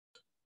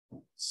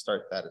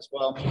start that as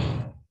well.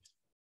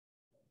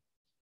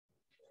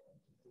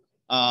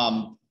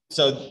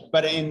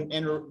 But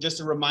in just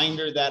a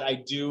reminder that I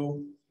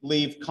do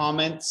leave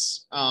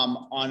comments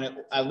on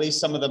at least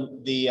some of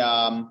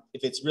the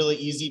if it's really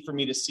easy for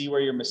me to see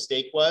where your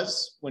mistake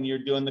was when you're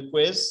doing the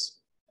quiz,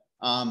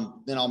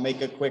 then I'll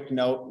make a quick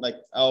note like,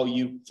 oh,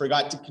 you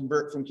forgot to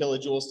convert from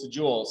kilojoules to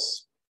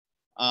joules.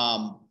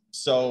 I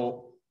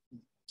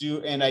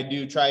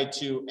do try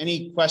to,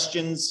 any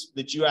questions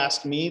that you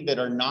ask me that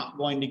are not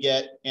going to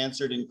get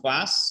answered in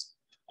class,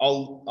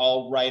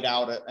 I'll write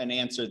out an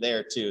answer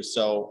there too.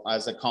 So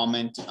as a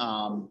comment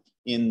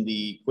in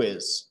the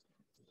quiz.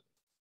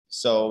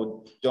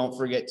 So don't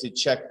forget to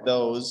check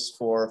those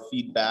for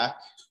feedback.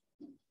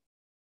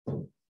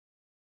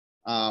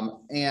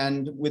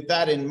 And with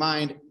that in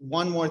mind,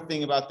 one more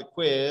thing about the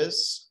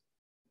quiz.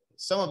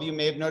 Some of you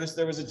may have noticed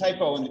there was a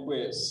typo in the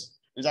quiz.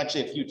 There's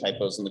actually a few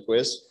typos in the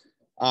quiz.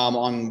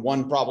 On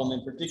one problem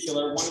in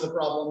particular, one of the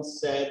problems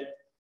said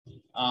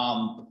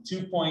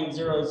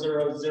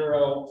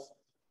 2.000,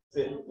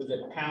 was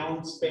it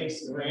pound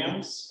space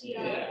grams?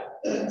 Yeah.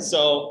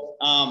 So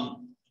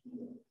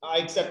I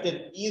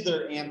accepted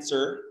either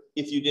answer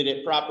if you did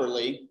it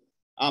properly,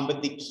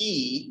 but the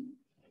key,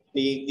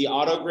 the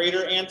auto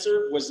grader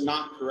answer was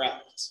not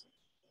correct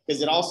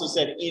because it also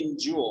said in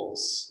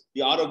joules.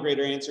 The auto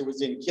grader answer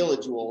was in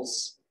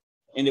kilojoules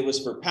and it was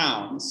for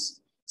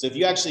pounds. So if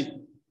you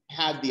actually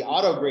had the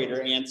auto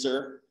grader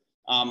answer,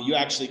 you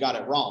actually got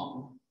it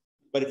wrong.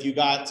 But if you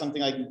got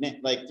something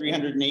like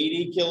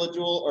 380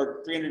 kilojoule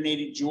or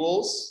 380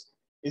 joules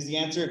is the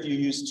answer if you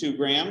use 2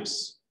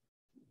 grams.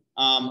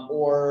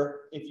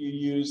 Or if you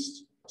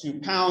used 2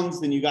 pounds,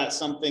 then you got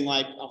something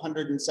like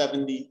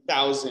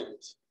 170,000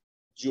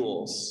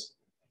 joules.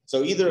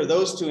 So either of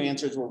those 2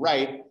 answers were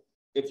right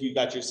if you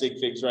got your sig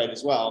figs right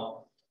as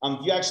well.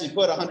 If you actually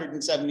put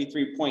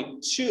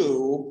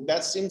 173.2,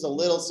 that seems a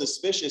little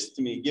suspicious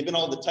to me, given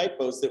all the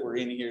typos that were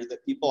in here,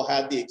 that people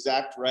had the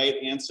exact right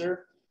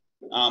answer.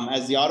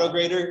 As the auto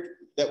grader,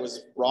 that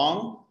was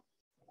wrong.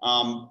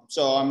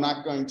 So I'm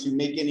not going to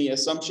make any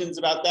assumptions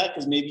about that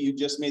because maybe you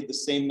just made the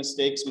same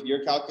mistakes with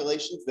your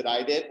calculations that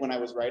I did when I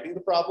was writing the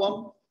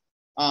problem.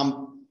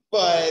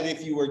 But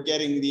if you were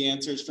getting the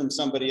answers from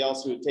somebody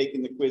else who had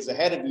taken the quiz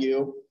ahead of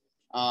you,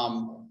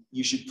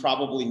 you should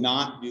probably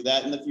not do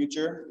that in the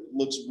future. It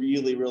looks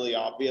really, really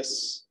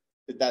obvious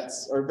that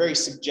that's, or very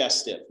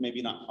suggestive,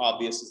 maybe not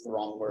obvious is the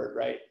wrong word,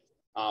 right?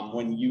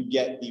 When you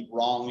get the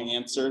wrong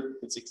answer,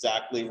 it's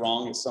exactly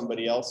wrong as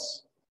somebody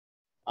else.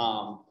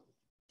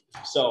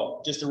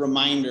 So just a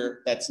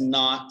reminder, that's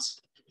not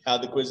how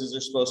the quizzes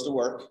are supposed to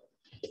work.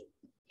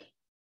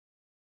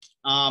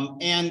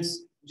 And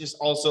just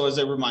also as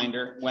a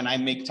reminder, when I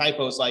make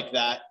typos like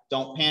that,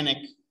 don't panic,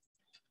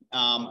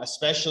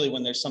 especially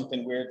when there's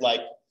something weird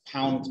like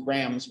pounds,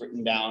 grams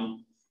written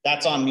down.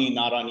 That's on me,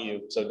 not on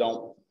you. So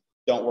don't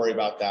worry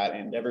about that.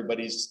 And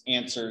everybody's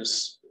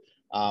answers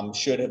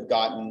should have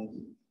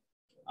gotten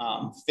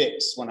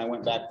fixed when I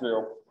went back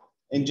through.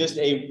 And just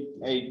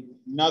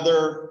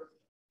another,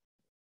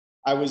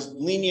 I was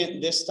lenient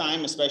this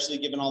time, especially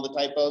given all the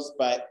typos,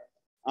 but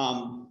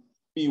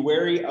be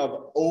wary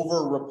of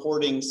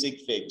over-reporting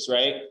sig figs,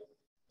 right?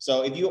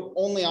 So if you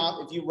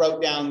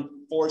wrote down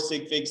 4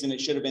 sig figs and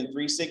it should have been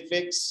 3 sig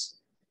figs,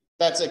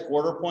 that's a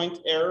 1/4 point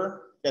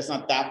error. That's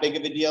not that big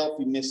of a deal if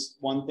you missed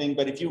one thing.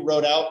 But if you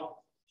wrote out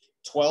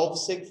 12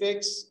 sig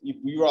figs,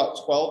 you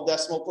wrote 12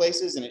 decimal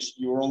places and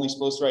you were only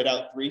supposed to write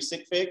out 3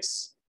 sig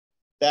figs,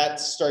 that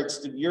starts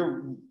to,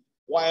 you're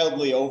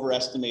wildly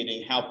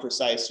overestimating how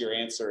precise your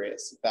answer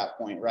is at that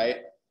point,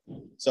 right?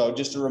 So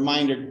just a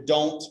reminder,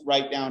 don't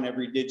write down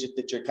every digit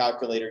that your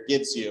calculator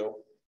gives you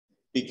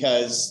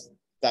because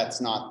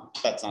that's not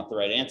the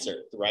right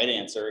answer. The right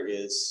answer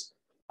is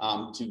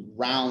to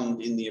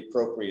round in the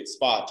appropriate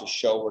spot to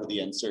show where the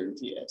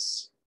uncertainty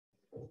is.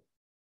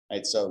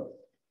 Right, so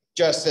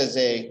just as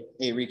a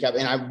recap,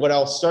 and what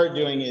I'll start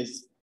doing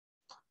is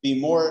the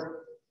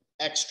more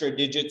extra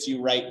digits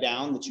you write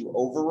down that you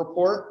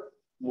over-report,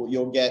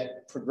 you'll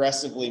get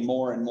progressively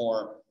more and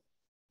more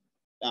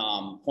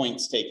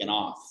points taken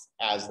off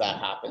as that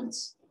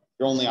happens. If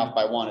you're only off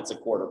by 1, it's a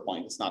 1/4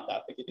 point. It's not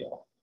that big a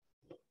deal.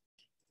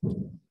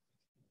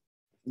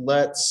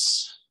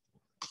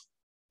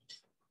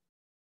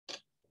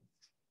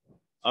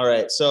 All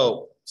right,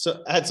 so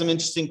I had some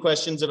interesting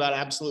questions about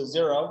absolute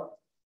zero.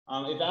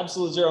 If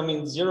absolute zero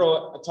means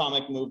 0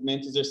 atomic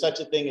movement, is there such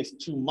a thing as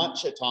too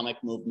much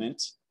atomic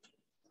movement?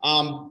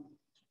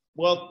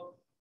 Well,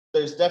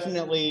 there's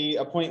definitely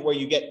a point where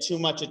you get too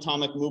much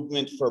atomic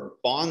movement for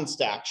bonds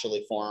to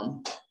actually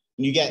form.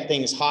 When you get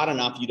things hot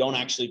enough, you don't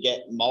actually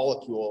get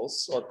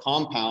molecules or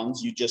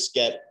compounds, you just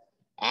get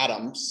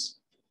atoms,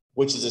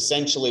 which is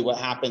essentially what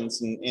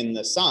happens in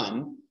the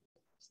sun.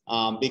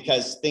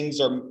 Because things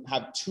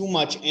have too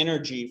much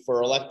energy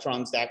for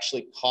electrons to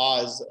actually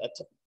cause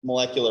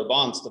molecular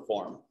bonds to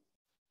form.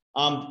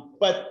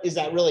 But is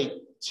that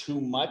really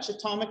too much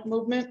atomic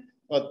movement?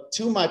 Well,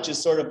 too much is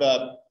sort of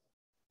a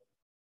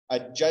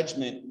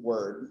judgment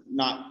word,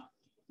 not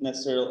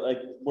necessarily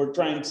like we're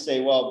trying to say,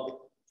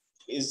 well,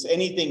 is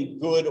anything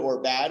good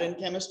or bad in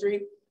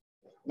chemistry?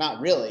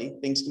 Not really.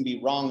 Things can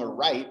be wrong or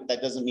right.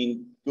 That doesn't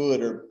mean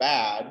good or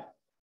bad.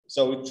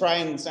 So we try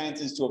in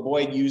sciences to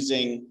avoid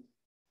using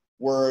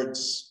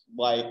words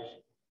like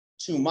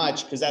too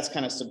much, because that's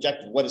kind of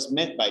subjective. What is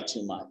meant by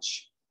too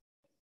much?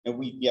 And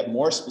we get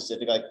more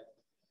specific, like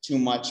too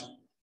much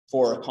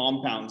for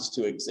compounds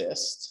to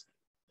exist,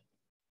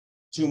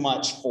 too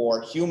much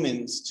for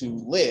humans to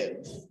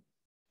live.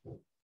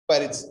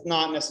 But it's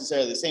not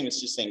necessarily the same. It's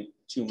just saying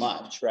too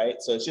much, right?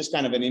 So it's just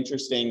kind of an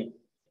interesting,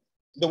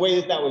 the way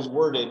that that was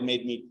worded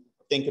made me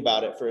think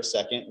about it for a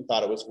second and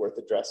thought it was worth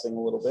addressing a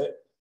little bit.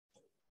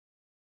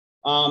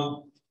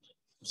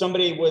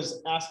 Somebody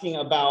was asking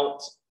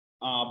about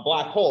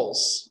black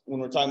holes when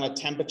we're talking about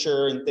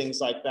temperature and things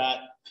like that.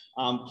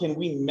 Can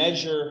we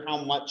measure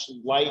how much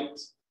light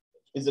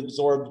is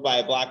absorbed by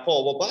a black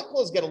hole? Well, black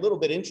holes get a little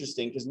bit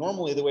interesting because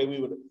normally the way we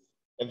would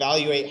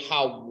evaluate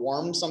how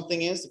warm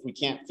something is, if we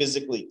can't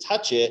physically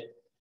touch it,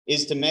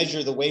 is to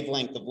measure the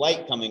wavelength of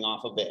light coming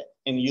off of it.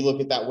 And you look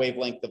at that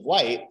wavelength of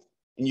light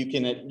and you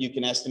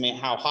can estimate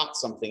how hot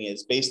something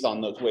is based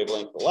on those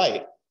wavelengths of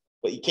light.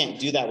 But you can't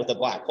do that with a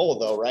black hole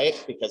though,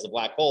 right? Because a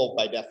black hole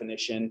by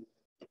definition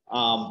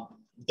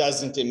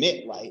doesn't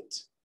emit light.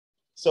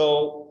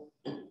 So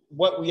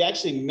what we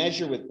actually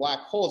measure with black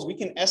holes, we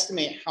can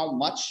estimate how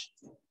much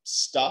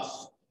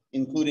stuff,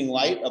 including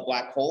light, a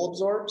black hole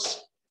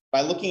absorbs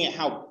by looking at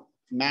how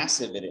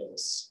massive it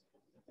is.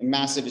 And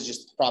massive is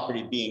just the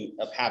property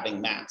of having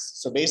mass.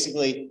 So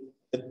basically,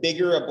 the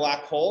bigger a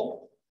black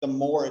hole, the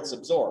more it's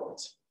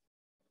absorbed.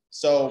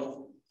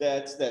 So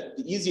that's the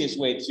easiest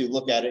way to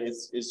look at it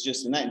is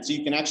just in that. And so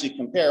you can actually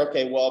compare,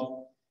 okay,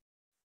 well,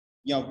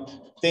 you know,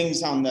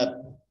 things on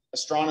the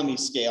astronomy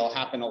scale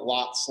happen a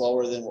lot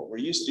slower than what we're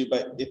used to.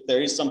 But if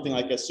there is something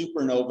like a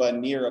supernova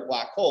near a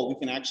black hole, we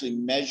can actually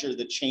measure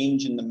the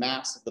change in the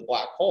mass of the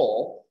black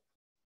hole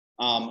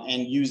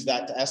and use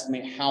that to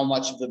estimate how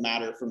much of the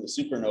matter from the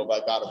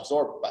supernova got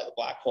absorbed by the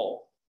black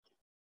hole.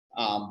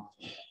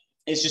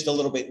 It's just a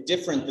little bit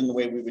different than the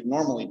way we would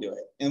normally do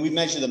it. And we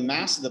measure the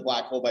mass of the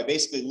black hole by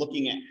basically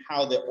looking at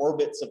how the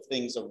orbits of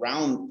things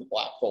around the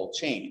black hole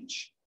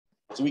change.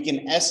 So we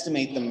can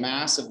estimate the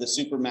mass of the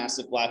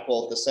supermassive black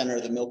hole at the center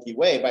of the Milky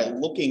Way by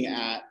looking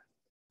at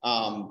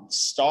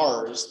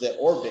stars that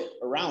orbit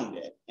around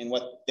it and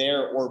what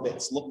their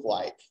orbits look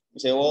like. We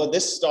say, well,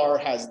 this star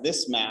has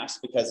this mass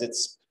because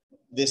it's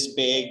this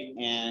big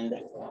and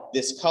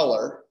this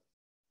color,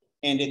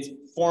 and it's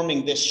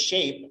forming this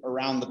shape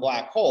around the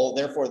black hole.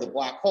 Therefore, the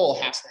black hole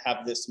has to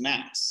have this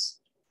mass.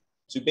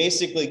 So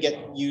basically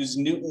use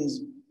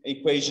Newton's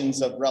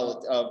equations of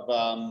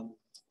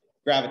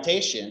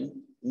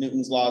gravitation,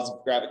 Newton's laws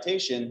of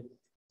gravitation,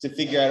 to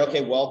figure out,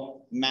 okay,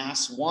 well,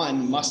 mass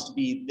 1 must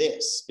be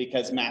this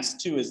because mass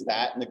 2 is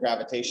that, and the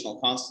gravitational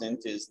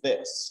constant is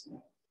this.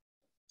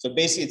 So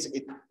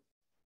basically,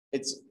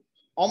 it's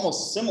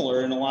almost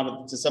similar in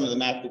to some of the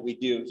math that we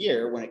do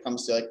here when it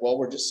comes to like, well,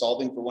 we're just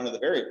solving for one of the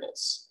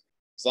variables.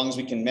 As long as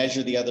we can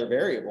measure the other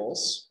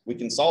variables, we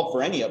can solve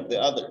for any of the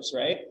others,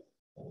 right?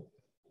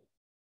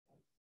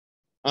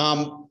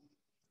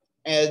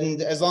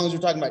 And as long as we're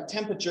talking about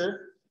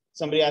temperature,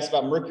 somebody asked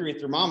about mercury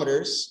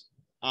thermometers,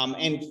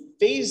 and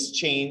phase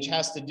change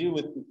has to do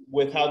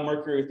with how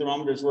mercury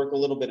thermometers work a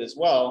little bit as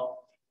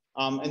well.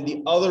 And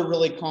the other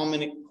really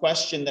common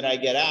question that I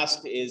get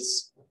asked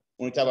is,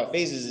 when we talk about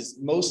phases, is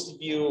most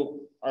of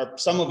you, or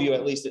some of you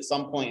at least at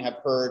some point, have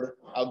heard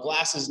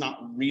glass is not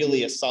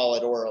really a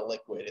solid or a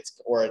liquid.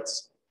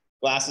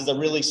 Glass is a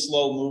really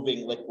slow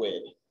moving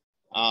liquid.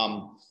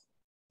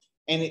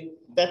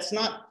 That's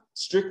not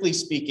strictly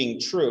speaking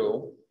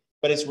true,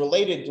 but it's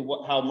related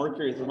to how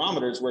mercury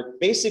thermometers work.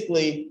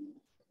 Basically,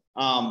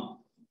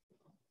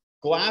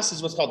 glass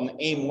is what's called an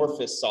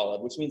amorphous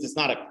solid, which means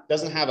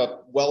doesn't have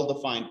a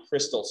well-defined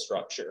crystal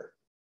structure.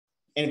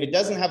 And if it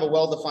doesn't have a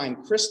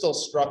well-defined crystal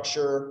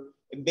structure,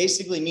 it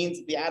basically means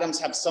that the atoms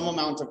have some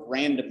amount of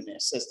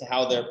randomness as to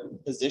how they're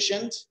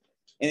positioned.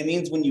 And it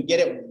means when you get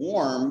it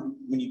warm,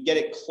 when you get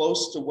it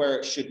close to where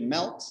it should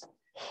melt,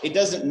 it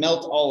doesn't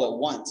melt all at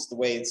once the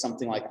way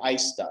something like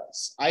ice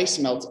does. Ice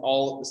melts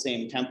all at the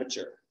same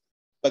temperature.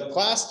 But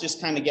glass just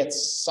kind of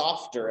gets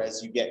softer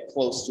as you get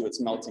close to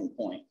its melting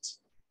point.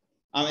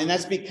 And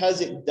that's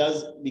because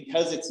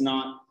it's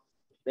not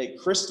a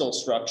crystal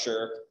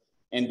structure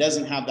and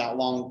doesn't have that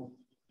long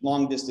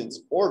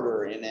distance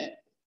order in it.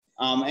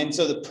 And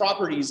so the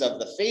properties of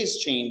the phase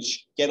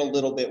change get a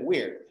little bit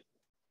weird.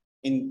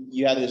 And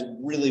you have this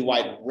really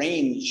wide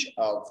range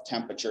of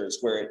temperatures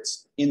where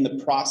it's in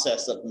the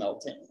process of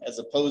melting, as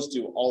opposed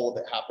to all of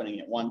it happening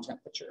at one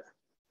temperature.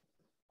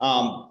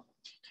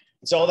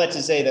 So all that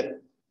to say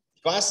that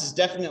glass is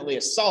definitely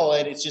a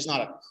solid, it's just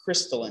not a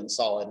crystalline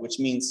solid, which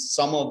means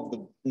some of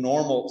the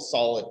normal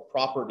solid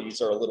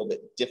properties are a little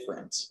bit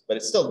different, but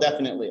it's still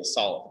definitely a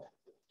solid.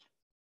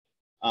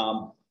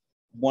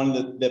 One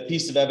of the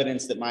piece of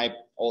evidence that my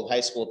old high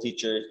school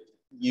teacher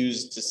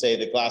used to say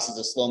that glass is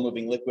a slow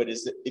moving liquid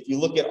is that if you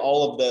look at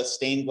all of the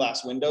stained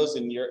glass windows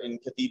in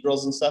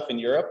cathedrals and stuff in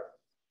Europe,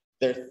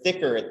 they're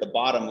thicker at the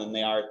bottom than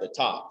they are at the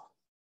top.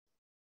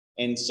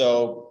 And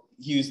so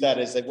use that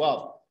as like,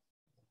 well,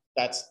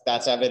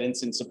 that's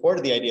evidence in support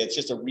of the idea. It's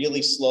just a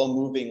really slow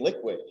moving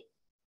liquid.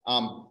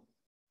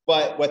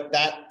 But what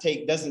that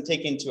doesn't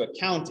take into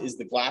account is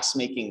the glass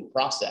making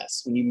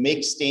process. When you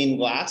make stained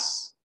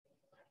glass,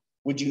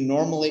 would you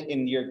normally,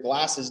 and your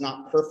glass is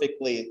not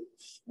perfectly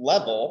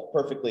level,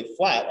 perfectly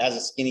flat, has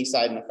a skinny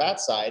side and a fat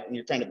side, and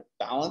you're trying to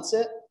balance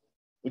it,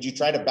 would you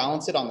try to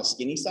balance it on the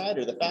skinny side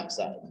or the fat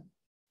side?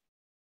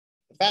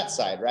 The fat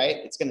side, right?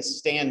 It's going to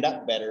stand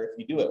up better if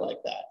you do it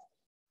like that.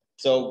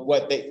 So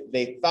what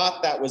they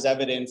thought that was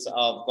evidence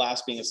of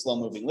glass being a slow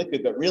moving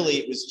liquid, but really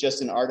it was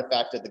just an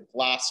artifact of the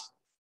glass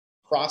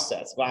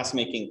process, glass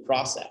making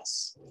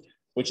process,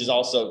 which is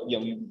also, you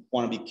know, you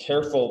want to be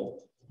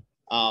careful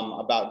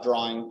about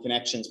drawing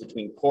connections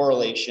between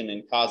correlation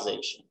and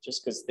causation.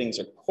 Just because things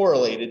are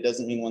correlated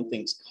doesn't mean one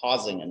thing's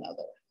causing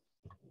another.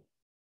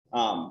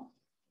 All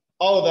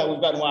of that, we've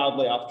gotten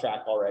wildly off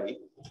track already.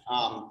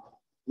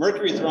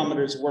 Mercury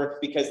thermometers work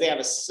because they have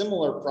a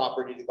similar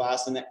property to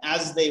glass, and that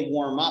as they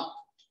warm up,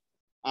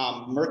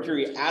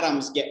 mercury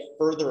atoms get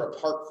further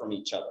apart from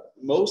each other.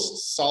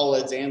 Most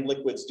solids and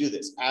liquids do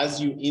this.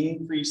 As you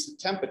increase the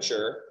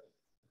temperature,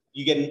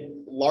 you get a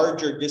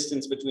larger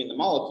distance between the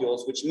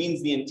molecules, which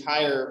means the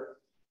entire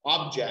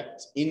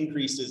object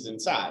increases in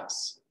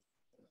size.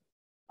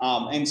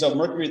 And so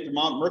mercury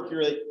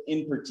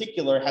in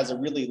particular has a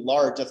really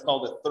large, that's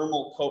called a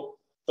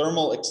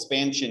thermal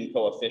expansion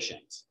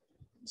coefficient.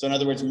 So in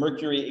other words,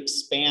 mercury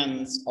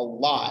expands a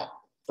lot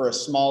for a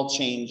small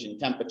change in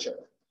temperature,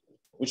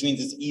 which means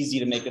it's easy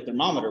to make a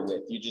thermometer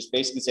with. You just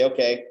basically say,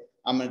 okay,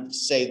 I'm going to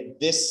say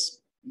this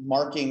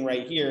marking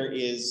right here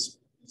is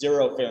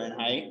 0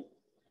 Fahrenheit.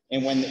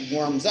 And when it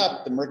warms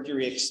up, the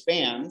mercury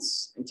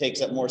expands and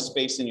takes up more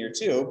space in your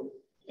tube.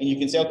 And you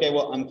can say, okay,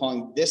 well, I'm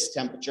calling this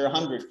temperature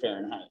 100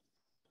 Fahrenheit.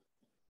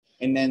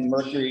 And then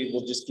mercury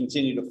will just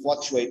continue to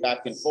fluctuate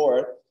back and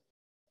forth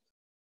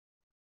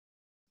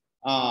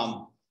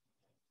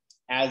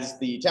as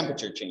the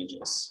temperature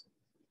changes.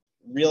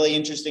 Really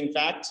interesting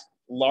fact,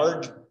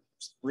 large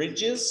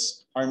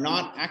bridges are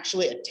not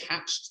actually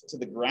attached to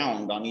the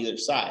ground on either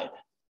side,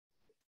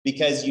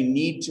 because you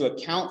need to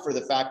account for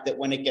the fact that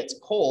when it gets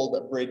cold,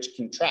 a bridge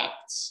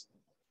contracts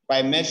by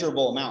a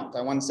measurable amount.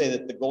 I want to say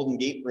that the Golden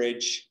Gate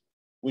Bridge,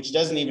 which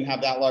doesn't even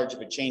have that large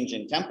of a change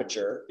in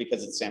temperature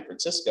because it's San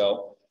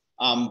Francisco,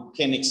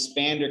 can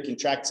expand or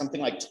contract something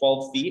like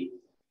 12 feet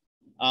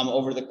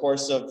over the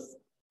course of,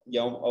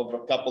 over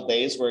a couple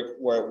days where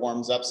it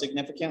warms up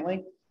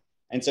significantly.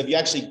 And so if you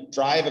actually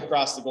drive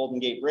across the Golden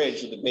Gate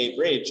Bridge or the Bay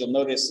Bridge, you'll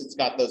notice it's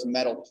got those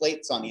metal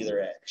plates on either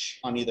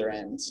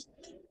end.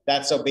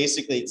 That's so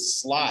basically it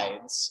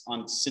sits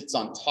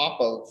on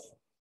top of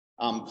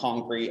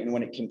concrete, and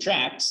when it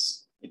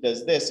contracts, it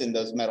does this, and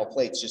those metal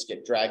plates just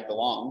get dragged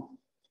along.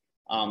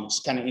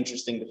 It's kind of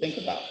interesting to think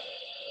about.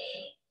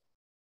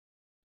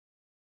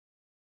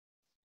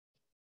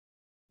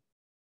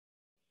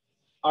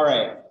 All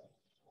right.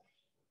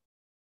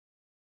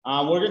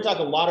 We're going to talk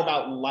a lot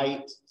about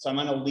light, so I'm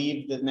going to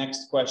leave the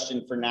next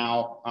question for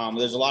now.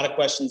 There's a lot of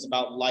questions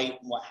about light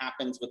and what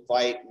happens with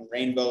light and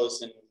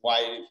rainbows and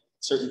why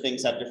certain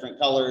things have different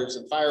colors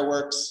and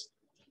fireworks.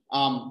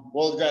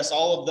 We'll address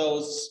all of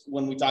those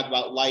when we talk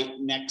about light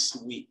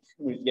next week.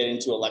 We get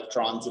into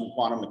electrons and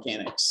quantum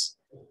mechanics.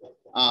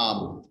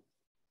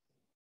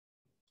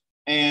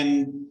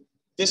 And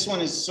this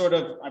one is sort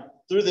of, I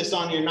threw this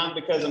on here not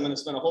because I'm going to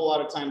spend a whole lot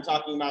of time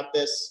talking about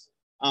this,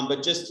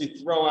 but just to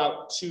throw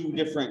out two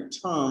different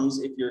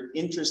terms if you're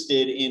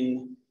interested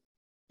in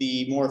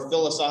the more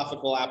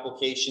philosophical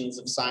applications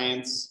of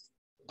science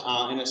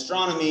and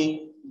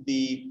astronomy.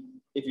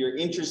 If you're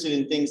interested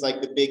in things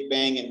like the Big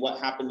Bang and what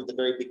happened at the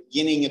very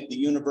beginning of the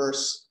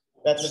universe,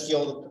 that's a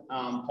field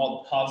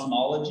called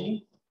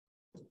cosmology.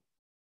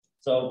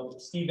 So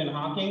Stephen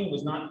Hawking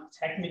was not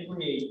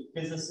technically a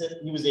physicist.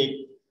 He was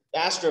an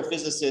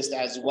astrophysicist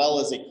as well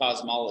as a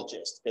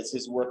cosmologist, because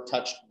his work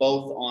touched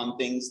both on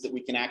things that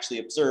we can actually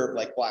observe,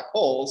 like black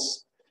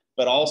holes,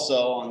 but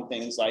also on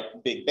things like the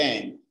Big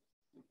Bang.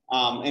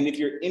 And if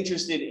you're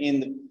interested in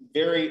the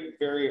very,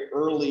 very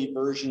early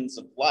versions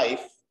of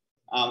life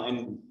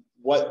and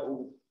what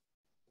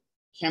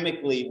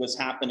chemically was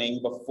happening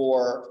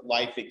before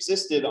life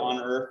existed on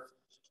Earth,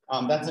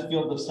 that's a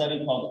field of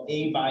study called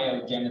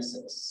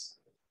abiogenesis.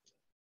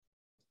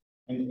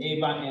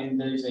 And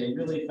there's a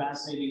really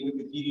fascinating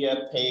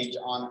Wikipedia page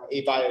on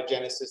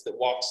abiogenesis that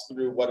walks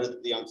through what are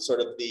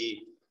the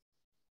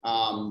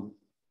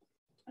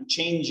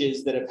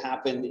changes that have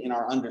happened in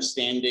our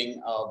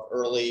understanding of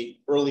early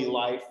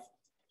life.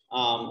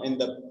 And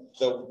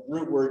the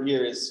root word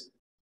here is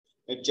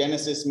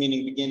genesis,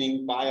 meaning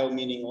beginning, bio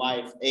meaning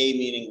life, a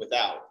meaning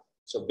without.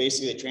 So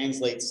basically it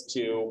translates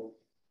to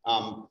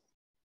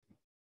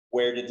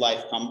where did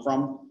life come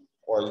from,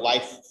 or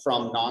life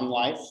from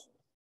non-life.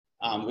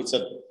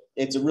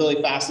 It's a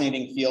really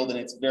fascinating field, and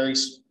it's very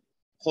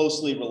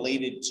closely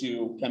related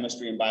to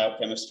chemistry and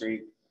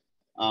biochemistry.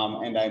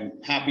 And I'm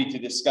happy to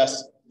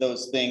discuss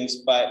those things,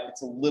 but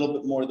it's a little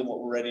bit more than what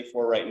we're ready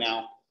for right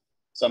now.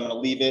 So I'm going to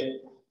leave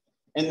it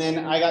And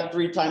then I got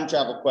 3 time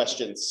travel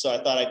questions. So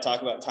I thought I'd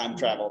talk about time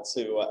travel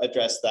to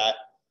address that.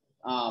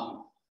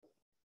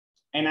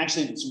 And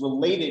actually it's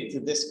related to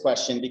this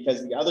question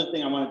because the other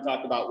thing I want to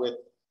talk about with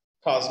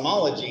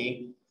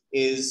cosmology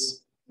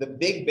is the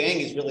Big Bang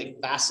is really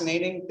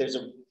fascinating. There's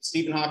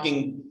Stephen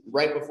Hawking,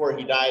 right before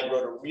he died,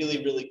 wrote a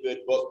really, really good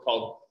book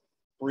called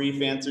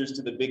Brief Answers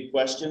to the Big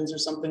Questions or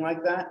something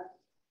like that,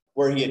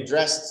 where he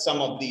addressed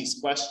some of these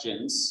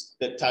questions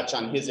that touch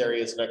on his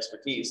areas of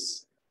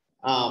expertise.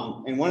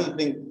 And one of the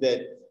things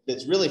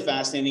that's really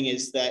fascinating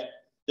is that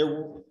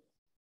the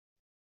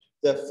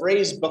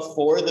phrase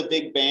before the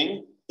Big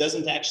Bang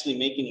doesn't actually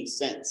make any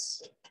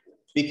sense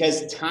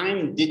because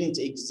time didn't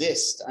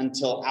exist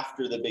until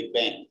after the Big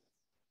Bang,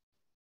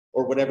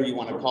 or whatever you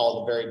want to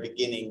call the very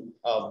beginning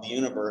of the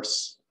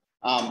universe.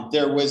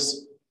 There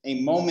was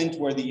a moment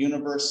where the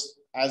universe,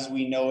 as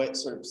we know it,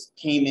 sort of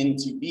came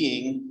into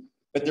being,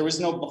 but there was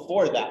no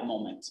before that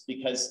moment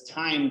because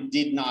time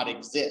did not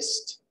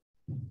exist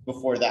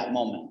before that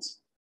moment.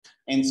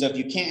 And so if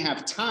you can't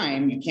have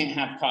time, you can't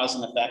have cause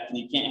and effect, and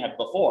you can't have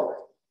before.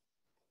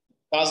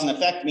 Cause and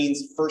effect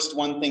means first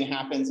one thing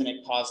happens and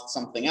it caused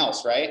something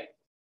else, right?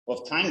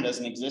 Well, if time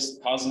doesn't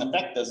exist, cause and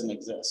effect doesn't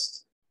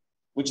exist,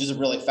 which is a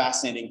really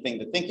fascinating thing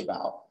to think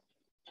about.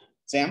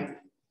 Sam?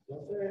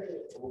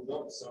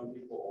 Don't some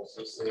people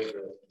also say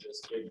that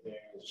this Big Bang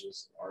is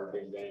just our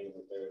Big Bang,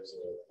 that there's a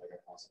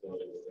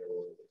possibility that there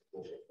were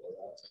people before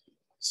that?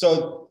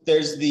 So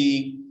that's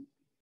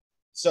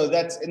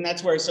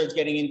where it starts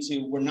getting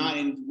into, we're not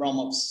in the realm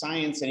of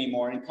science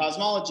anymore, and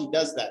cosmology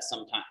does that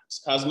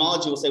sometimes.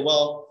 Cosmology will say,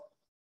 well,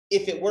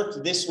 if it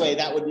worked this way,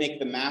 that would make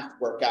the math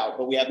work out,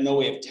 but we have no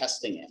way of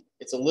testing it.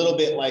 It's a little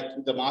bit like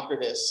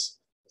Democritus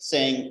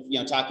saying,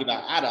 talking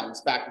about atoms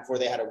back before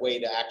they had a way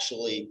to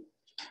actually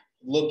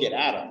look at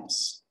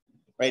atoms,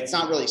 right? It's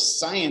not really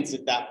science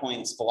at that point,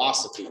 it's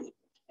philosophy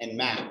and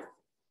math.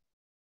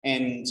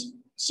 And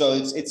so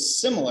it's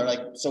similar,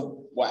 like,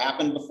 so what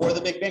happened before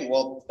the Big Bang?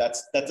 Well,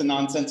 that's a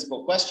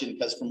nonsensical question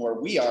because from where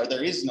we are,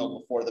 there is no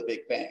before the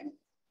Big Bang.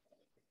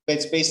 But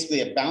it's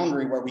basically a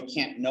boundary where we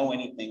can't know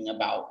anything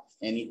about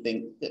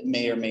anything that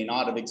may or may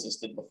not have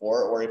existed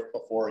before, or if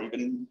before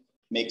even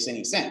makes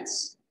any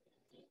sense.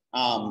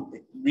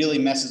 It really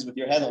messes with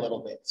your head a little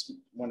bit. It's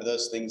one of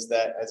those things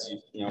that as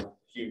if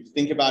you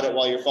think about it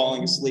while you're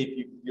falling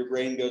asleep, your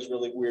brain goes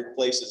really weird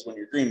places when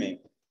you're dreaming.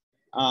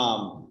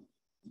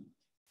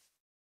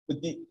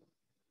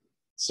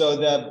 So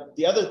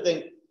the other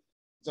thing,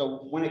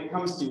 so when it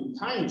comes to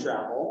time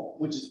travel,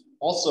 which is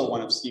also one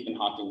of Stephen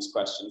Hawking's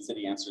questions that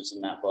he answers in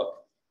that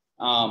book,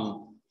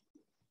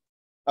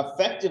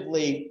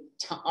 effectively,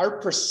 our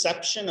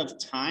perception of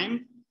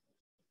time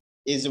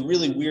is a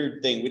really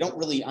weird thing. We don't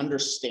really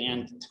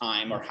understand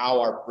time or how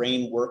our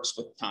brain works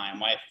with time,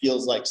 why it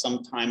feels like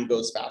some time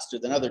goes faster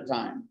than other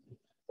time,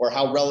 or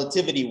how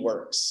relativity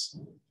works.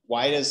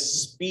 Why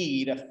does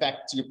speed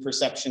affect your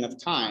perception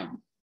of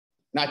time?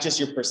 Not just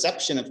your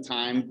perception of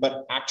time,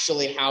 but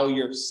actually how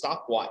your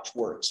stopwatch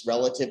works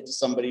relative to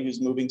somebody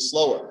who's moving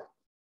slower.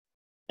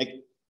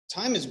 Like,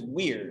 time is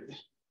weird.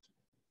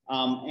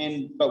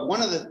 But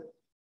one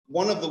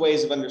of the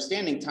ways of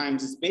understanding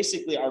times is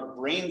basically our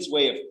brain's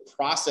way of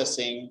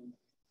processing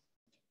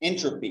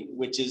entropy,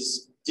 which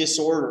is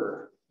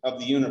disorder of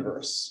the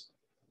universe.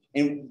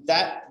 And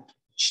that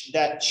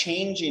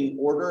change in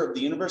order of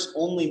the universe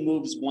only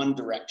moves one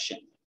direction.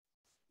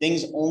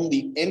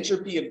 The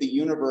entropy of the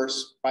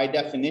universe, by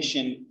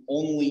definition,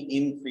 only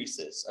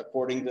increases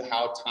according to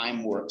how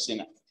time works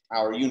in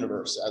our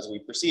universe as we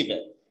perceive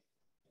it.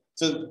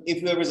 So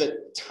if there was a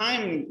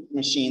time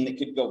machine that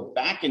could go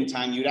back in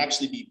time, you'd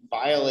actually be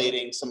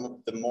violating some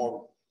of the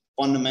more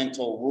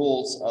fundamental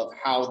rules of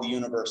how the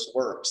universe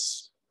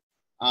works.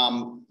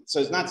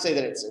 So it's not to say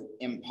that it's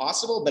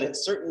impossible, but it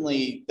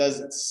certainly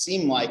doesn't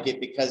seem like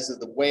it because of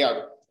the way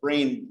our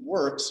brain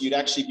works. You'd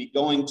actually be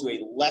going to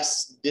a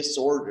less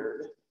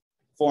disordered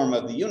form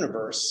of the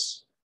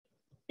universe.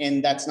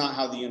 And that's not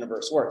how the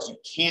universe works. You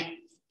can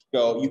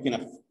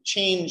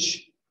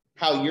change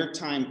how your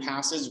time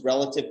passes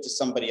relative to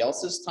somebody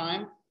else's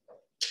time,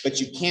 but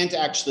you can't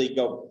actually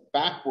go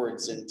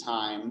backwards in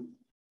time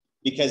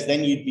because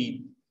then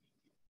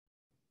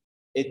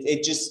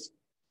it's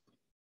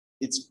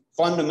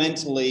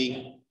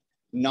fundamentally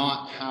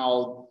not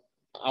how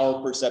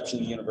our perception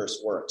of the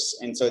universe works.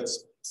 And so it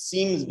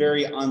seems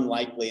very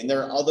unlikely. And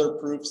there are other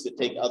proofs that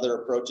take other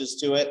approaches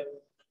to it.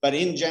 But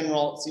in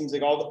general, it seems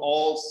like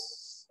all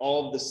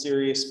of the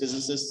serious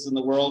physicists in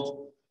the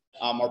world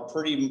are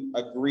pretty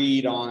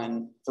agreed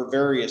on, for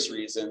various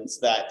reasons,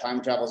 that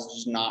time travel is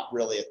just not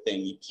really a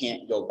thing. You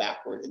can't go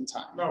backward in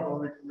time. No,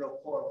 but we can go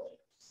forward.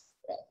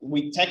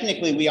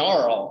 Technically, we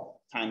are all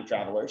time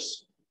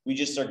travelers. We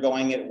just are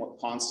going at a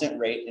constant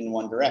rate in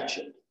one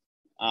direction,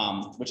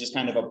 which is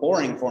kind of a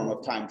boring form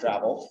of time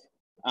travel,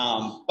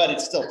 but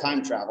it's still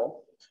time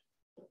travel.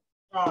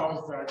 Oh, I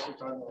was actually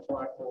talking about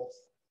black holes.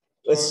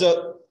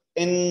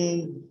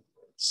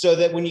 So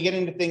that when you get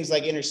into things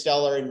like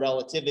interstellar and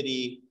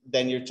relativity,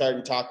 then you're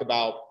starting to talk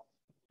about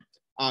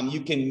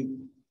you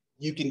can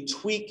you can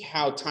tweak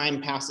how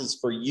time passes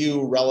for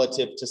you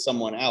relative to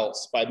someone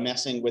else by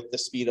messing with the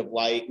speed of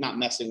light, not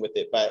messing with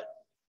it, but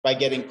by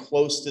getting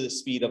close to the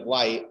speed of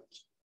light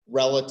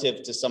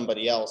relative to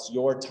somebody else,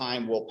 your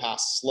time will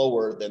pass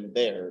slower than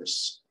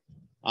theirs.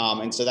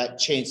 And so that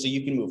changed. So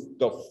you can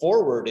go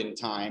forward in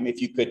time.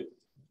 If you could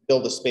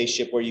build a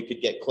spaceship where you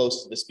could get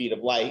close to the speed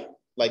of light,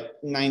 like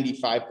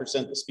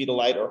 95% the speed of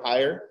light or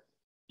higher,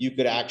 you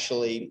could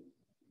actually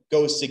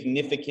go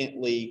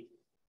significantly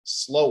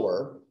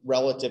slower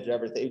relative to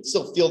everything. It would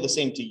still feel the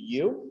same to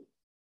you,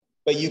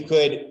 but you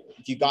could,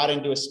 if you got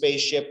into a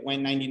spaceship,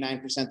 went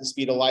 99% the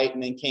speed of light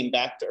and then came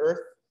back to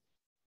Earth,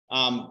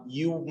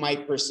 you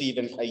might perceive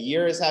a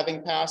year as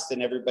having passed,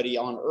 and everybody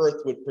on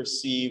Earth would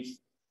perceive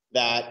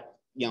that,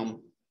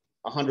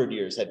 100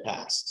 years had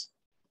passed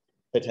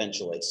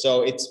potentially.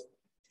 So it's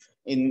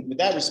with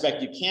that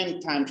respect, you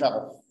can time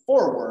travel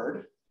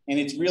forward, and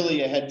it's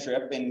really a head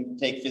trip, and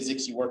take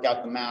physics, you work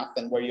out the math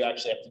and where you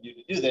actually have to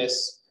do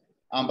this.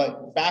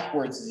 But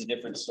backwards is a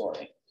different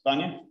story.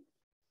 Sonia?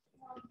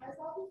 I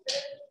saw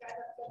this guy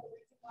that said the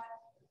reason why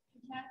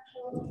you can't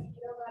show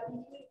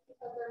riding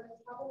because their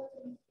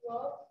metabolism is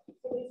slow,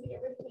 so they see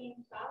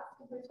everything fast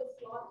compared to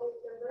slow.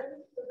 They're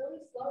really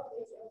slow.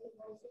 They see everything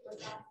really super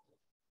fast.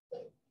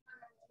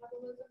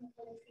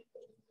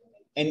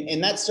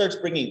 And that starts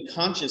bringing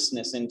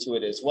consciousness into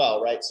it as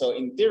well, right? So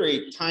in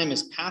theory, time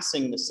is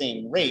passing the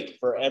same rate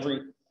for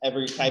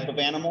every type of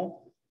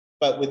animal,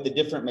 but with the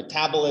different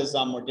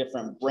metabolism or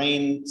different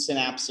brain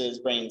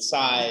synapses, brain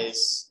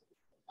size,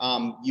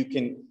 you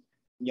can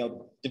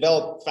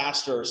develop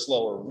faster or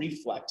slower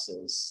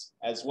reflexes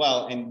as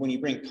well. And when you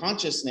bring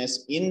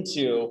consciousness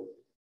into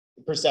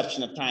the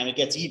perception of time, it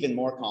gets even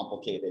more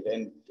complicated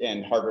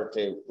and harder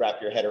to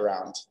wrap your head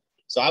around.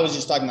 So I was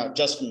just talking about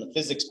just from the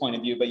physics point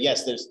of view, but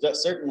yes, there's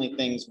certainly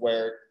things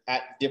where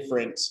at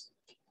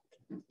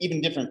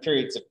even different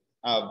periods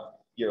of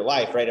your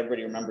life, right?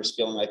 Everybody remembers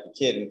feeling like a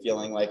kid and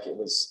feeling like it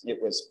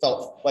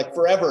felt like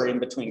forever in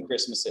between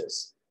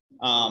Christmases.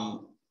 And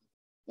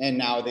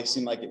now they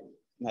seem like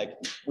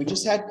we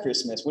just had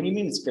Christmas. What do you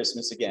mean it's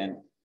Christmas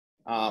again?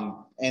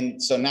 And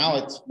so now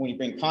it's, when you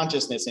bring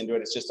consciousness into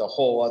it, it's just a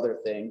whole other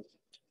thing,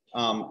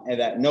 and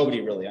that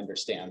nobody really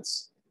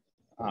understands.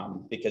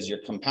 Because you're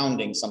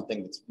compounding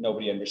something that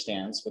nobody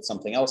understands with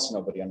something else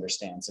nobody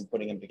understands and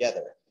putting them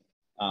together.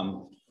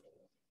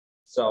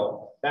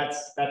 So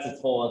that's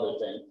its whole other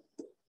thing.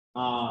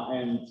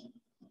 And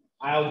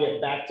I'll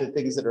get back to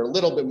things that are a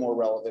little bit more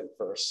relevant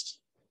first.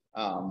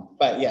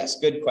 But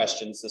yes, good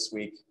questions this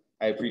week.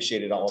 I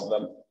appreciated all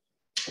of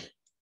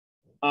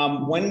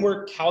them. When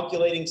we're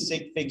calculating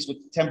sig figs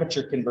with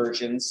temperature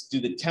conversions,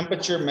 do the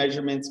temperature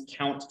measurements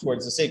count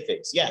towards the sig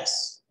figs?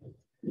 Yes.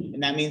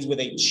 And that means with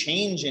a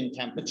change in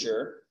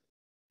temperature,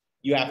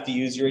 you have to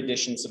use your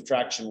addition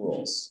subtraction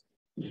rules.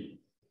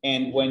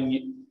 And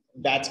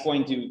that's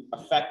going to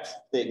affect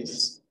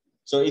things.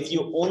 So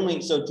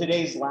so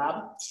today's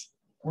lab,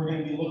 we're going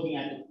to be looking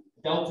at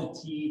delta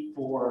T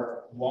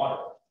for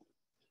water.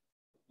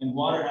 And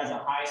water has a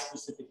high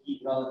specific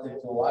heat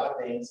relative to a lot of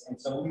things.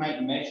 And so we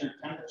might measure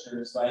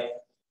temperatures like,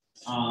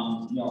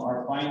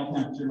 our final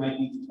temperature might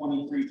be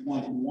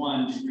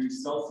 23.1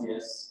 degrees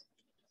Celsius.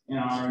 And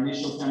our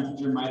initial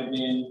temperature might have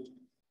been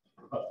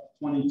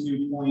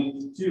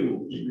 22.2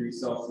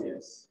 degrees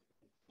Celsius.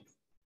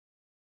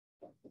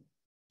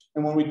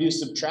 And when we do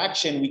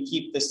subtraction, we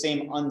keep the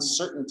same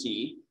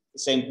uncertainty, the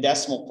same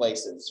decimal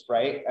places,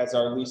 right, as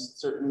our least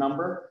certain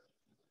number,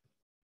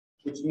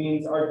 which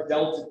means our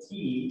delta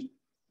T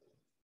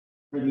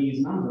for these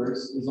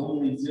numbers is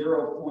only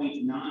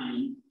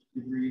 0.9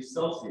 degrees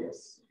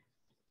Celsius,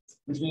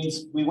 which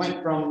means we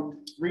went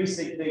from 3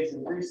 sig figs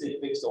and 3 sig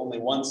figs to only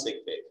 1 sig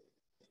fig.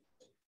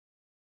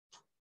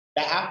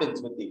 That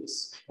happens with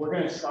these. We're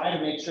going to try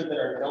to make sure that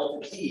our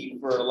delta T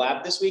for our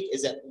lab this week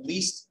is at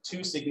least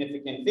 2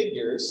 significant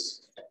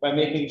figures by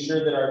making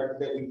sure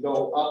that we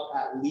go up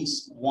at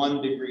least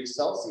 1 degree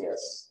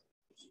Celsius.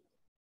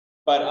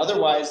 But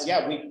otherwise,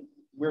 yeah,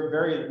 we're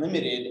very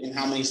limited in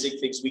how many sig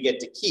figs we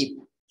get to keep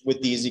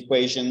with these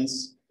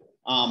equations,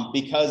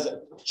 because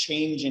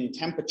change in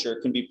temperature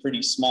can be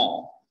pretty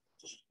small.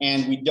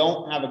 And we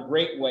don't have a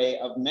great way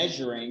of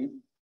measuring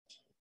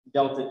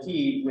delta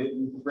T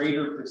with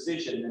greater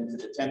precision than to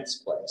the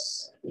 10th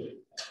place.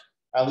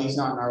 At least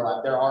not in our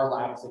lab. There are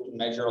labs that can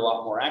measure a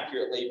lot more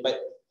accurately, but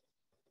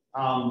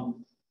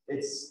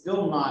it's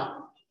still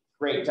not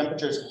great.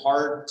 Temperature is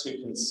hard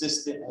to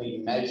consistently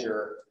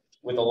measure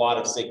with a lot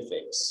of sig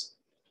figs.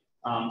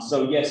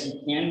 So yes, you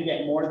can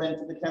get more than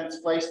to the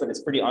 10th place, but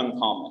it's pretty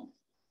uncommon.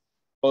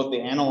 Both the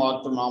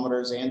analog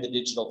thermometers and the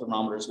digital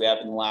thermometers we have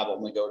in the lab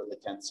only go to the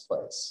 10th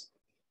place.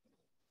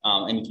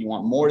 And if you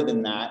want more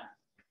than that,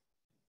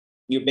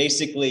 you're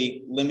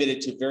basically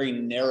limited to very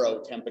narrow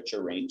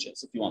temperature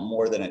ranges if you want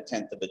more than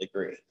 1/10 of a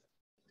degree.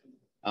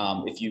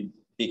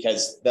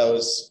 Because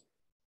those,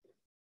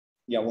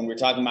 when we're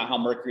talking about how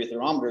mercury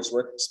thermometers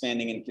work,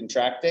 expanding and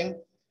contracting,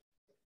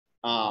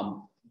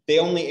 they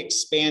only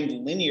expand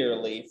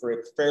linearly for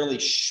a fairly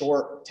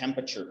short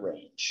temperature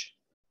range.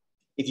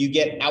 If you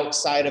get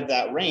outside of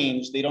that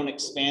range, they don't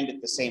expand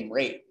at the same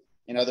rate.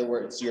 In other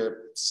words, your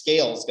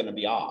scale is going to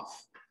be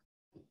off.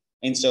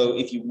 And so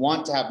if you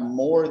want to have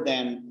more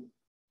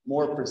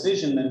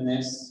precision than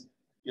this,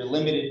 you're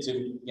limited to,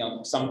 you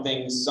know, some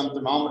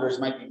thermometers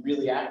might be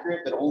really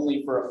accurate, but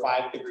only for a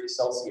 5 degrees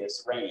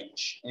Celsius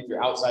range. And if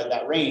you're outside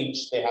that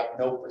range, they have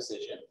no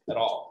precision at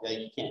all.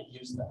 You can't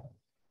use them.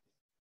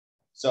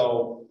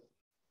 So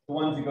the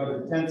ones that go to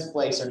the 10th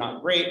place are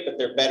not great, but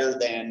they're better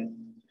than,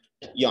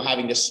 you know,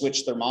 having to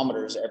switch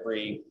thermometers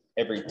every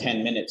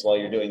 10 minutes while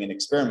you're doing an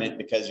experiment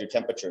because your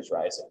temperature is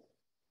rising.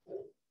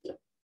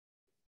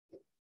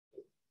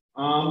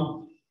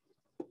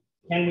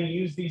 Can we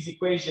use these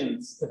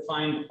equations to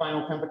find the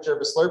final temperature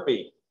of a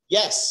Slurpee?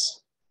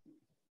 Yes.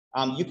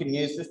 You can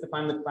use this to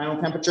find the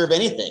final temperature of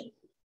anything,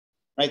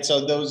 right?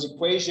 So those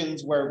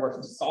equations where we're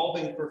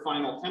solving for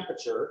final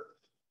temperature,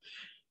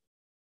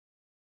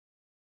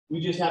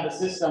 we just have a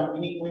system.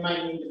 We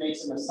might need to make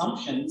some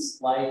assumptions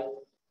like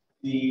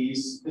the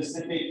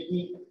specific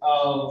heat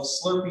of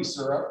Slurpee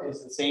syrup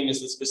is the same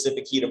as the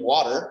specific heat of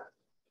water.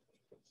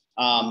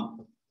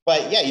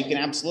 But yeah, you can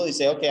absolutely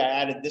say, okay, I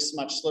added this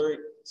much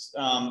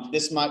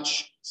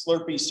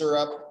Slurpee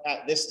syrup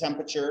at this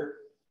temperature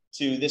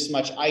to this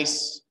much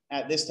ice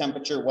at this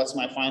temperature. What's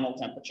my final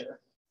temperature?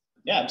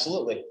 Yeah,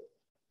 absolutely.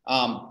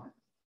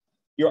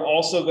 You're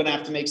also going to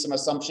have to make some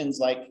assumptions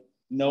like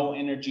no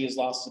energy is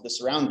lost to the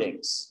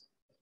surroundings,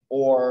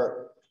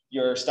 or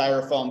your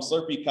styrofoam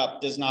Slurpee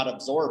cup does not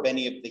absorb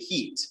any of the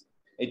heat.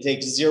 It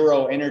takes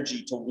 0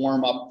 energy to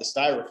warm up the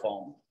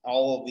styrofoam.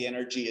 All of the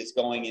energy is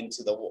going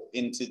into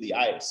the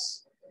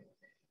ice.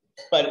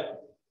 But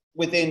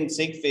within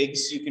sig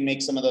figs, you can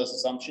make some of those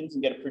assumptions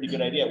and get a pretty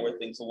good idea where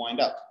things will wind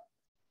up.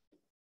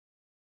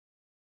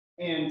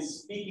 And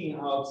speaking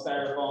of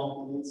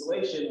styrofoam and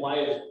insulation, why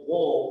is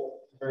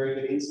wool a very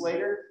good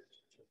insulator?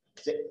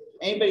 Does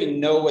anybody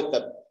know what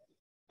the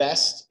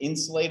best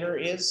insulator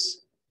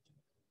is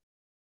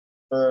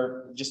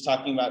for just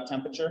talking about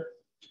temperature?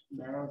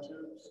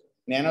 Nanotubes.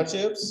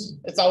 Nanotubes?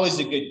 It's always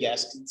a good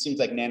guess because it seems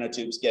like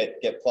nanotubes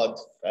get plugged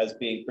as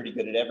being pretty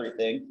good at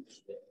everything.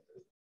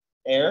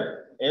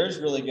 Air is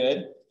really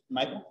good.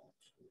 Michael?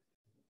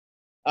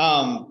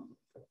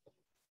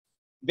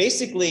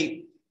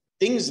 Basically,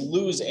 things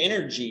lose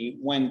energy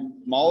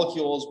when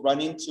molecules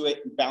run into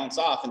it and bounce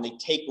off, and they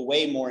take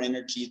away more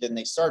energy than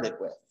they started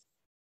with.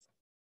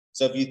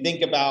 So if you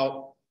think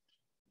about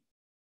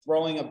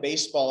throwing a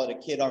baseball at a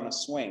kid on a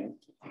swing,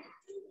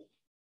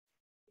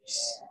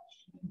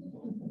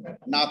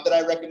 not that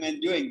I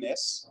recommend doing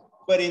this,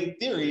 but in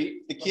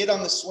theory, the kid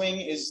on the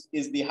swing is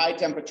the high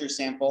temperature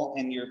sample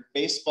and your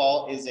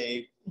baseball is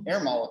a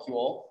air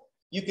molecule.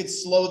 You could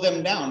slow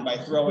them down by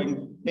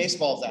throwing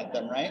baseballs at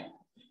them, right?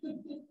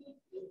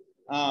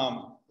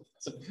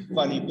 It's a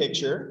funny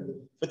picture,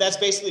 but that's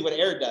basically what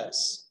air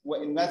does.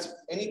 And that's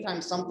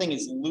anytime something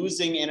is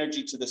losing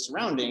energy to the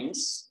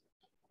surroundings,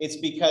 it's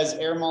because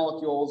air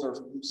molecules or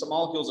some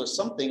molecules or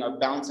something are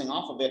bouncing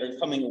off of it or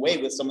coming away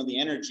with some of the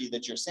energy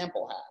that your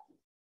sample had.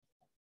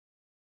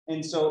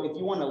 And so if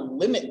you want to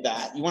limit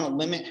that, you want to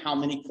limit how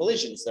many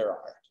collisions there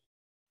are.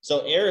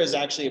 So air is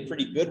actually a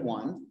pretty good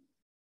one,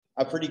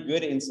 a pretty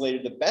good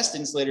insulator. The best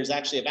insulator is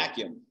actually a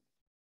vacuum.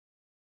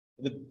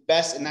 The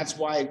best, and that's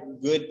why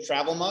good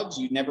travel mugs,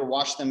 you never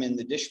wash them in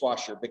the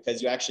dishwasher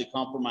because you actually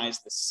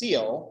compromise the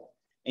seal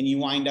and you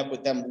wind up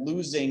with them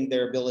losing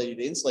their ability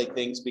to insulate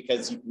things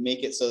because you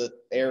make it so that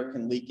air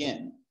can leak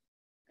in.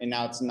 And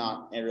now it's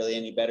not really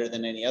any better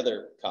than any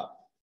other cup.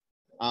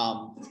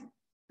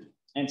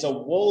 And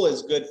so wool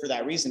is good for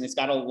that reason. It's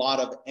got a lot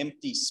of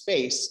empty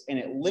space and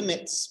it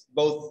limits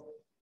both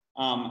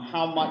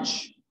how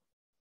much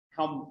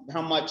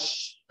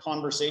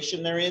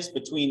conversation there is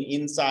between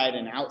inside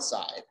and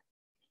outside.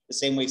 The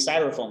same way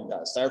styrofoam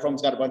does.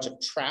 Styrofoam's got a bunch of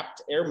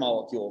trapped air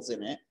molecules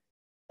in it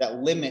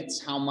that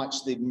limits how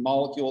much the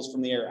molecules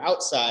from the air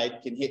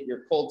outside can hit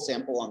your cold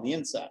sample on the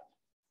inside.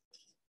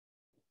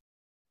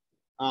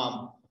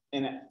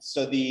 And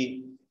so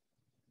the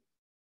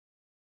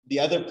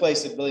other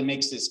place that really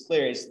makes this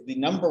clear is the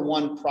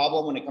 #1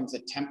 problem when it comes to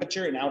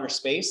temperature in outer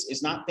space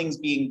is not things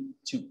being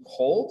too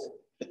cold,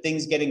 but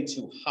things getting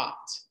too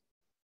hot.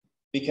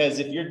 Because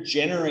if you're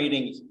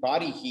generating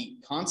body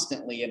heat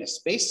constantly in a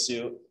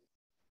spacesuit,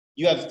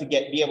 you have to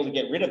be able to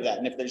get rid of that.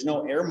 And if there's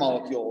no air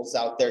molecules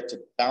out there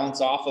to bounce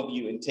off of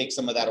you and take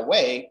some of that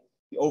away,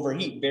 you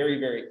overheat very,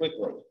 very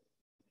quickly.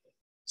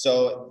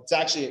 So it's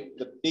actually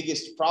the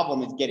biggest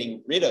problem is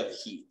getting rid of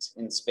heat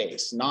in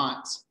space,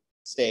 not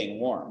staying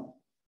warm.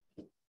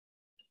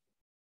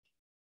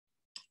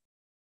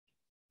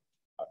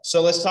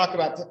 So let's talk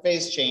about the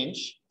phase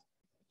change.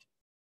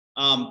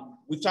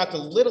 We've talked a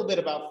little bit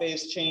about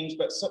phase change,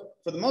 but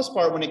for the most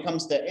part, when it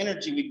comes to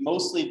energy, we've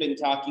mostly been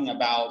talking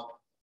about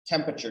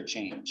temperature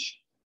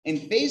change.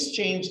 And phase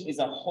change is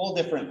a whole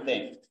different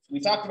thing. We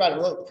talked about it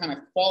a little kind of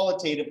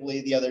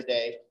qualitatively the other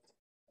day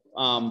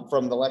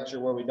from the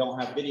lecture where we don't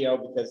have video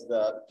because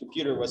the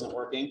computer wasn't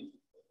working.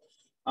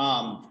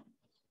 But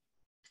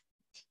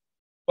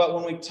But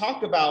when we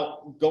talk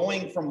about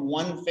going from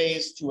one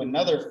phase to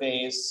another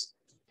phase,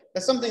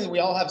 that's something that we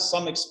all have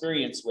some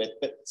experience with,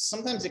 but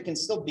sometimes it can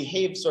still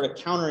behave sort of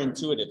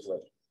counterintuitively.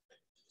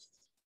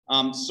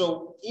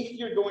 So if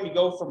you're going to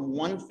go from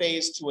one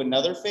phase to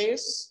another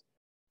phase,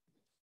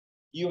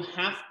 you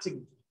have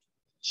to,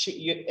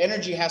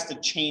 energy has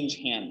to change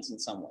hands in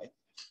some way.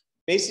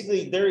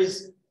 Basically,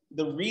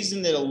 the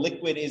reason that a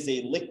liquid is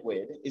a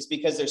liquid is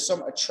because there's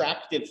some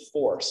attractive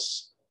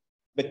force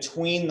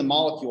between the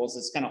molecules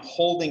that's kind of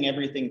holding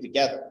everything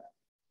together.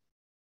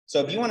 So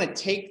if you want to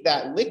take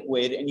that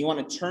liquid and you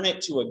want to turn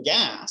it to a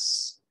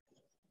gas,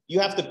 you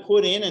have to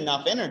put in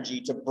enough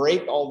energy to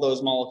break all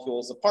those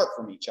molecules apart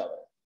from each other.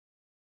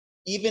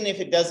 Even if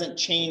it doesn't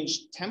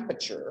change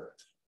temperature,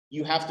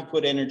 you have to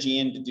put energy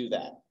in to do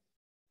that.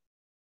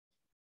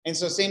 And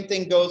so same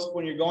thing goes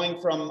when you're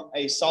going from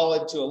a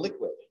solid to a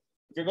liquid.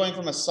 If you're going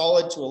from a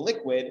solid to a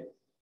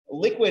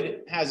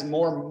liquid has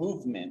more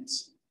movement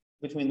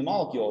between the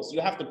molecules. You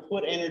have to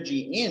put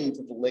energy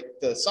into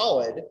the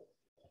solid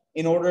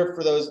in order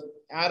for those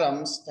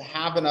atoms to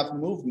have enough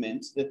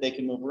movement that they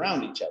can move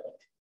around each other.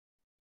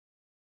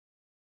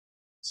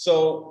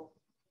 So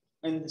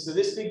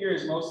this figure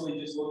is mostly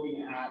just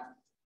looking at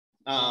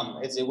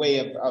as a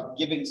way of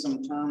giving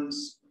some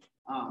terms,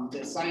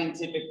 the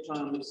scientific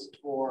terms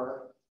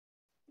for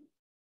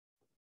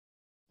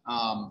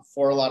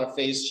a lot of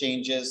phase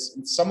changes.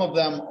 And some of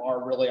them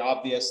are really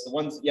obvious. The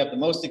ones you have the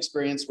most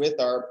experience with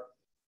are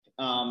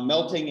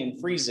melting and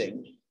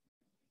freezing.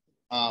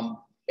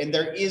 And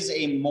there is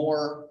a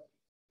more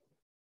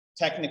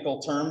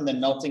technical term than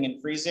melting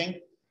and freezing.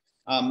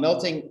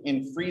 Melting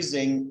and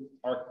freezing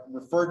are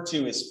referred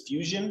to as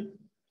fusion,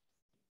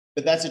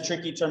 but that's a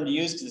tricky term to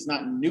use because it's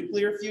not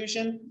nuclear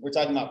fusion. We're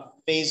talking about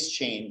phase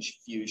change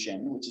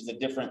fusion, which is a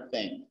different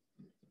thing.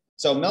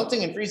 So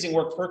melting and freezing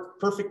work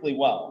perfectly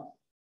well,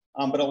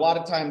 but a lot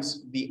of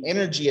times the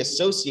energy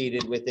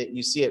associated with it,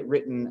 you see it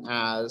written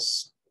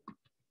as,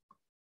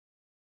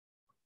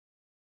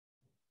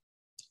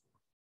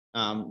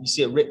 you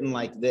see it written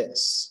like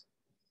this.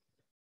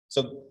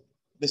 So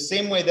the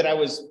same way that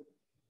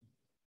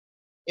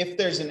if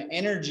there's an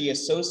energy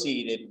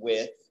associated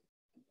with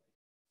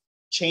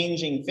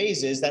changing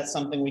phases, that's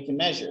something we can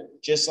measure.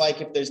 Just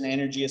like if there's an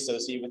energy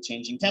associated with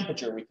changing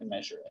temperature, we can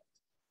measure it.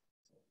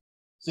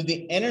 So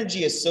the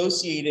energy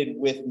associated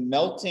with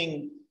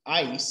melting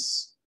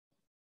ice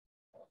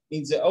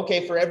means that,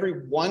 okay, for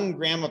every 1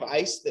 gram of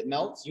ice that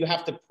melts, you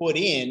have to put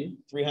in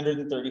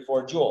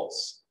 334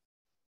 joules.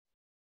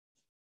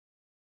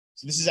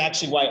 So this is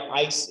actually why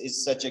ice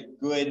is such a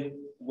good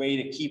way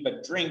to keep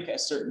a drink a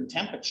certain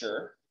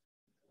temperature,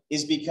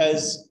 is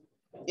because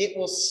it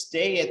will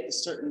stay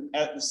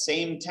at the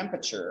same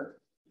temperature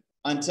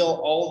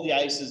until all of the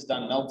ice is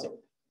done melting.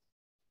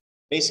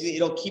 Basically,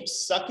 it'll keep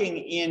sucking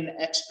in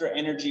extra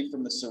energy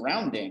from the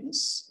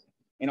surroundings,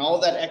 and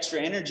all that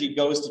extra energy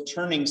goes to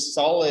turning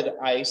solid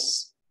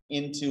ice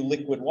into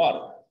liquid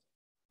water.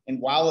 And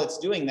while it's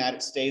doing that,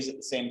 it stays at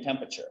the same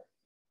temperature.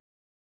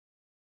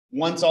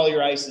 Once all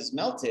your ice is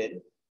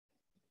melted,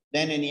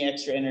 then any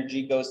extra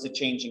energy goes to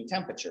changing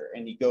temperature,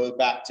 and you go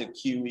back to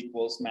Q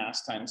equals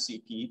mass times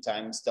Cp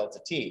times delta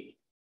T.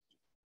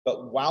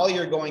 But while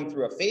you're going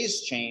through a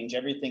phase change,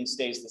 everything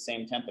stays the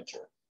same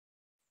temperature.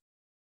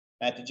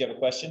 Matt, did you have a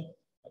question?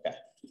 Okay.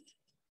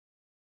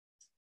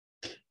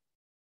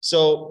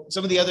 So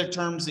some of the other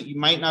terms that you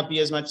might not be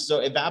as much, so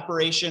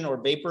evaporation or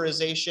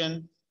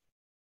vaporization,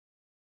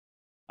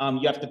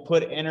 you have to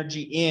put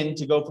energy in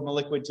to go from a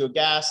liquid to a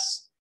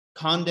gas.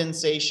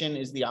 Condensation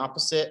is the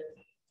opposite.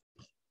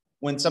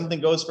 When something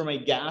goes from a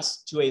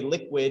gas to a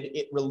liquid,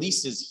 it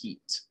releases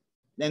heat.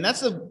 And that's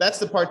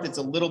the part that's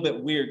a little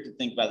bit weird to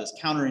think about, it's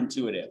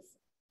counterintuitive.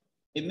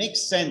 It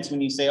makes sense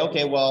when you say,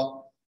 okay,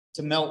 well,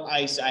 to melt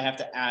ice, I have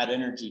to add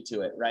energy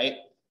to it, right?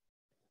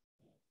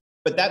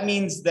 But that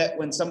means that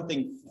when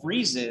something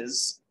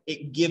freezes,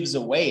 it gives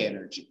away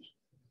energy,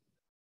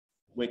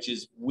 which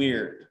is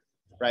weird,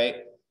 right?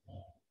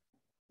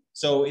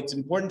 So it's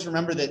important to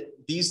remember that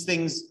these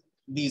things,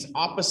 these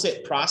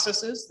opposite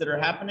processes that are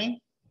happening,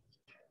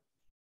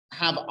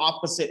 have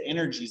opposite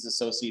energies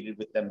associated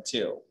with them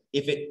too.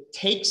 If it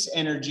takes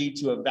energy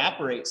to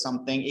evaporate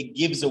something, it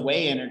gives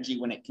away energy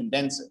when it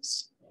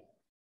condenses.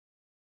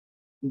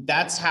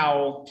 That's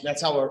how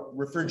a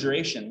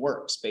refrigeration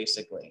works,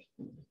 basically.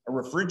 A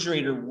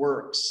refrigerator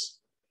works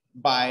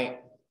by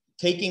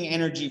taking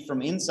energy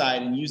from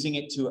inside and using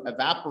it to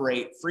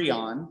evaporate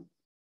Freon,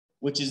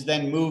 which is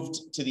then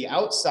moved to the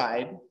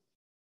outside,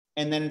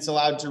 and then it's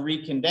allowed to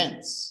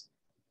recondense,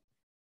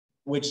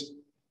 which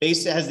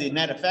basically has the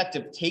net effect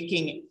of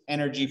taking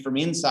energy from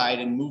inside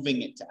and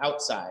moving it to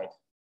outside.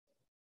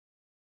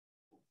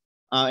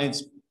 And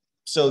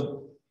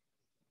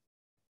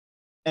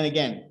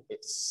again,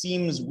 it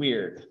seems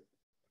weird.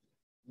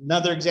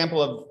 Another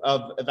example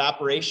of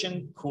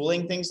evaporation,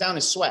 cooling things down,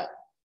 is sweat.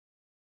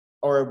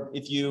 Or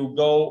if you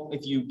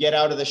get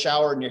out of the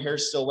shower and your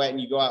hair's still wet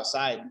and you go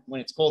outside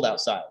when it's cold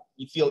outside,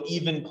 you feel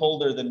even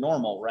colder than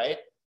normal, right?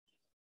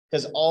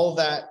 Because all of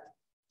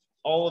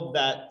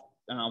that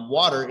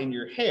water in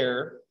your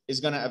hair is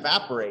going to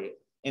evaporate,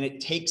 and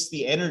it takes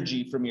the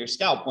energy from your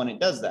scalp when it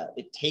does that.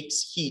 It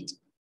takes heat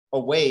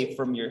away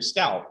from your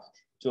scalp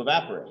to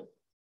evaporate.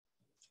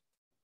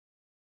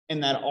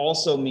 And that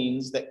also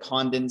means that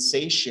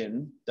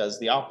condensation does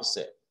the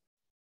opposite.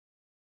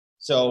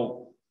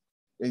 So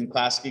a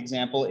classic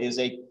example is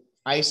a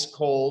ice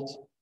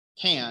cold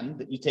can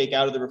that you take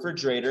out of the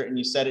refrigerator and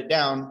you set it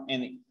down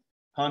and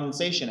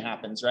condensation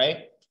happens,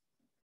 right?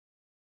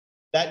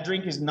 That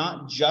drink is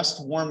not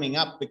just warming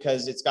up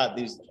because it's got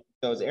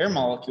those air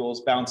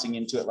molecules bouncing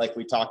into it like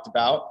we talked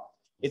about.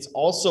 It's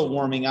also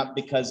warming up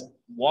because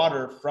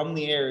water from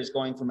the air is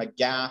going from a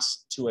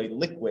gas to a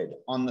liquid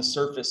on the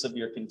surface of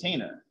your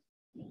container.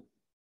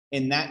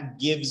 And that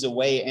gives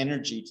away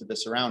energy to the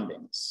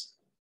surroundings.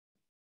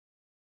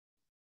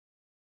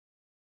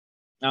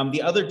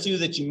 The other two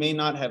that you may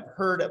not have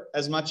heard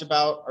as much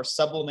about are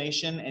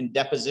sublimation and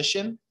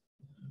deposition.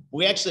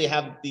 We actually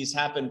have these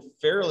happen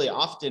fairly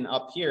often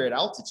up here at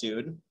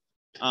altitude.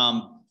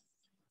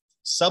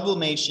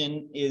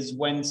 Sublimation is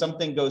when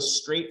something goes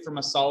straight from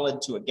a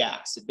solid to a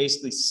gas. It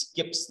basically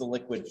skips the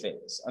liquid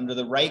phase. Under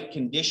the right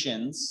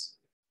conditions,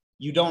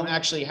 you don't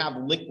actually have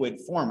liquid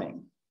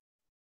forming.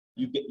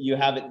 You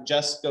have it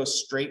just go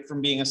straight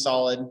from being a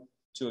solid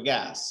to a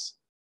gas.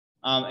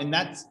 And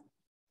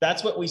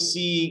that's what we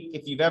see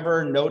if you've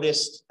ever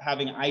noticed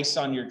having ice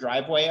on your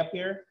driveway up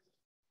here,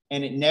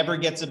 and it never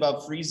gets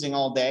above freezing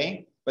all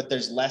day, but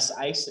there's less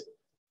ice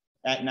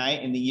at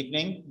night in the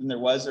evening than there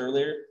was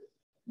earlier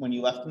when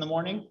you left in the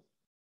morning.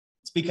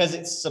 It's because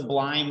it's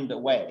sublimed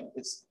away,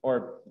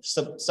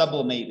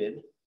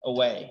 sublimated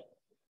away,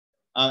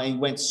 and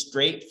went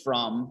straight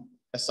from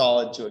a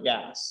solid to a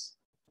gas.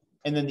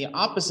 And then the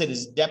opposite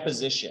is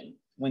deposition.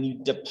 When you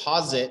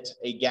deposit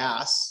a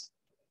gas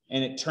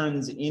and it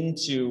turns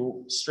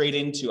straight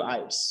into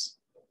ice.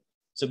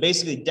 So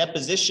basically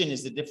deposition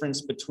is the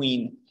difference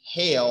between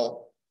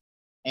hail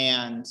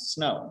and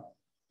snow.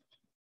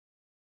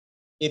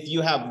 If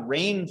you have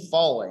rain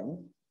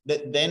falling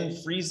that then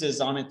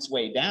freezes on its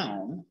way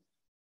down,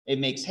 it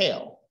makes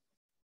hail.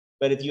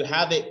 But if you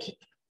have it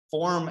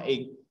form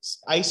a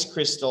ice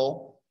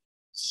crystal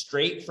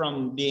straight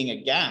from being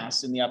a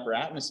gas in the upper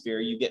atmosphere,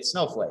 you get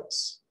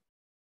snowflakes.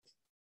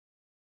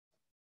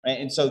 Right?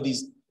 And so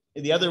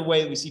the other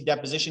way we see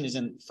deposition is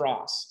in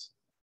frost.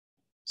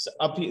 So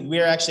up here,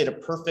 we're actually at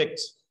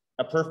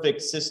a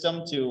perfect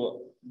system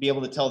to be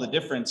able to tell the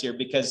difference here,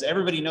 because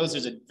everybody knows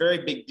there's a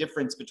very big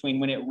difference between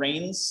when it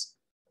rains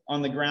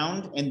on the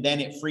ground and then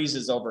it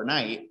freezes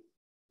overnight.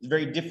 It's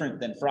very different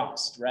than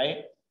frost,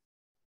 right?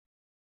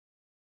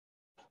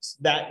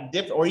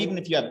 Or even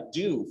if you have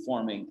dew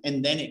forming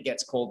and then it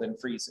gets cold and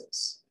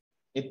freezes,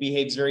 it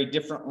behaves very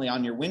differently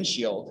on your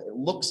windshield. It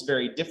looks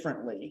very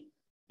differently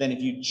than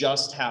if you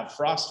just have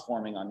frost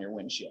forming on your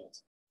windshield.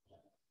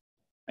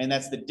 And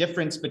that's the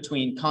difference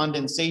between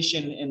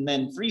condensation and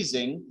then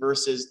freezing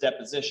versus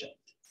deposition.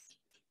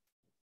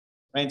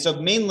 Right?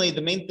 So mainly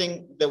the main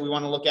thing that we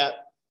want to look at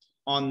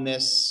on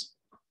this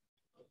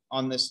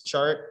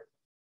chart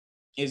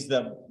is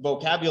the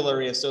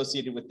vocabulary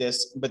associated with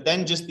this, but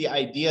then just the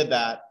idea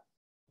that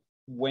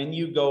when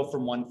you go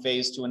from one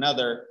phase to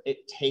another,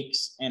 it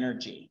takes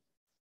energy.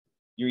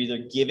 You're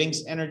either giving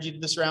energy to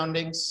the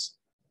surroundings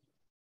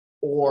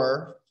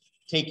or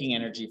taking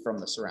energy from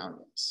the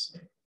surroundings.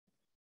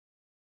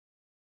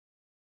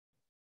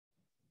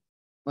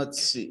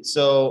 Let's see.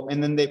 So,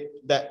 and then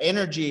that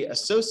energy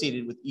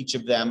associated with each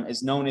of them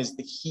is known as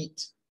the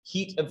heat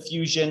of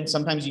fusion.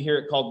 Sometimes you hear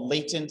it called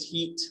latent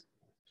heat.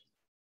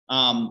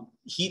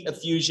 Heat of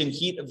fusion,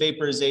 heat of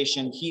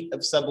vaporization, heat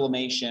of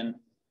sublimation.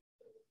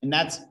 And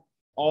that's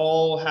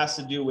all has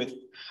to do with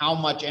how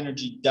much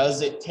energy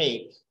does it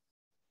take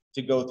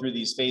to go through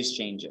these phase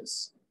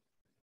changes.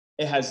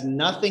 It has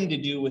nothing to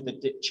do with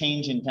the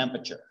change in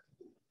temperature.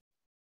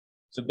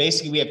 So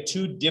basically we have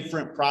two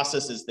different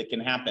processes that can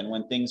happen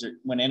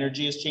when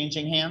energy is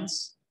changing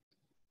hands.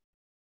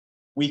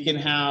 We can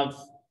have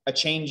a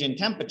change in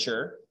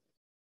temperature,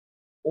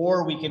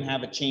 or we can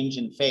have a change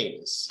in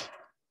phase,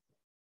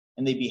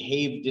 and they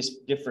behave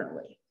just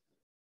differently.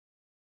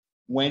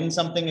 When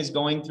something is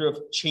going through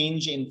a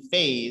change in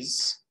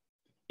phase,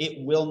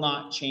 it will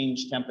not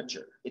change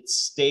temperature. It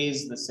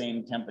stays the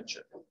same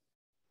temperature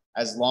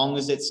as long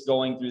as it's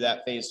going through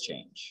that phase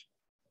change.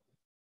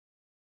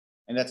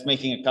 And that's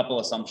making a couple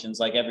assumptions,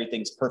 like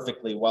everything's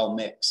perfectly well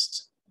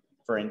mixed,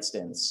 for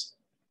instance.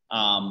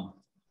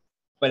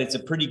 But it's a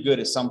pretty good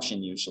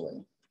assumption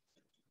usually.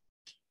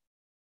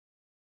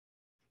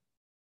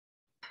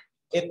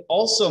 It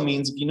also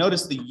means, if you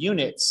notice the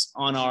units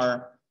on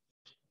our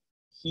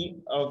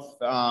heat of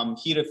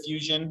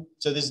fusion,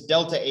 so this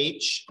delta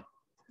H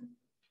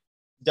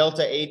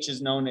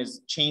is known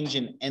as change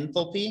in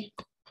enthalpy,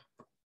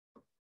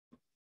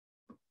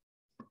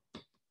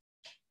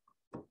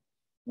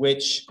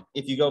 which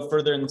if you go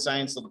further in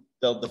science,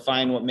 they'll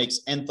define what makes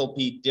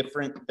enthalpy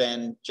different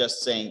than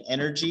just saying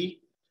energy.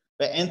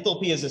 But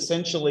enthalpy is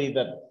essentially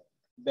the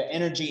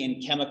energy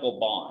in chemical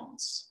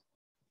bonds.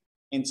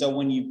 And so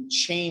when you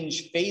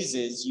change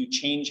phases, you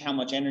change how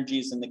much energy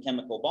is in the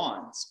chemical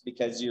bonds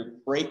because you're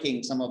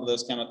breaking some of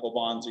those chemical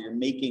bonds or you're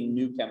making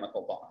new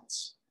chemical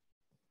bonds.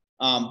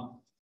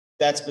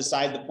 That's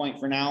beside the point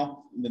for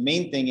now. The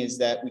main thing is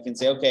that we can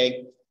say,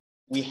 okay,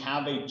 we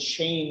have a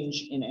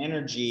change in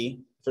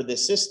energy for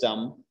this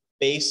system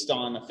based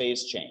on a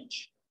phase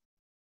change.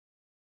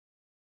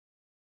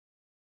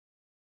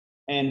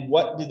 And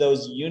what do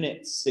those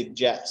units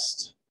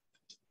suggest?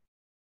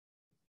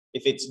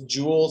 If it's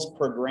joules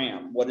per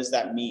gram, what does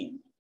that mean?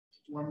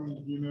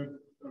 1 unit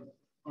of,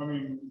 I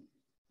mean,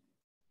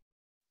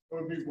 it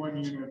would be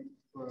 1 unit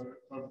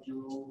of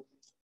joule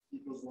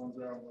equals 1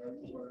 gram.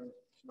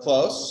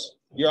 Close.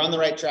 You're on the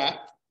right track.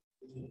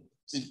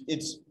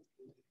 It's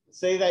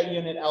say that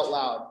unit out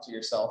loud to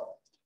yourself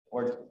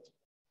or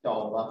to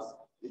all of us.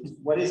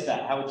 What is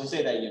that? How would you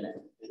say that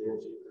unit?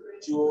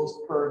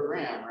 Joules per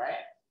gram, right?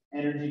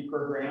 Energy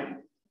per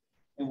gram.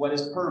 And what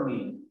does per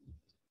mean?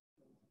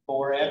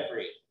 For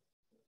every.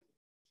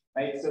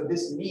 Right? So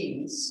this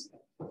means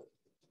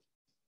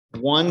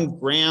 1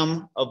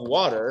 gram of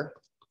water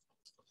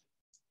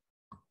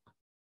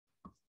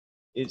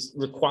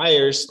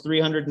requires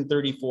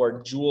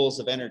 334 joules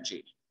of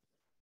energy.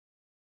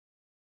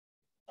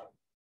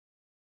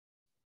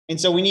 And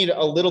so we need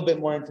a little bit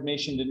more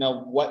information to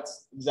know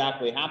what's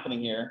exactly happening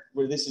here,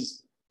 where this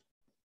is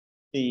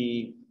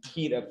the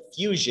heat of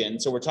fusion.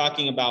 So we're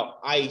talking about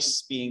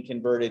ice being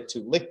converted to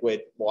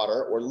liquid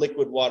water or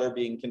liquid water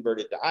being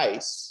converted to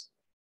ice.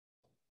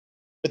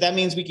 But that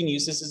means we can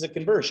use this as a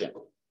conversion.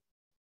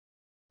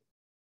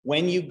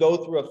 When you go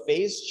through a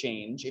phase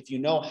change, if you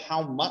know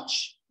how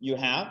much you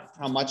have,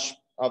 how much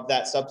of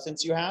that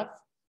substance you have,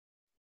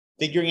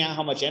 figuring out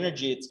how much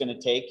energy it's going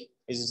to take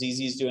is as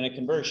easy as doing a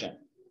conversion.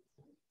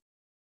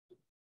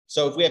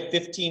 So if we have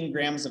 15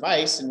 grams of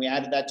ice and we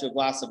added that to a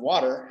glass of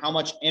water, how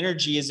much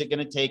energy is it going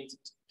to take to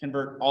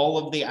convert all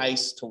of the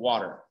ice to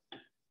water?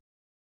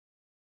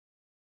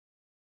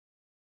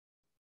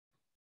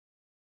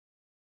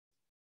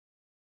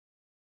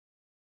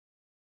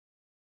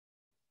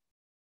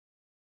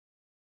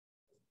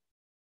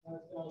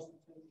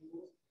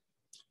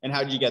 And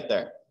how did you get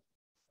there?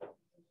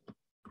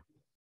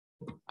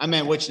 I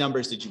meant which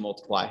numbers did you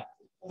multiply?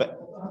 But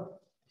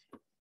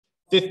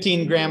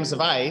 15 grams of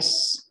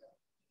ice.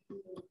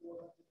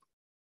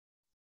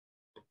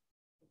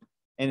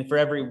 And for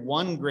every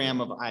 1 gram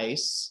of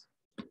ice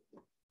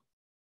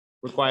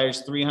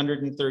requires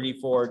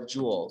 334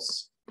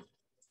 joules.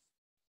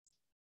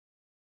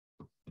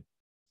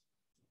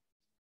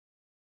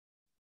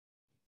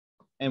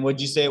 And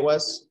what'd you say it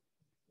was?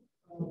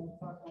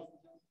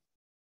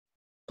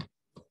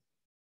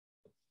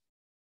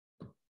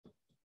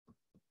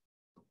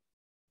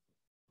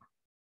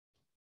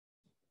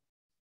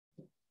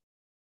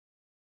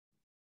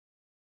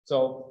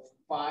 So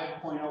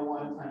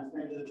 5.01 times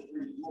 10 to the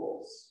 3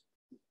 joules.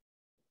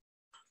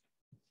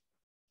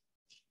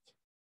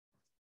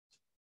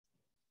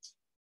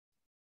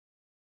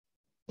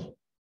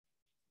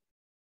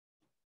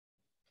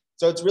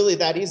 So it's really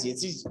that easy.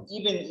 It's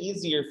even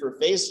easier for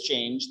phase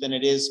change than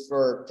it is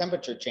for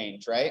temperature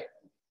change, right?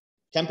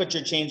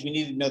 Temperature change, we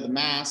need to know the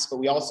mass, but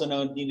we also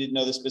need to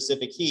know the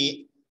specific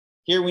heat.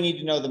 Here we need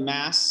to know the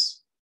mass.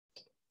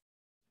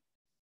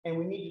 And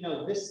we need to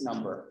know this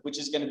number, which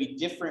is going to be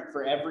different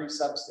for every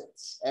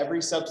substance.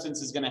 Every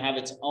substance is going to have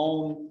its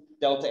own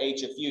delta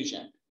H of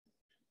fusion,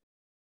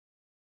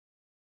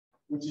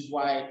 which is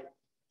why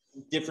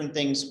different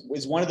things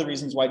is one of the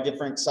reasons why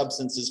different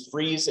substances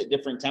freeze at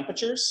different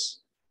temperatures.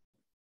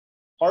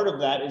 Part of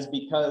that is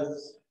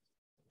because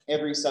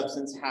every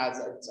substance has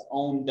its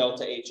own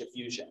delta H of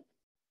fusion.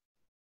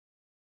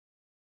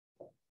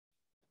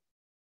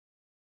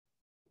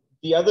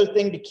 The other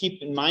thing to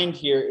keep in mind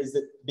here is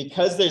that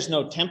because there's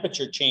no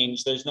temperature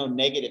change, there's no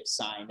negative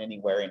sign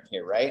anywhere in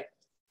here, right?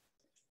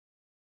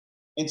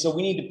 And so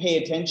we need to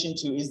pay attention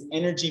to, is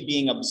energy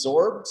being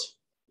absorbed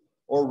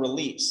or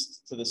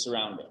released to the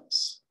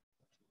surroundings?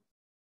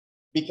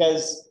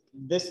 Because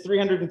this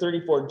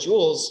 334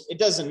 joules, it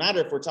doesn't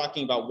matter if we're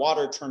talking about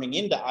water turning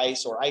into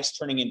ice or ice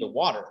turning into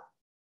water.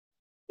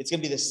 It's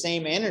going to be the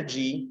same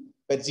energy,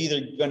 but it's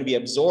either going to be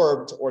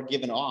absorbed or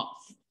given off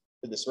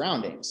to the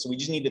surroundings. So we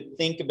just need to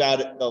think about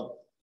it, the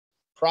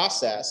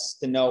process,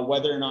 to know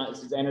whether or not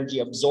this is energy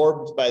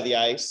absorbed by the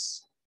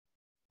ice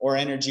or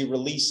energy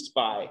released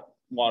by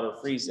water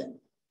freezing.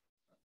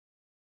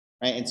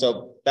 Right? And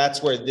so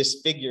that's where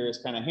this figure is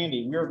kind of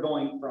handy. We're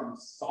going from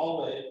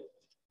solid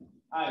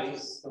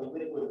ice to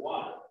liquid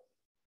water,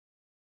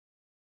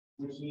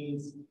 which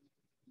means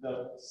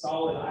the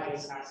solid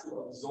ice has to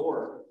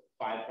absorb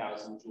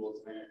 5,000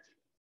 joules of energy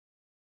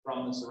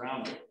from the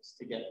surroundings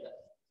to get there,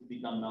 to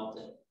become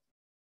melted.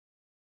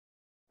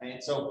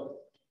 And so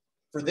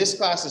for this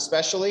class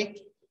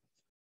especially,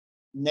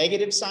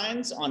 negative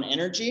signs on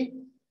energy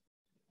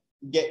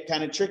get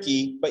kind of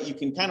tricky, but you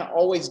can kind of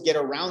always get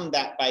around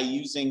that by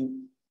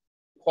using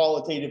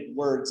qualitative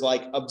words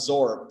like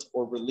absorbed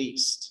or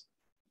released.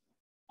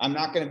 I'm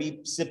not going to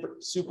be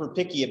super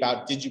picky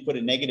about did you put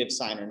a negative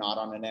sign or not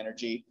on an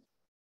energy.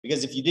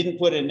 Because if you didn't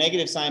put a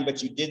negative sign,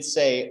 but you did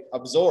say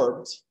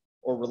absorbed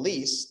or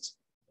released,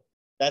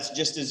 that's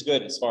just as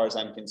good as far as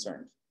I'm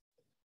concerned.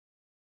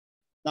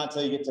 Not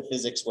till you get to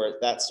physics where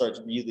that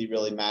starts really,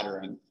 really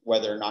mattering,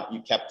 whether or not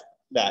you kept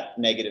that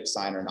negative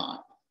sign or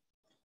not.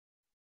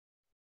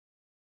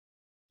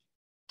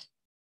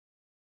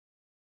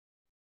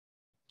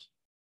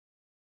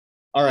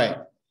 All right.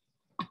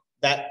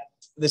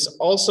 This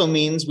also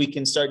means we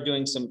can start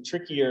doing some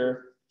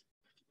trickier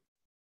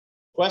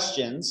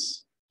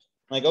questions.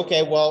 Like,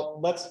 okay, well,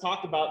 let's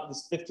talk about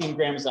this 15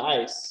 grams of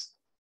ice.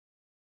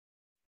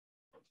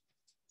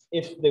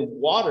 If the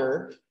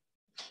water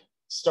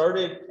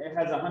started, it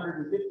has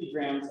 150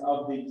 grams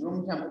of the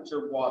room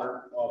temperature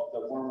water, of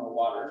the warmer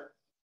water,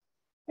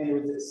 and it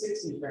was at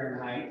 60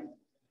 Fahrenheit,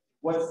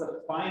 what's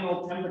the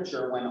final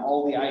temperature when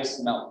all the ice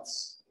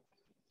melts?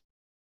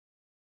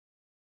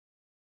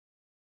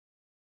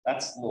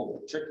 That's a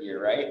little bit trickier,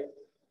 right?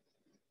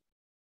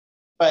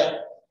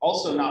 But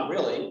also not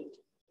really.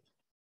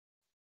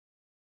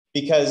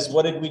 Because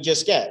what did we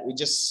just get? We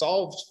just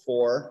solved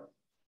for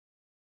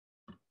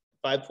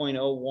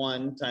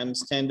 5.01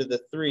 times 10 to the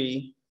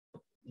 3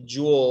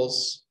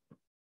 joules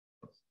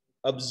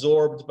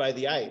absorbed by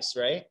the ice,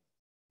 right?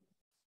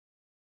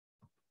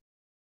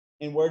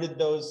 And where did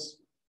those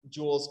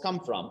joules come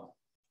from?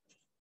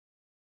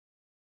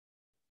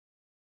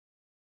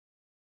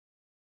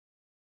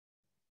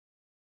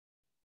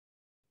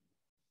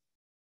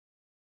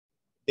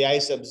 The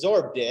ice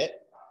absorbed it.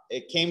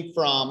 It came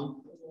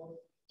from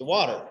the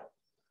water.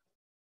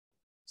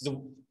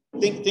 So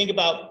think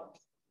about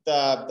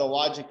the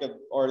logic of,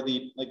 or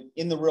the, like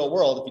in the real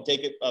world, if you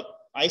take an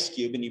ice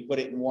cube and you put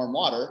it in warm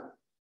water,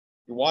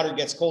 your water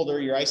gets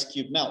colder, your ice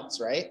cube melts,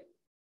 right?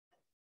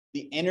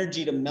 The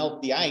energy to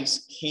melt the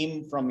ice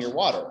came from your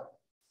water.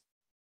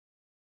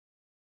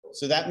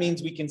 So that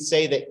means we can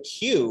say that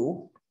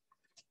Q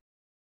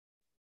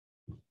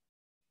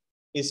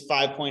is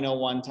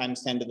 5.01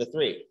 times 10 to the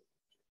 3.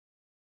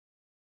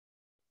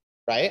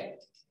 Right?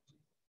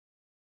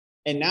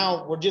 And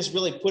now we're just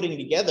really putting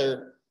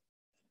together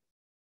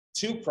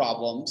two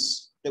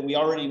problems that we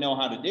already know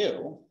how to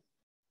do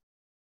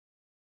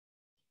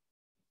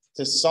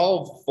to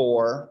solve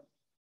for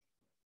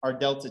our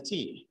delta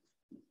T.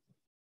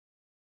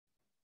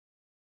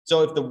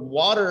 So if the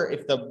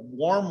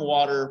warm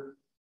water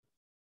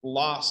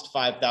lost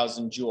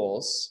 5,000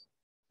 joules,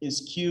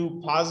 is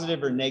Q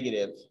positive or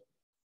negative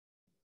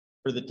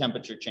for the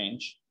temperature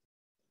change?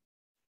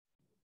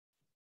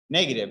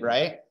 Negative,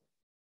 right?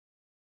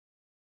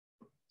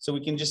 So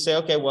we can just say,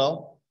 okay,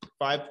 well,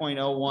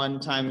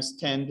 5.01 times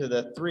 10 to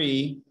the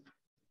 3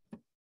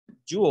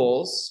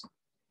 joules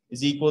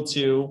is equal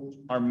to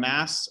our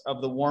mass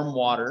of the warm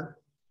water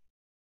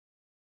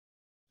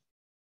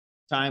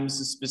times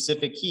the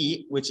specific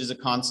heat, which is a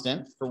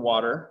constant for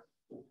water,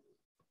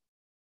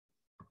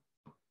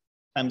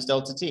 times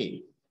delta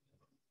T.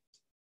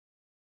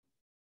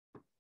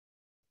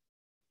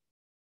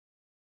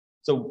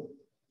 So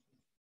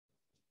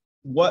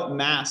what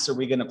mass are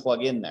we going to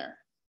plug in there?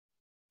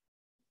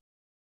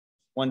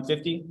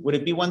 150? Would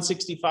it be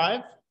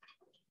 165?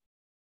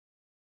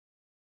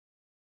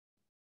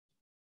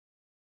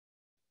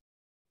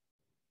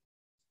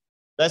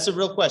 That's a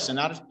real question.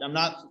 I'm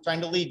not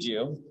trying to lead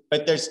you,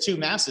 but there's two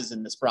masses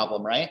in this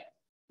problem, right?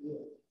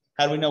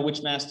 How do we know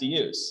which mass to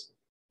use?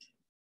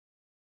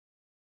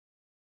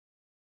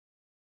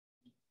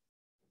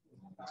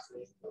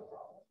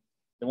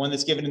 The one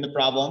that's given in the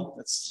problem.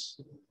 That's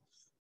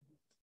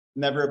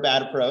never a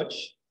bad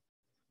approach.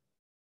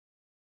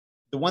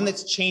 The one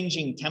that's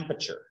changing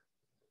temperature.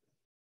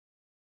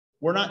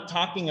 We're not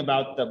talking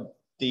about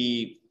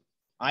the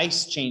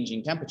ice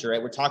changing temperature,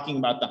 right? We're talking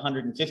about the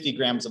 150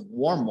 grams of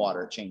warm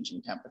water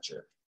changing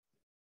temperature.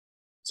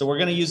 So we're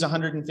going to use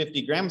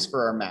 150 grams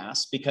for our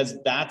mass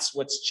because that's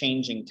what's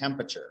changing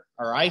temperature.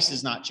 Our ice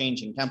is not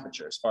changing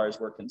temperature as far as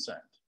we're concerned.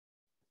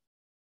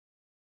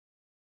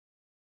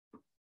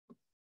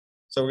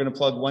 So we're going to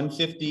plug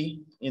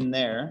 150 in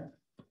there.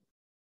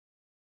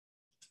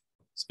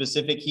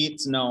 Specific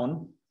heat's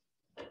known.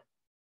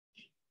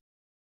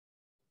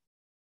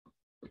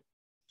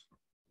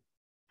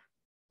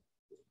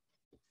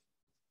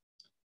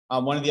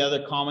 One of the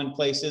other common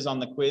places on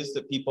the quiz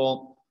that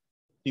people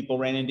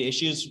ran into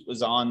issues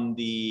was on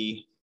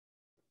the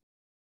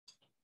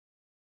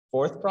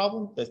fourth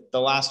problem,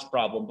 the last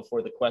problem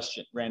before the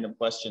question, random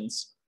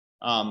questions,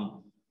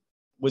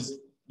 was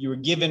you were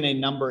given a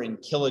number in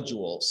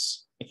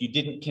kilojoules. If you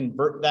didn't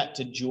convert that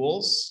to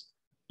joules,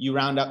 you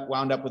wound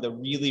up with a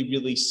really,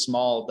 really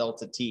small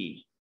delta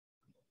T.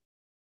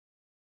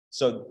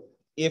 So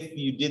if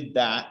you did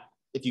that,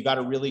 if you got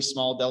a really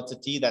small delta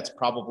T, that's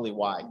probably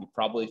why. You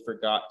probably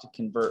forgot to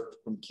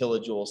convert from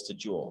kilojoules to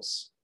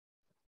joules.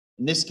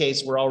 In this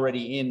case, we're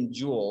already in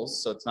joules,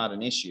 so it's not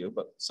an issue,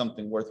 but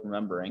something worth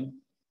remembering.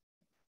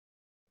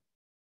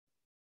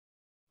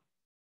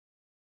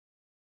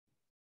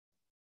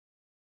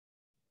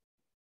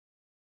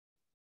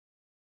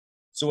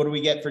 So what do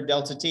we get for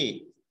delta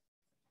T?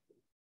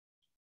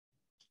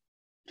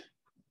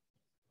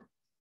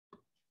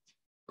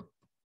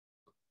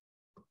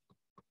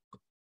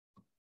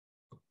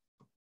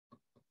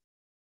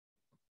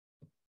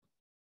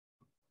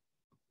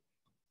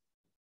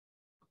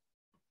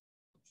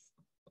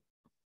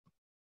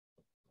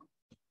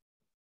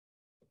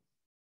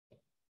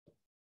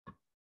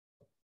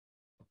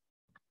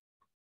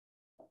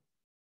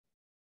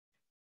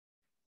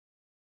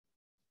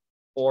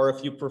 Or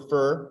if you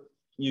prefer,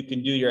 you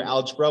can do your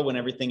algebra when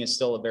everything is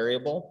still a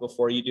variable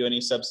before you do any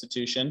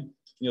substitution.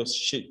 You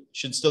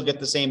should still get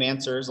the same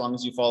answer as long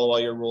as you follow all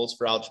your rules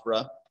for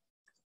algebra.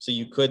 So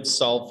you could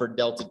solve for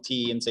delta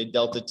T and say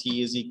delta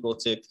T is equal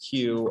to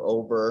Q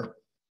over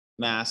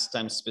mass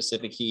times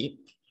specific heat.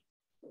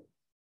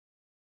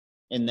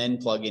 And then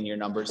plug in your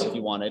numbers if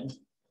you wanted.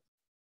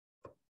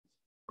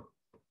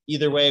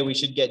 Either way, we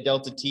should get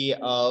delta T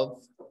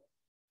of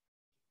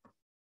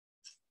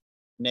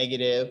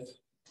negative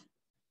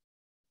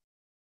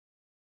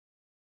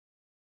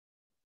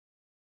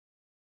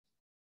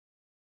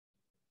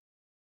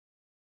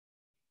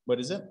what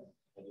is it?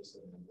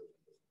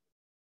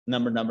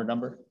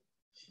 Number.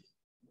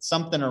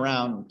 Something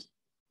around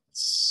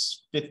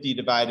 50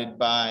 divided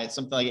by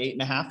something like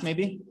 8.5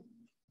 maybe.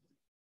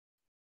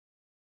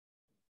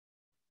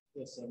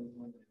 Yes,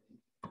 7.9.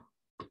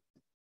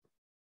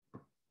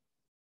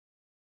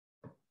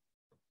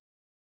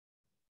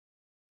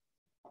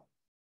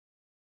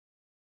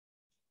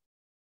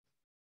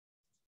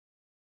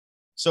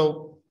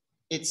 So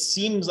it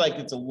seems like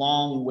it's a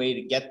long way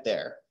to get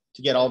there,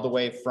 to get all the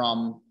way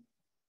from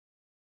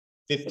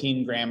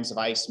 15 grams of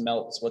ice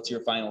melts. What's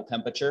your final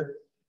temperature?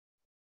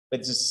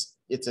 But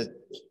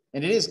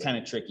and it is kind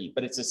of tricky,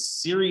 but it's a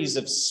series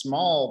of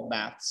small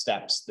math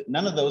steps that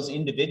none of those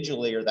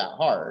individually are that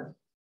hard.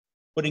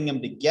 Putting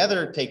them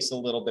together takes a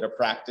little bit of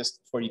practice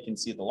before you can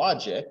see the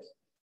logic.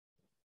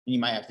 You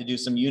might have to do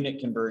some unit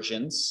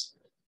conversions.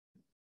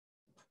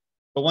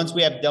 But once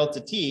we have delta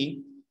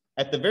T,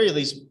 at the very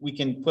least, we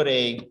can put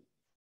I'm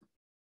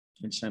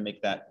just trying to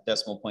make that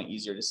decimal point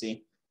easier to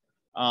see.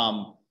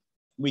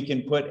 We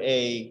can put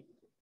a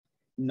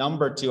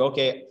number to,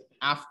 okay,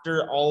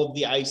 after all of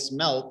the ice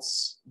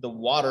melts, the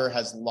water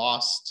has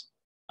lost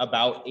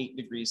about 8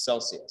 degrees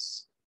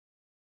Celsius.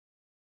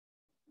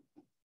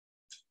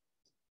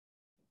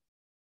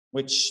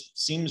 Which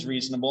seems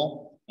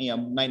reasonable. You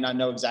might not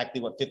know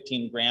exactly what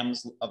 15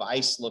 grams of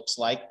ice looks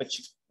like, but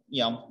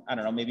I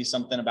don't know, maybe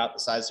something about the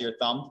size of your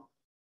thumb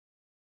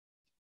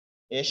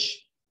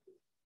ish.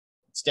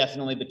 It's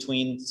definitely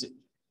between,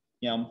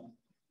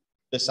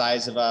 the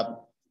size of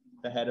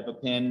the head of a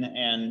pin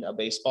and a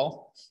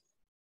baseball.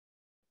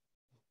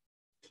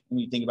 When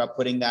you think about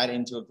putting that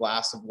into a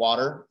glass of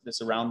water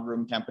that's around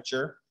room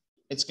temperature,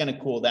 it's going to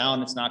cool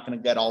down. It's not going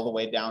to get all the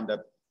way down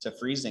to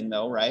freezing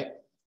though, right?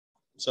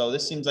 So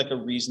this seems like a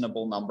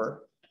reasonable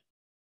number.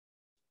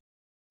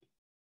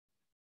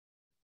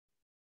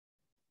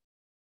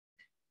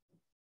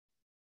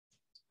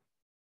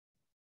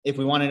 If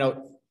we want to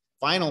know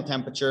final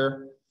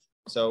temperature,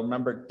 so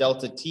remember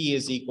delta T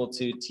is equal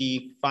to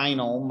T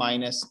final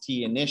minus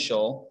T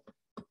initial.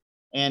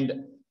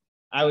 And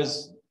I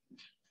was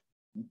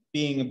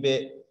being a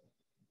bit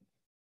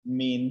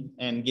mean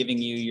and giving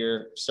you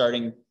your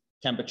starting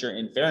temperature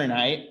in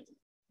Fahrenheit.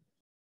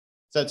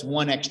 So that's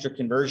one extra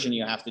conversion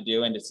you have to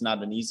do, and it's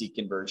not an easy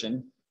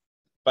conversion,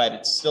 but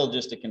it's still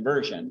just a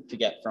conversion to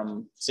get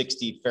from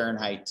 60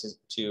 Fahrenheit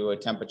to a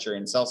temperature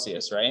in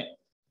Celsius, right?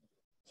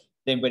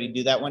 Did anybody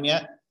do that one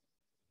yet?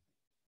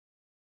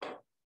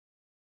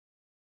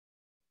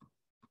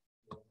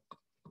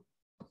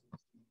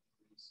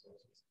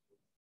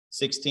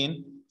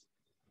 $16.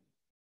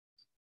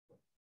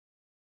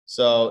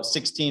 So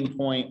 16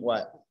 point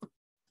what?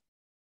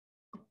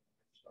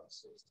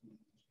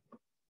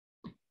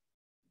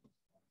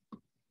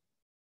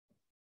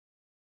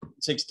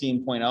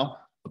 16.0.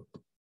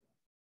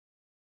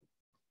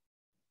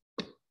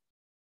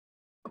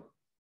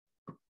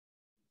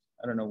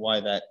 I don't know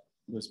why that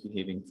was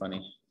behaving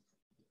funny.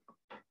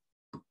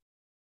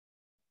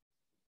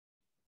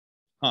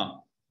 Huh.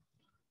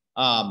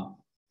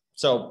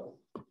 So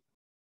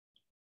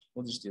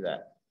we'll just do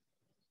that.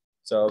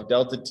 So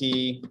delta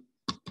T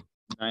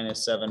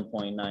minus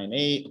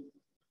 7.98,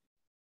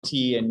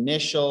 T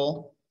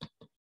initial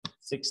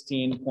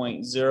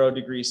 16.0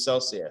 degrees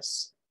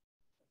Celsius.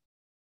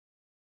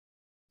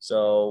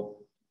 So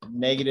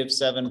negative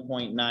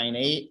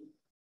 7.98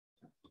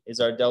 is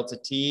our delta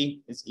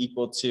T is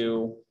equal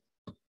to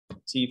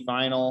T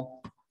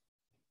final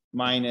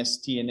minus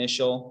T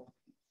initial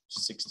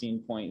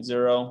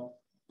 16.0.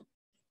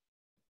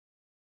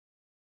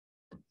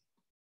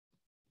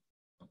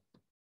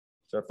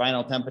 So our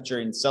final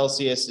temperature in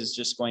Celsius is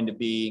just going to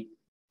be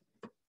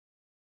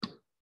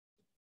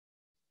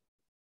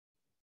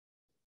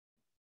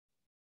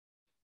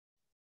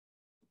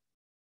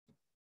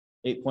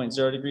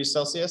 8.0 degrees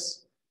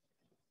Celsius.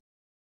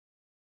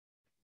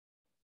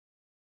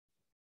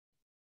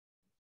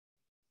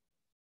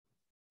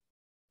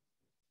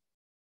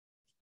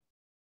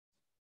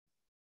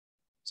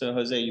 So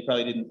Jose, you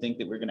probably didn't think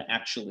that we're going to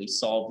actually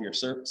solve your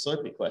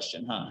Slurpee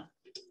question, huh?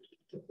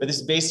 But this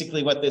is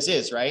basically what this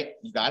is, right?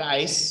 You've got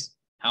ice.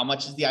 How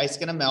much is the ice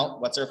going to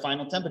melt? What's our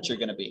final temperature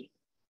going to be?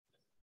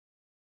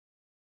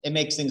 It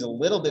makes things a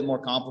little bit more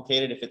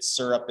complicated if it's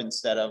syrup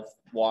instead of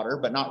water,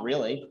 but not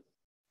really.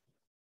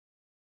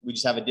 We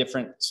just have a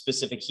different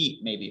specific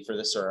heat maybe for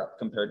the syrup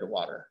compared to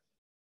water.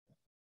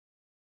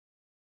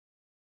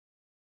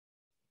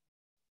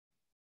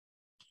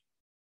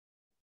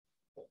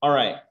 All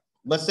right,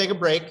 let's take a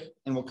break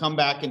and we'll come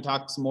back and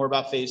talk some more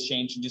about phase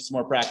change and do some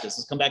more practice.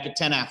 Let's come back at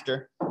 10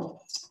 after.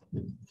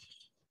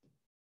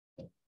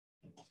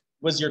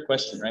 Was your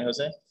question, right,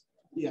 Jose?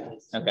 Yeah.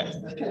 Okay.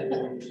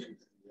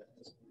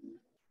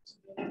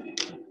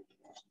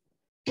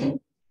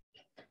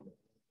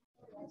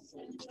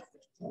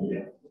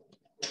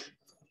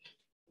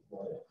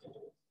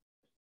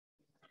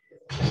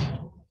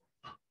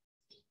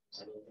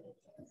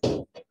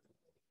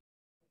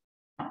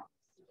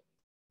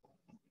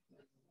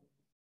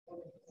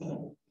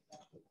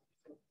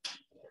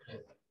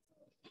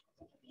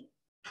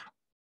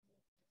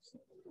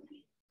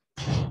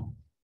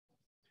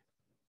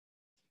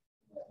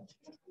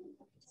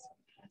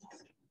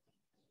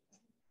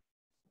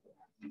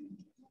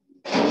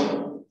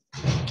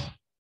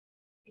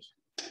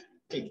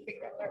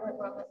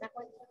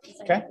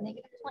 Okay.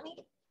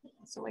 -20.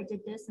 So I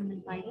did this and then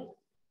divided,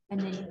 and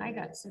then I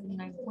got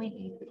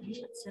 79.8, but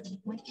you got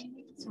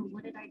 7.8. So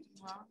what did I do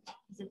wrong?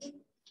 Is it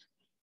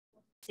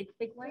sig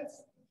fig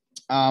wise?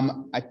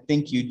 I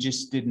think you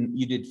just didn't,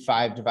 you did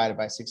 5 divided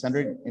by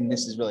 600, and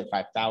this is really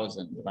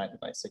 5,000 divided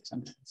by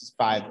 600. It's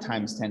 5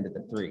 times 10 to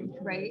the 3.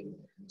 Right.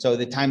 So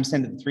the times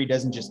 10 to the 3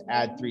 doesn't just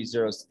add 3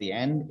 zeros to the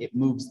end, it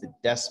moves the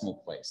decimal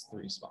place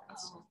 3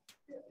 spots.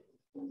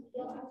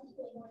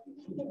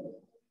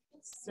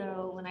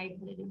 So when I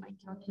put it in my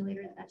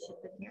calculator, that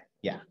should be here.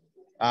 Yeah.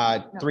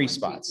 No, 3 1, 2,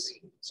 spots.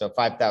 3. So So put it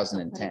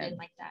 5,010. in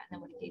like that, and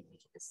then what it gave me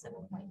is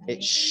 7.9.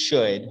 It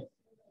should,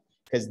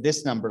 because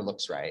this number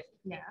looks right.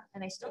 Yeah,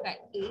 and I still got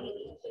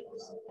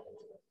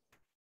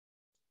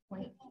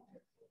 80.8.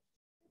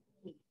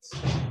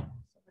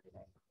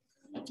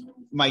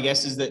 My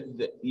guess is that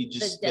you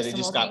just, that it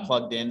just got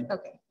plugged in.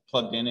 Okay.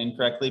 Plugged in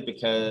incorrectly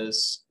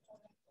because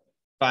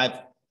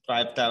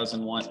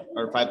 5,001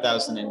 or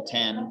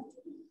 5,010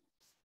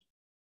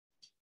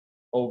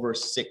 over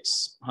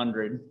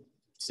 600,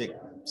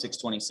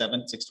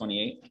 627,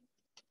 628.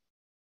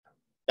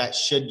 That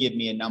should give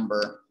me a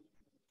number.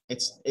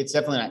 It's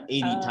definitely not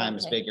 80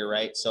 times Okay. bigger,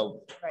 right?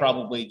 So Right.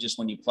 probably just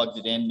when you plugged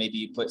it in, maybe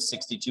you put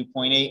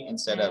 62.8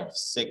 instead Yeah. of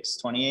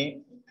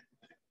 628.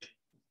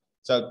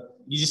 So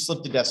you just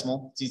slipped a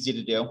decimal. It's easy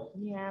to do.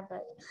 Yeah,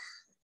 but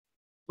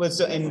But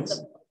so, and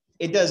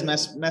it does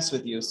mess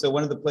with you. So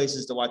one of the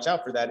places to watch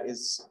out for that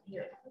is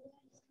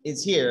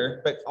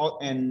here, but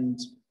and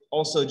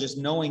also just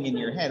knowing in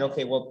your head,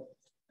 okay, well,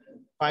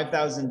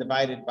 5,000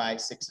 divided by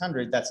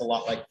 600, that's a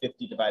lot like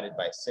 50 divided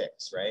by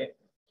 6, right?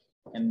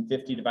 And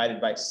 50 divided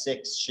by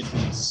 6 should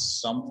be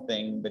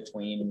something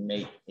between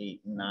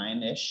 8 and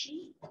 9-ish.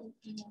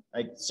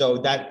 Like, so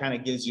that kind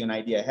of gives you an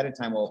idea ahead of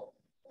time. Well,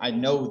 I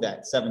know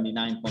that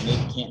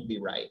 79.8 can't be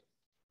right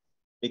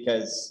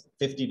because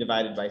 50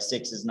 divided by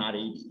 6 is not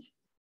 80,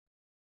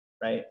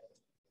 right?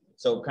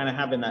 So kind of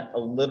having that a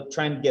little,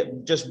 trying to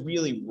get just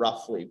really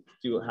roughly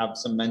to have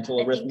some mental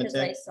I think because I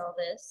arithmetic. saw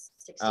this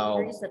 60 Oh.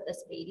 degrees, that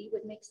this 80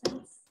 would make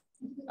sense.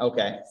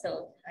 Okay,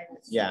 So I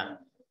was. yeah.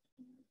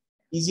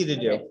 Easy to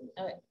do.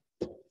 Okay.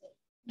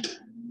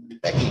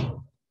 Becky,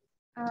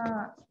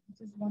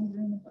 Just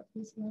wondering about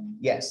this one.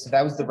 yes,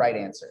 that was the right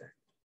answer.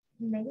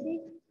 Negative?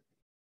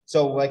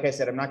 So like I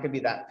said, I'm not gonna be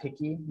that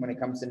picky when it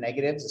comes to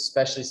negatives,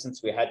 especially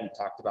since we hadn't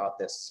talked about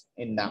this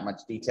in that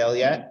much detail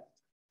yet.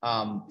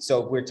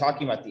 So if we're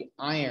talking about the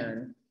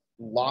iron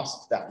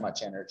lost that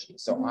much energy.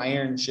 So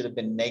iron should have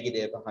been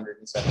negative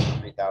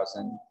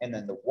 173,000, and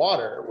then the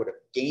water would have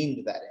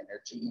gained that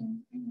energy.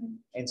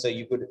 And so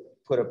you could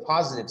put a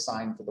positive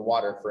sign for the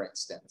water, for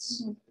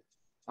instance.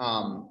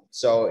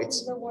 So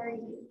it's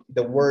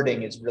the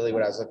wording is really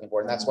what I was looking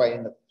for. And that's why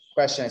in the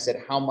question I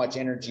said, how much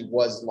energy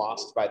was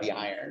lost by the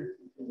iron?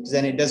 Because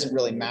then it doesn't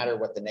really matter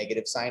what the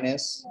negative sign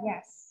is.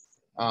 Yes.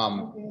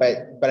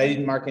 But I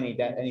didn't mark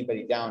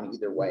anybody down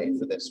either way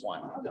for this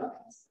one.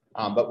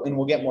 But and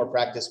we'll get more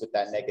practice with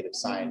that negative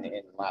sign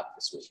in lab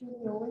this week.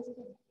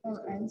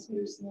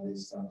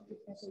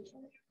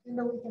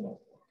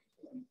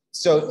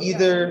 So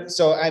either,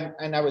 so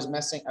I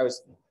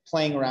was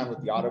playing around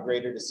with the auto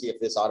grader to see if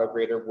this auto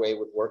grader way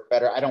would work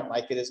better. I don't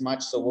like it as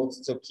much, so we'll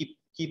keep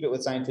it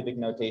with scientific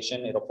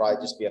notation. It'll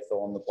probably just be a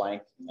fill in the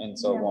blank, and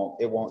so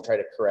it won't try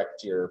to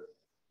correct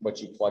what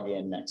you plug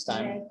in next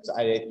time. Yeah, So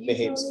it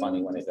behaves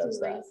funny when it does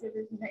that.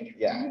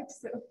 Yeah.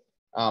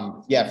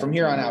 Yeah, from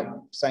here on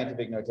out,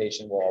 scientific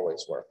notation will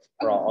always work,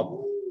 or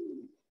I'll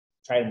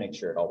try to make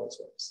sure it always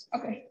works.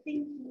 Okay,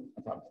 thank you.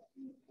 No problem.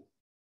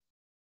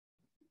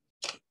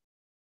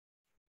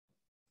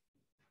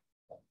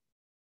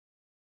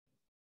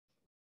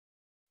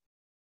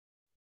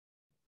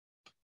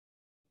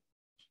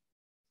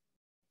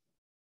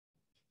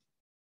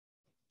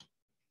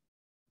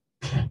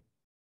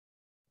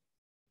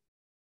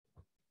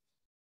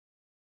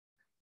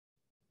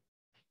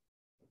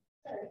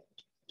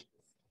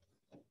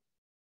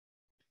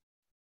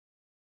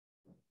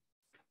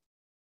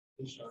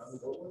 Hey, Sean,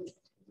 what was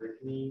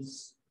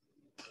Brittany's?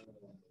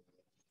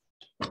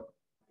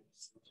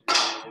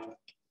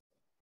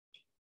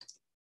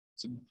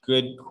 It's a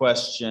good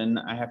question.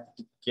 I have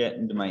to get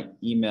into my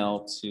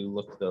email to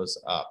look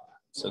those up.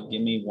 So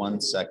give me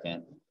 1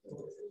 second.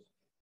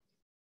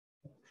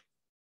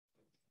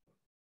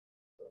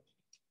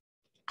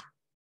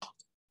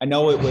 I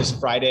know it was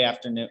Friday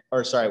afternoon,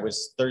 or sorry, it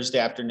was Thursday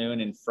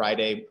afternoon and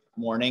Friday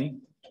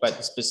morning, but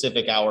the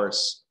specific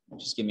hours,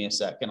 just give me a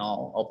second,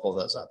 I'll pull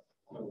those up.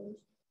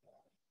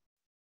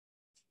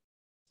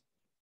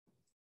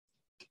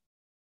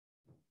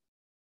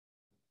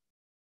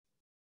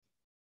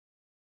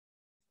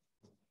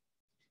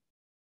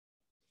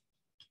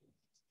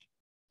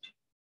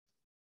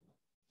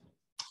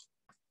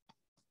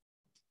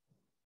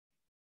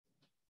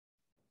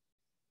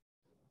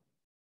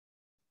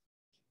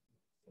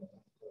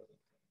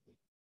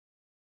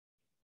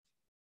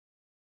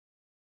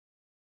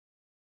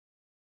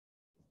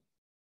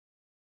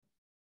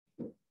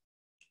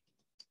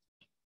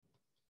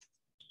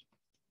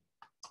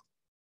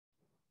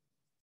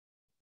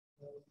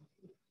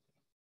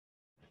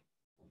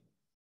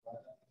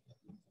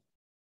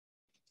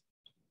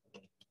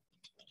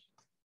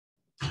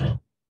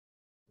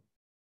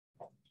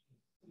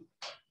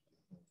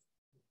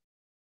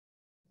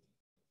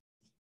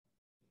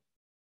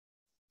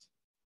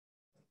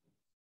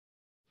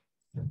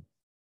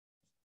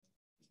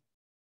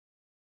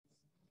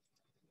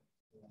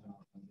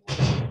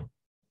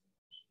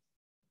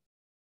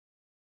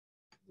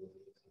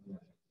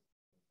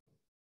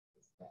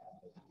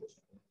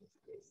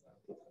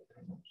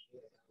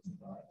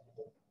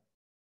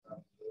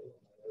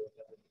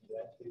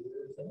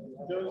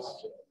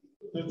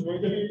 Does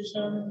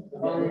radiation,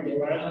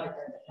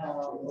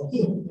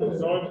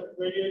 absorb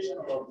radiation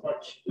or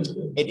what?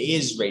 It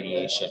is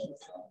radiation.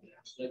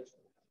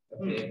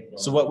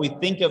 So what we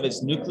think of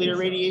as nuclear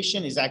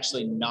radiation is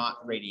actually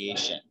not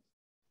radiation.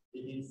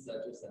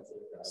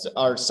 So,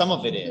 or some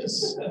of it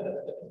is.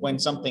 When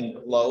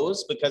something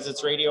glows because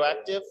it's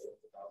radioactive,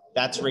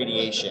 that's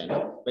radiation.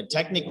 But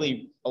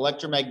technically,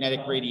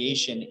 electromagnetic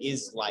radiation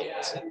is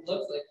light.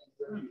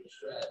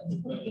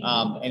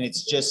 And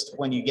it's just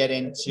when you get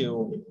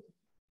into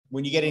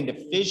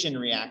fission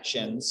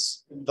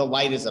reactions, the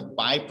light is a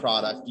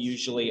byproduct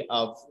usually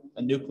of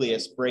a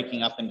nucleus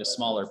breaking up into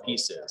smaller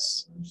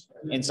pieces.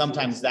 And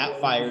sometimes that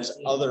fires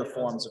other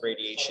forms of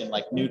radiation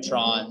like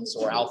neutrons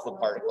or alpha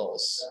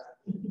particles.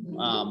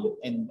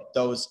 And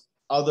those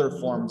other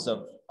forms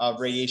of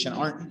radiation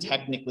aren't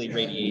technically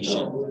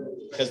radiation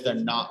because they're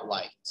not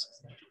light.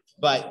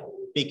 But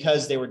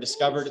because they were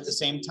discovered at the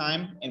same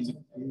time and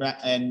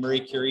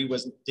Marie Curie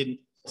didn't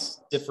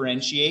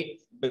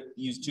differentiate, but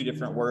used two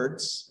different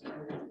words,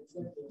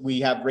 we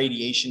have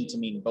radiation to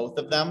mean both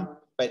of them,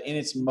 but in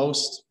its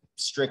most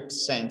strict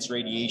sense,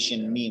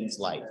 radiation means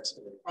light.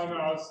 Oh no,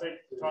 I was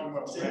talking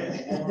about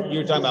lead. You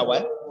were talking about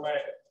what?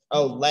 Lead.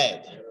 Oh,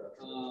 lead.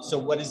 So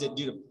what does it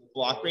do to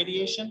block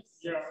radiation?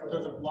 Yeah,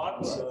 does it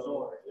block or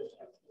absorb?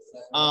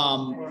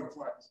 Or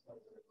reflect?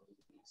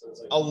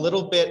 A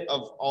little bit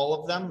of all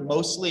of them.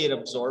 Mostly it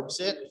absorbs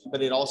it,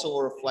 but it also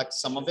will reflect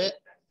some of it.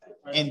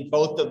 And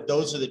both of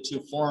those are the two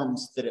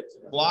forms that it's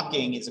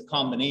blocking is a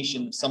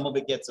combination. Some of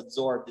it gets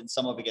absorbed and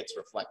some of it gets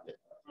reflected.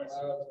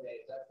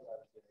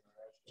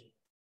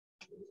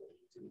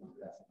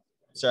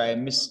 Sorry, I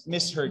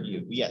misheard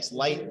you. Yes,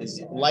 light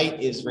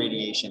is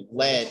radiation.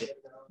 Lead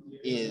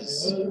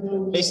is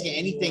basically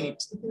anything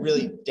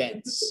really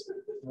dense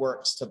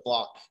works to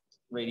block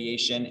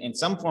radiation. In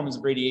some forms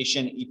of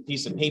radiation, a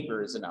piece of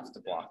paper is enough to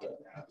block it.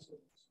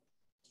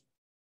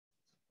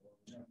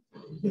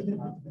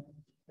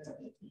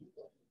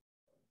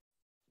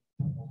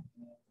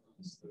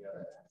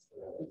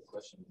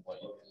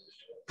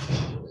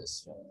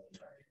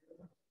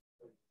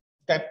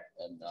 Okay.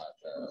 And not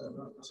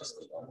just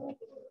the normal.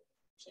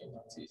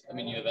 I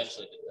mean, you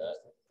eventually did that.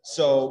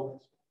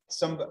 So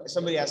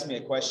somebody asked me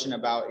a question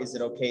about, is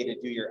it okay to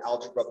do your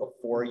algebra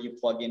before you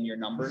plug in your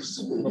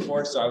numbers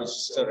before? So I was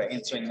just sort of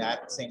answering that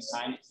at the same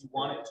time. If you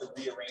wanted to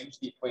rearrange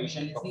the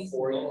equation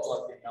before you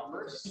plug your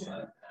numbers,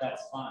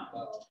 that's fine.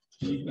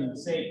 You can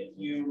say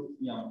Q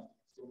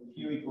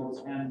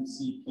equals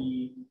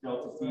MCP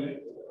delta T.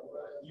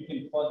 You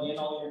can plug in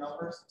all your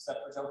numbers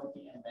except for delta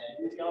T and then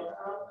do the algebra,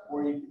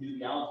 or you can do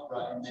the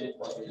algebra and then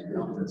plug in your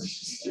numbers.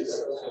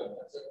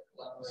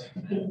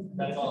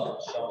 That's all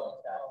I'll show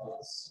that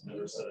is.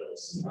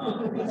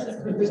 Because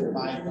if you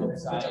divide both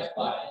sides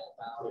by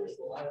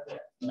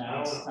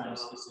mass times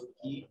specific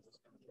heat,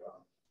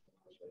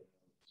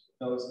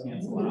 those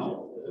cancel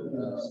out.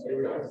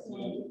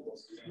 Heat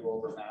equals Q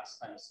over mass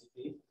times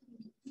CP.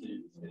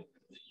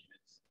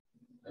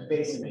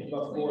 Basically,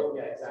 before,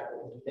 yeah, exactly.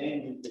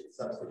 Then you could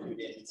substitute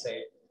in and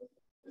say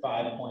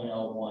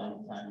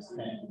 5.01 times 10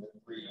 to the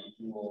 3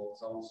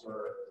 joules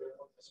over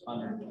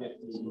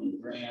 150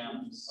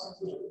 grams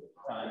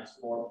times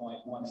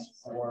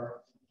 4.14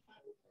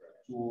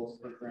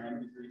 joules per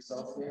gram degree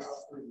Celsius.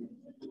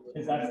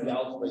 Because that's the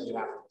algebra you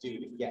have to do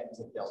to get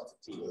to delta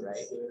T, right?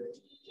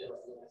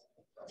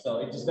 So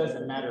it just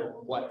doesn't matter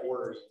what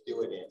order you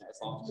do it in, as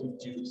long as you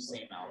do the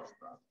same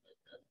algebra.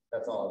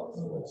 That's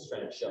all it's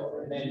trying to show.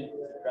 And then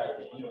grab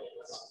the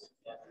units.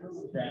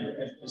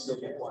 You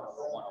still get 1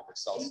 over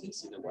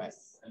Celsius either way.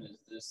 And is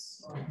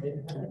this right? I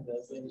did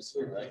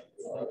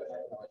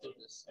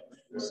this.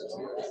 This is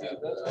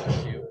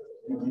Q.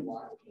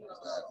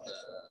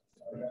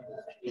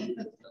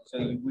 So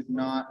you would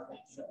not.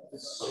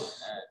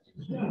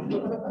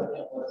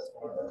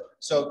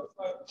 So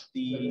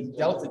the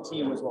delta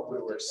T was what we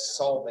were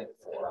solving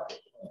for.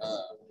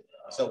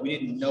 So we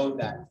didn't know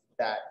that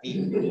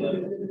 8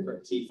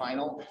 for T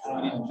final. We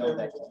didn't know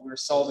that we were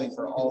solving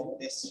for all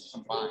this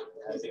combined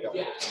as they go.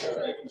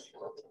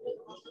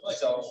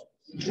 So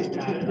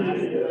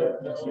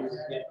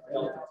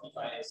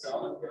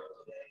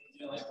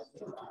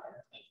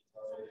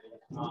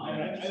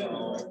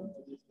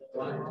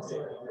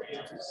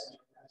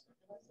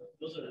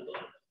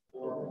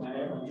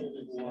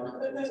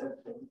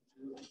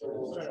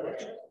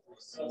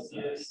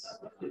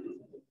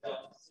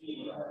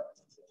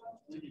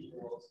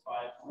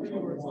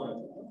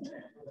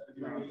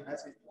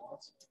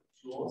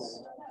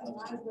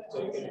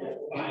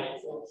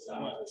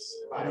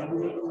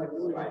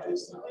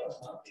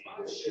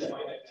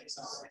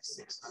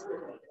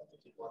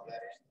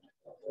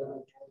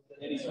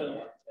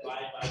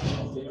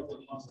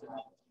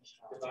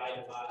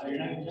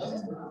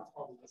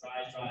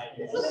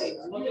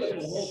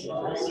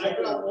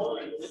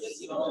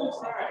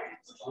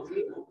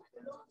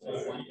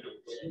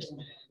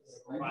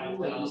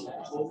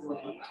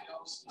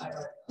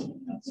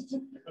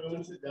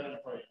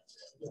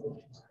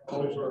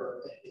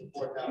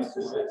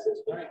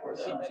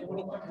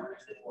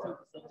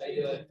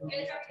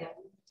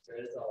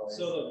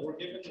So we're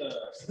given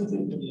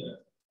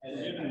and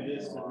given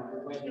this,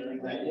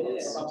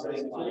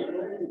 something like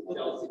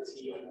delta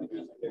T.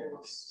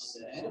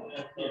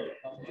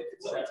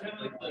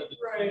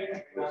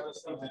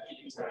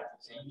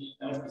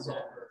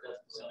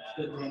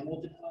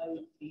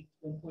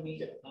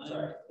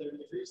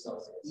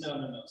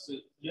 No. So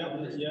you have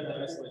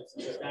to isolate. So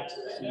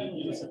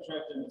you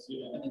subtract them to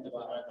and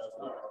divide by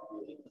 4.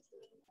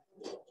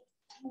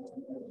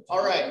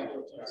 all right.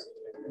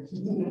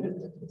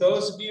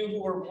 Those of you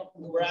who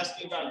were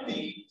asking about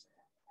the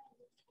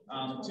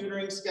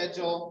tutoring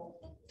schedule,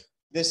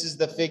 this is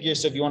the figure.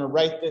 So if you want to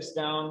write this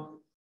down,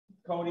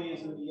 Cody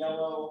is in the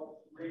yellow,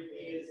 Ricky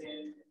is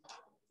in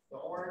the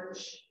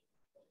orange.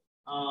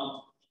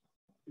 And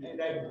then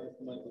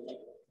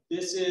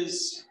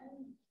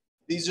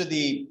these are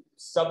the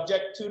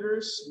subject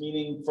tutors,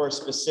 meaning for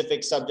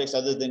specific subjects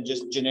other than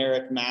just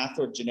generic math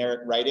or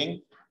generic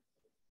writing.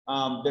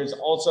 There's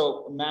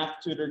also a math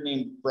tutor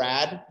named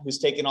Brad, who's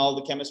taken all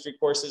the chemistry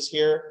courses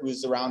here,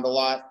 who's around a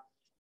lot.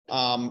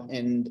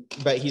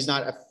 But he's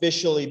not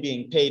officially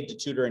being paid to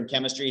tutor in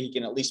chemistry. He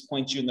can at least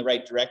point you in the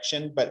right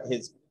direction, but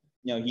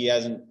he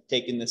hasn't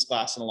taken this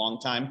class in a long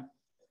time.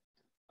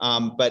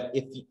 But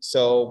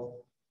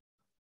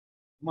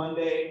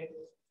Monday,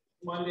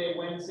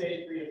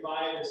 Wednesday, 3 to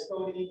 5 is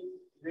Cody.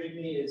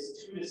 Rigney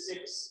is 2 to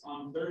 6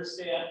 on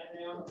Thursday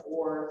afternoon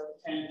or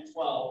 10 to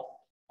 12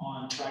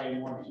 on Friday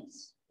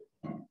mornings.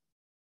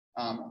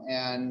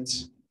 And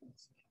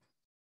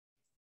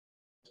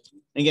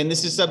again,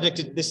 this is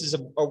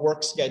a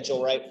work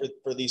schedule, right,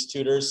 for these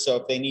tutors. So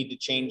if they need to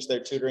change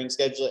their tutoring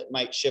schedule, it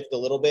might shift a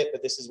little bit,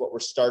 but this is what we're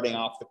starting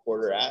off the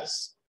quarter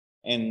as.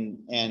 And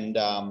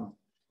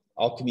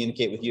I'll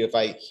communicate with you if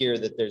I hear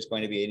that there's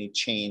going to be any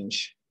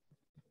change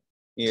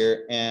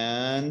here.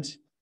 And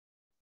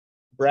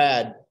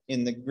Brad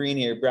in the green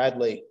here,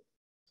 Bradley,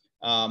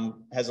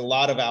 has a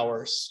lot of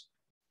hours.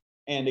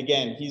 And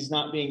again, he's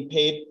not being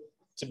paid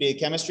to be a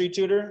chemistry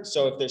tutor.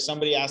 So if there's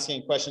somebody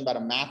asking a question about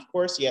a math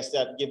course, he has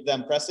to give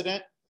them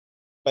precedent.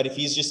 But if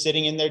he's just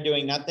sitting in there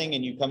doing nothing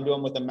and you come to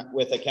him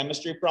with a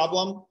chemistry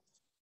problem,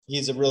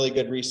 he's a really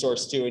good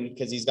resource too, and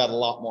because he's got a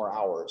lot more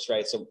hours,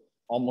 right? So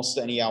almost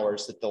any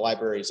hours that the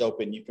library is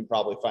open, you can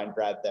probably find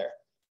Brad there.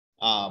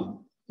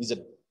 He's a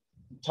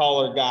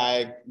taller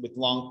guy with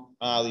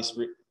at least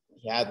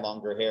he had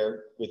longer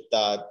hair with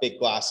big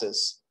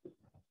glasses.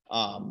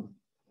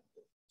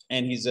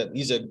 And he's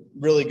a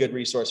really good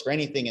resource for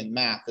anything in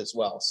math as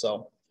well.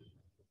 So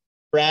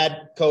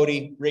Brad,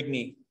 Cody,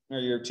 Rigney are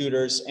your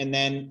tutors. And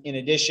then in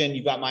addition,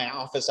 you've got my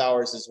office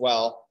hours as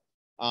well,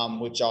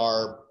 which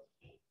are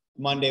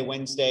Monday,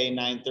 Wednesday,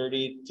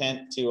 9:30,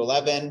 10 to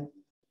 11,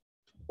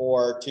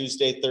 or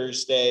Tuesday,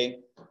 Thursday,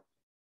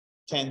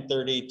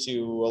 10:30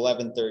 to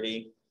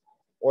 11:30,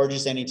 or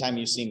just anytime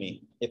you see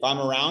me. If I'm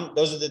around,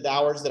 those are the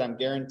hours that I'm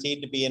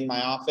guaranteed to be in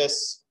my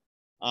office.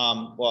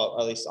 Well,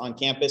 at least on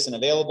campus and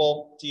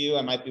available to you.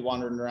 I might be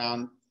wandering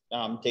around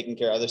taking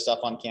care of other stuff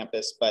on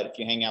campus, but if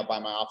you hang out by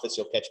my office,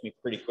 you'll catch me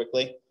pretty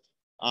quickly.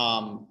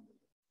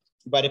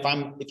 But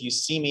if you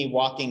see me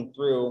walking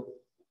through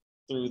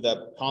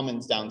the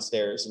commons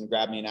downstairs and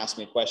grab me and ask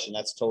me a question,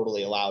 that's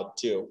totally allowed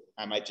too.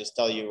 I might just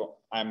tell you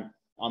I'm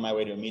on my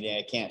way to a meeting.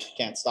 I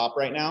can't stop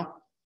right now.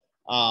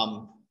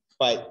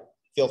 But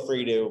feel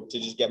free to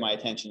just get my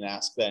attention and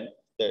ask then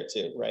there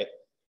too, right?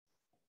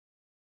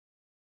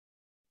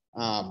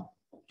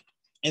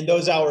 And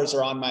those hours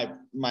are on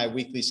my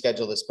weekly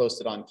schedule that's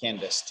posted on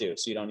Canvas too.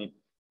 So you don't need,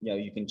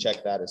 you can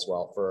check that as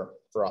well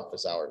for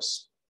office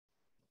hours.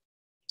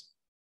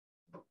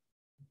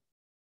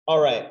 All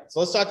right, so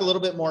let's talk a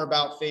little bit more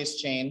about phase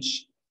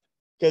change,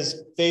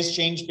 because phase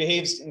change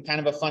behaves in kind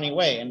of a funny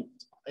way, and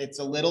it's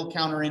a little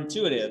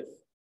counterintuitive.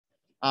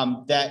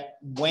 that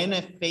when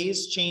a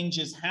phase change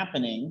is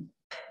happening,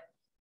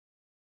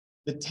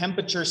 the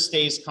temperature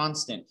stays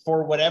constant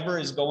for whatever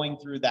is going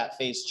through that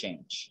phase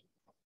change.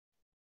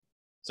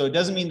 So it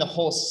doesn't mean the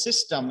whole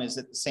system is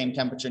at the same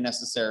temperature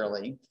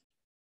necessarily,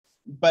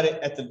 but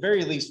at the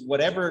very least,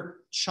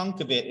 whatever chunk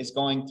of it is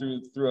going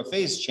through a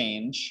phase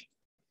change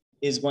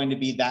is going to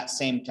be that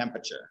same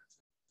temperature.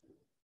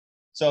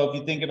 So if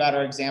you think about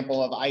our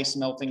example of ice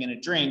melting in a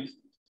drink,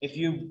 if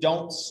you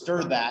don't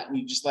stir that and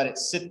you just let it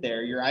sit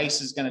there, your ice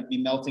is going to be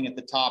melting at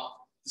the top.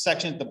 The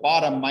section at the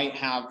bottom might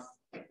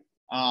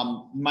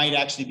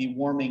actually be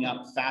warming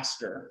up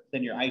faster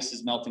than your ice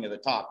is melting at the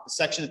top. The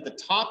section at the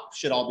top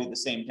should all be the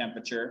same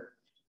temperature,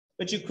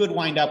 but you could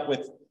wind up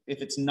with,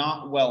 if it's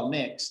not well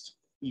mixed,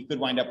 you could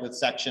wind up with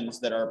sections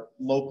that are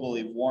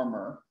locally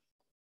warmer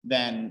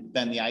than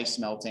the ice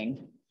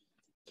melting,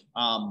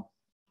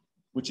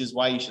 which is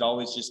why you should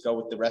always just go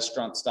with the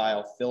restaurant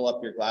style, fill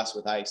up your glass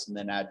with ice and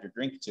then add your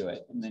drink to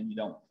it. And then you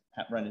don't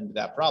run into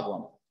that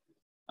problem.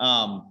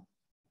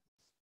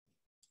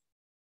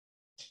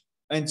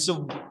 And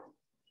so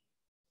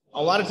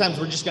a lot of times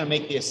we're just going to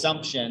make the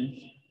assumption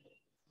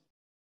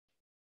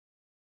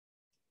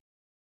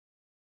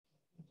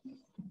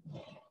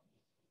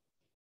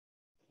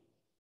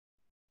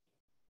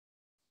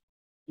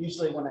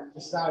usually when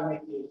this is how I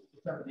make the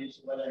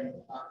determination whether I need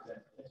to talk to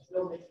them. It's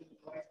still making the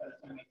point by the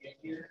time I get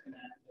here and then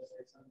I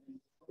say something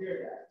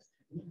here, guys.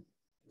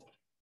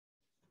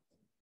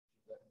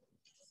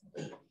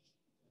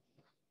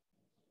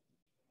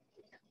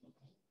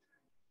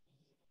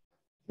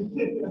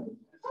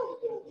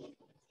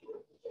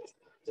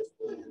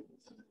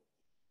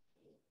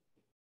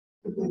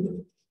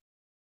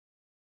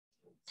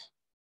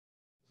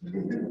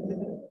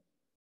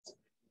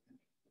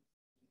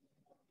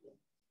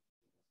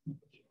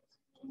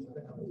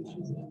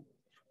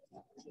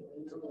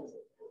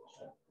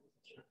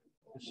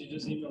 She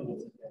just emailed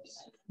it.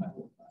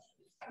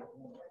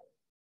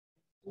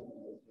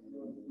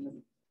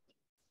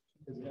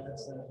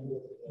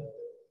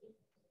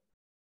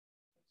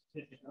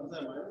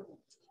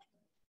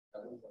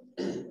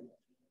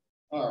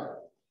 All right.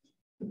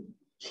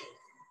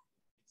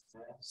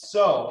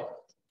 So,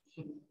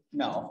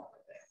 no,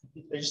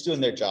 they're just doing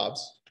their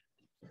jobs.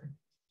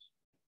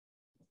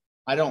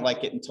 I don't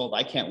like getting told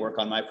I can't work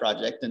on my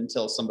project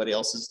until somebody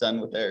else is done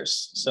with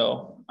theirs.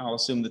 So I'll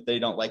assume that they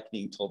don't like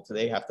being told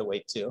they have to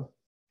wait too.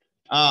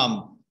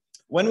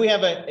 When we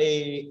have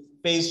a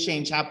phase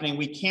change happening,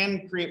 we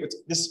can create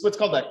what's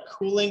called a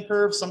cooling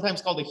curve,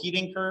 sometimes called a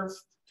heating curve.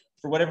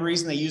 For whatever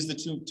reason, they use the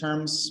two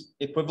terms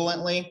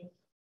equivalently.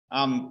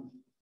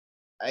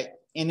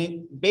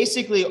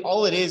 Basically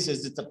all it is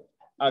it's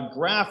a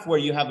graph where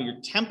you have your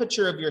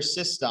temperature of your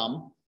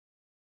system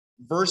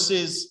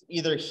versus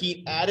either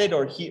heat added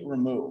or heat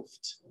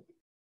removed.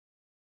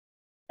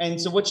 And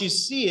so what you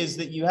see is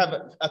that you have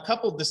a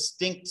couple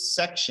distinct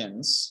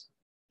sections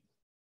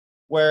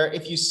where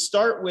if you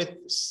start with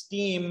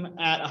steam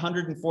at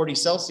 140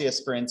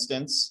 Celsius, for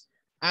instance,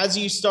 as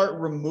you start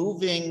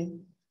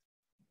removing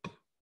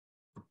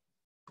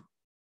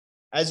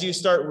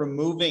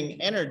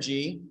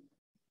energy,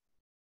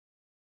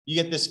 you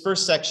get this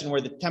first section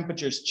where the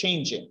temperature is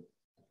changing.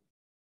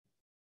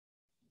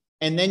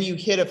 And then you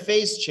hit a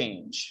phase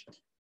change.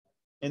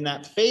 In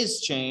that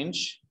phase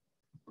change,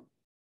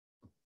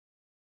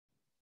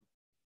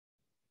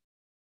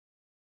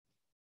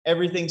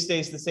 everything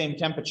stays the same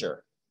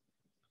temperature.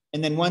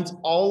 And then once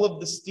all of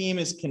the steam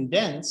is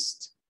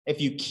condensed, if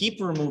you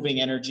keep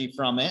removing energy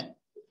from it,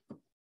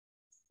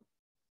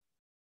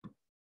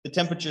 the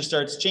temperature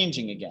starts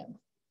changing again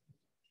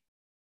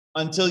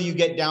until you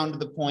get down to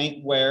the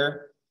point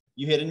where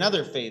you hit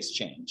another phase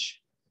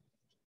change.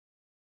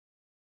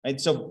 And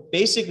so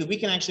basically we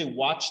can actually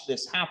watch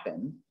this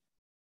happen.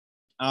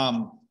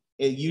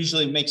 It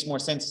usually makes more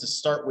sense to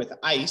start with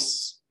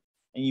ice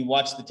and you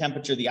watch the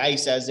temperature of the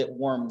ice as it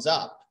warms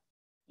up.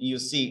 You'll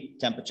see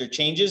temperature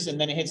changes and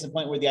then it hits the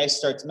point where the ice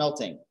starts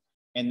melting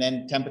and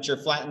then temperature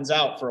flattens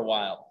out for a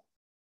while.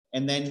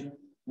 And then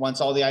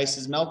once all the ice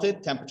is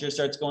melted, temperature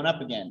starts going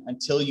up again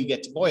until you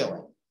get to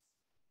boiling.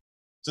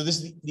 So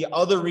this is the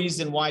other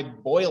reason why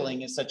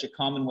boiling is such a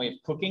common way of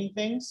cooking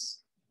things.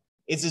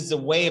 It's a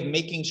way of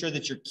making sure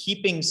that you're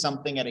keeping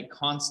something at a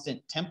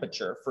constant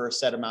temperature for a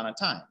set amount of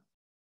time.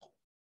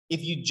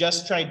 If you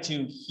just tried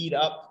to heat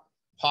up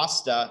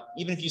pasta,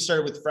 even if you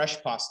started with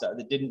fresh pasta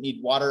that didn't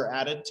need water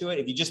added to it,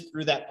 if you just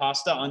threw that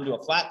pasta onto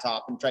a flat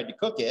top and tried to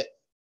cook it,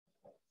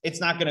 it's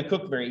not going to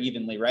cook very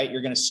evenly, right?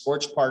 You're going to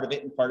scorch part of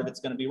it and part of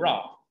it's going to be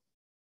raw.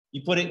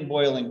 You put it in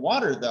boiling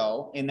water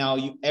though, and now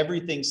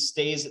everything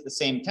stays at the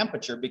same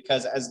temperature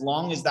because as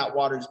long as that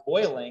water's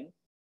boiling,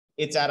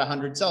 it's at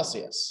 100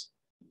 Celsius.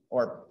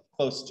 Or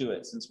close to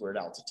it since we're at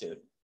altitude.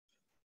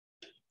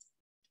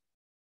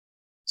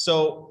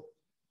 So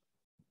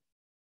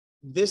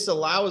this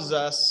allows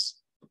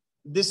us,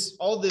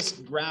 all this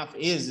graph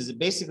is it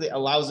basically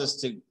allows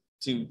us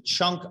to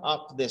chunk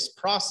up this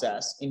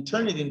process and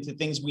turn it into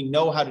things we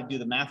know how to do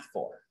the math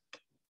for.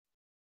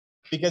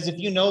 Because if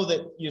you know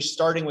that you're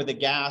starting with a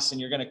gas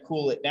and you're going to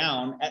cool it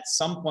down, at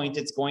some point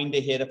it's going to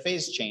hit a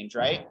phase change,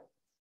 right?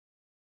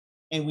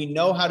 And we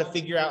know how to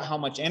figure out how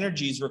much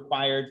energy is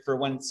required for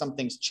when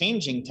something's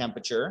changing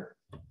temperature,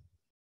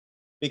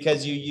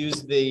 because you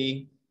use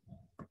the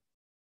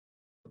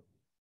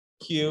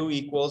Q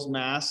equals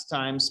mass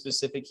times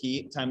specific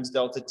heat times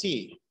delta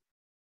T.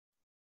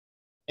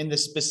 And the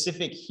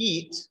specific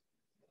heat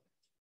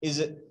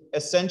is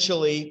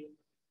essentially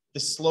the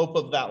slope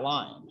of that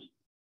line.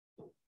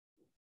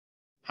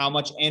 How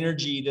much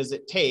energy does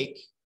it take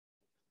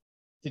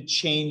to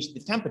change the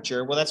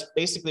temperature? Well, that's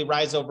basically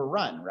rise over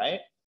run,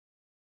 right?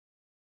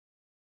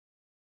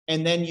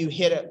 And then you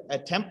hit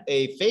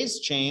a phase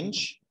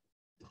change,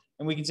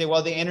 and we can say,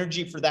 well, the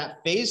energy for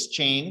that phase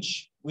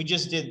change, we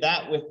just did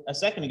that with a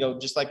second ago,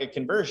 just like a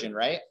conversion,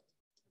 right?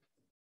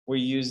 We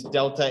use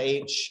delta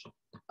H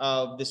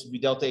of, this would be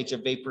delta H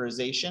of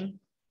vaporization.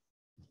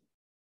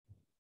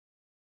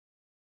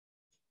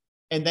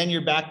 And then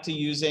you're back to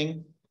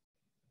using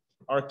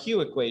our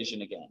Q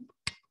equation again.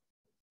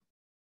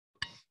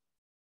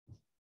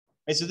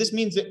 And so this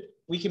means that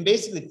we can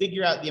basically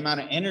figure out the amount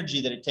of energy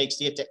that it takes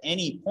to get to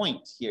any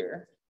point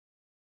here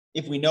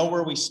if we know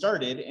where we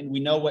started and we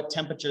know what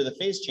temperature the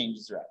phase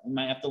changes are at. We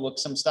might have to look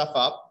some stuff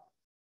up,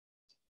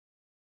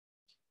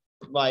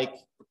 like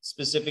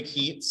specific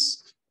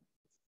heats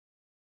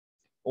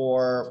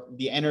or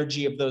the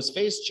energy of those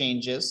phase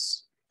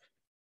changes.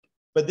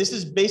 But this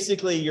is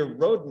basically your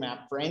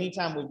roadmap for any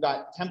time we've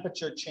got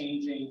temperature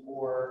changing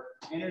or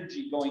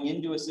energy going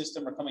into a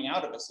system or coming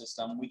out of a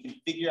system. We can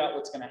figure out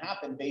what's going to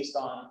happen based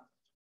on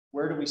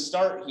where do we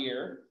start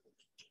here,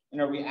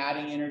 and are we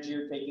adding energy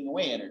or taking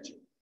away energy?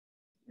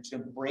 We're just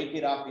going to break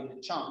it up into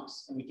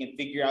chunks, and we can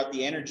figure out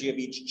the energy of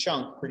each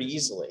chunk pretty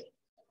easily.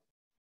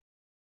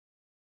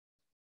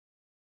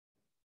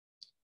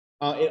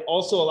 It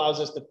also allows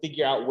us to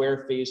figure out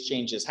where phase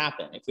changes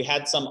happen. If we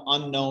had some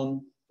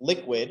unknown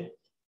liquid,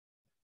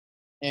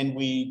 and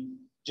we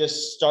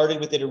just started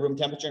with it at room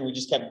temperature and we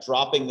just kept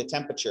dropping the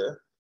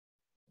temperature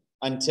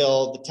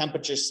until the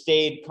temperature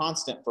stayed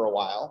constant for a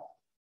while,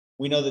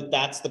 we know that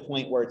that's the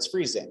point where it's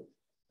freezing.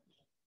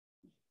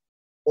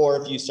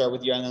 Or if you start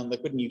with your unknown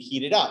liquid and you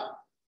heat it up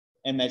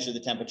and measure the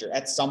temperature,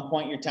 at some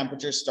point your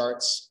temperature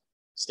starts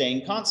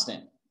staying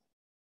constant.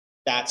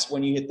 That's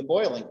when you hit the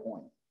boiling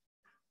point.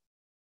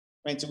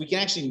 Right? So we can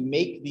actually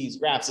make these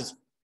graphs. It's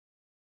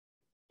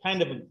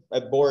kind of a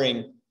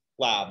boring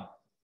lab,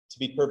 to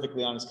be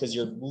perfectly honest, because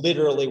you're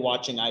literally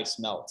watching ice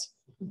melt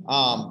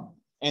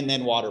and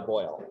then water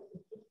boil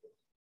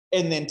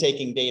and then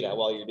taking data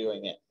while you're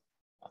doing it.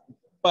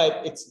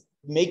 But it's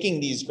making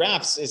these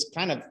graphs is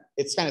kind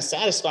of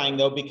satisfying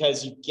though,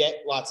 because you get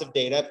lots of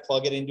data,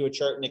 plug it into a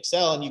chart in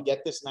Excel, and you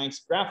get this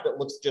nice graph that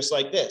looks just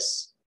like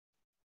this.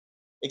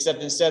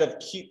 Except instead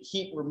of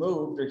heat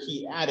removed or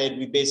heat added,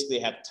 we basically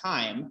have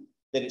time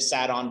that it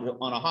sat on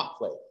a hot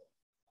plate.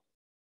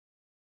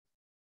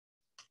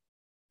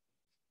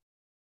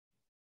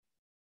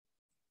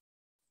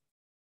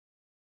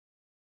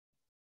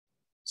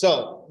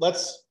 So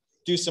let's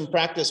do some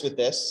practice with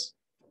this.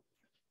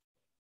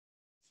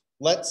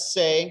 Let's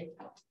say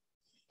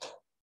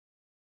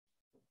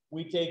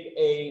we take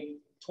a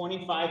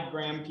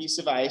 25-gram piece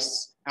of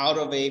ice out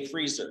of a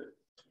freezer.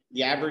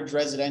 The average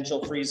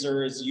residential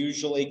freezer is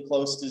usually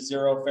close to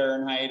 0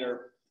 Fahrenheit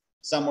or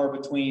somewhere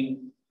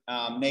between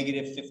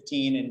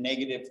 -15 and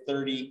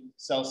 -30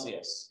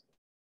 Celsius.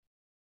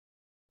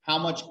 How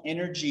much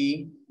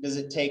energy does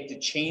it take to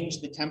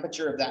change the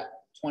temperature of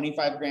that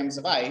 25 grams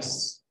of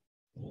ice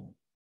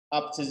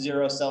up to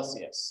 0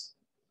 Celsius?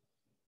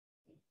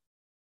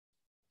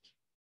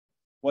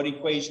 What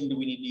equation do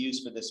we need to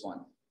use for this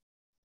one?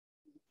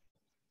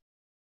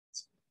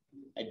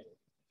 I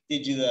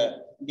gave you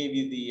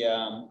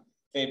the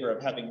favor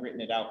of having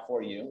written it out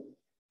for you.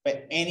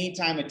 But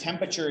anytime a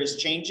temperature is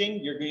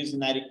changing, you're using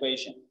that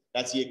equation.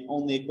 That's the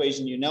only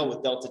equation you know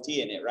with delta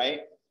T in it,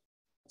 right?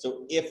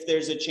 So if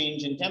there's a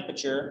change in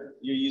temperature,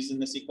 you're using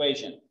this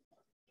equation.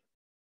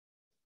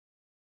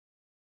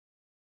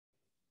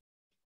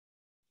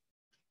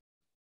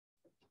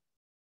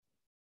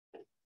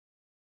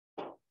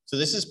 So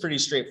this is pretty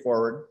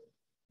straightforward,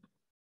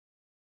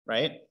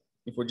 right?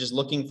 If we're just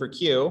looking for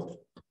Q,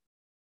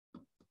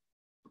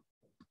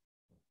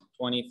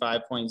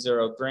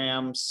 25.0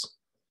 grams.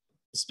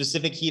 The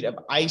specific heat of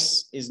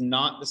ice is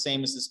not the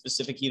same as the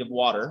specific heat of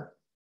water.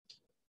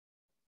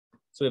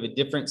 So we have a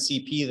different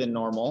CP than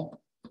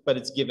normal, but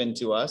it's given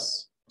to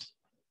us.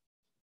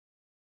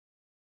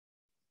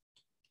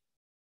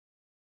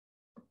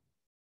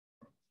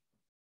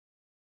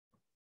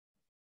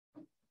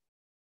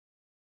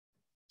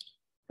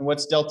 And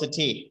what's delta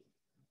T?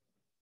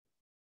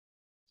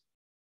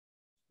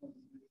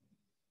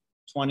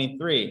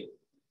 23.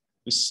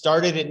 We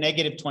started at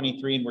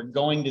 -23 and we're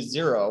going to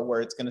 0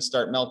 where it's going to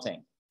start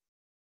melting.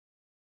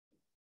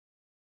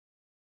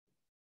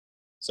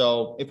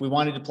 So if we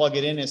wanted to plug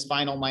it in as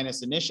final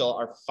minus initial,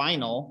 our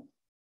final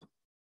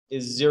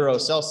is 0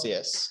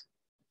 Celsius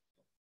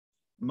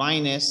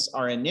minus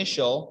our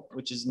initial,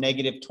 which is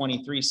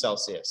 -23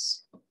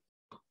 Celsius.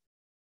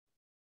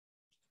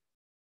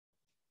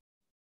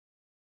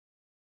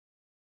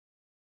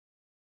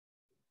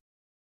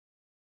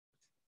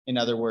 In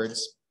other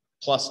words,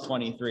 plus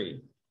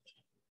 23.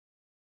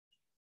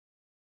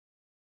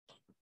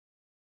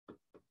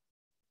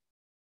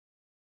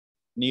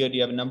 Neo, do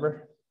you have a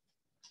number?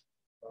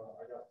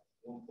 I got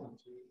 1.2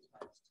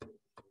 times 2.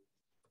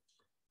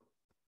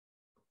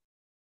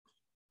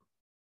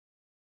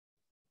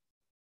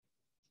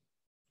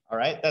 All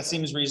right, that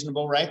seems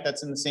reasonable, right?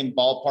 That's in the same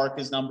ballpark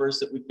as numbers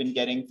that we've been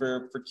getting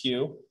for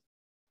Q.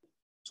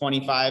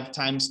 25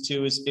 times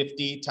 2 is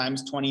 50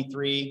 times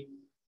 23.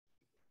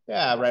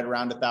 Yeah, right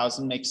around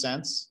 1,000 makes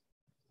sense.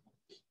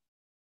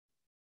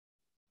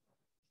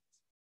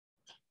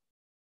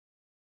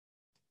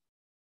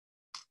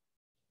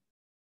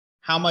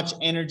 How much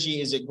energy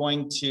is it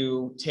going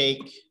to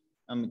take?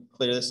 I'm gonna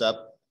clear this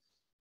up.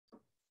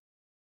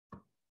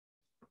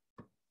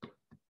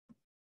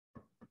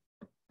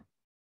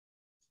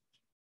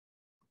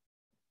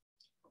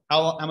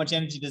 How much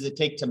energy does it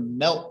take to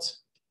melt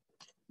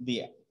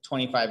the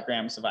 25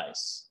 grams of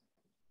ice?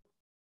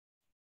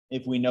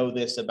 If we know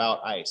this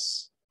about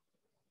ice.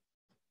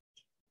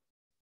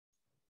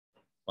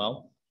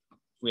 Well,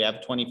 we have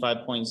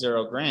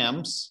 25.0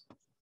 grams,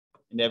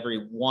 and every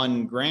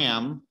 1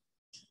 gram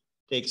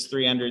takes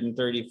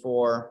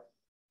 334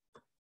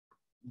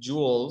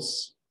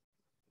 joules.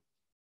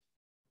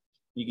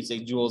 You could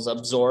say joules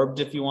absorbed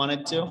if you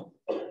wanted to,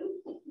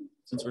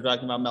 since we're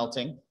talking about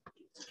melting.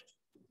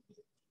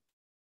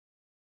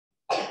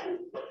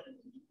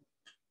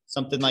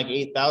 Something like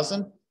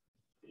 8,000.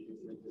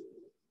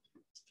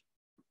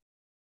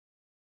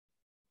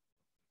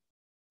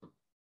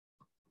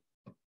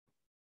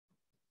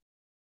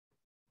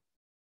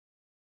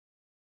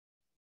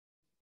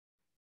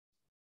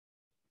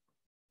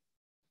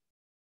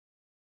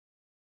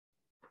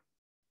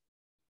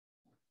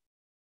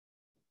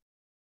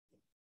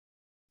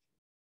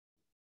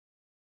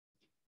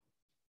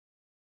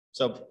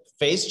 So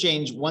phase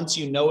change, once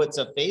you know it's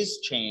a phase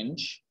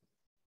change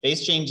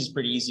is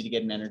pretty easy to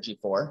get an energy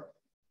for.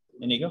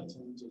 Inigo?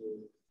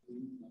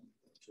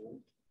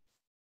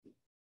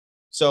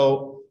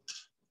 So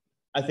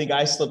I think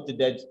I slipped a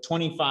dead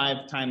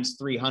 25 times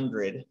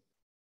 300.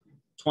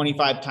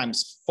 25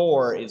 times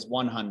 4 is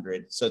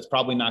 100. So it's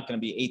probably not going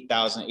to be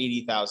 8,000.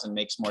 80,000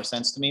 makes more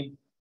sense to me.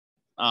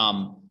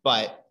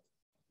 But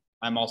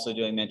I'm also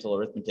doing mental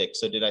arithmetic.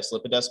 So did I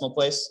slip a decimal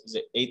place? Is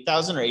it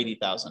 8,000 or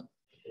 80,000?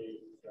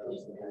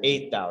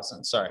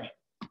 8,000, sorry.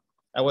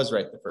 I was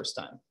right the first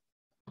time.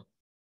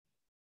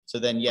 So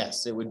then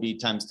yes, it would be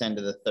times 10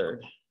 to the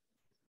third.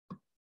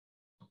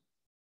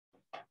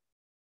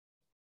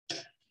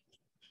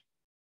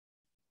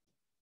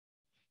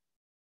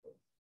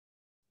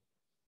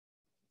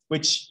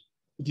 Which,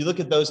 if you look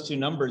at those two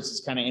numbers,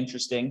 is kind of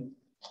interesting.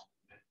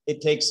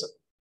 It takes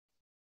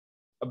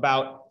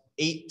about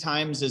 8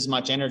 times as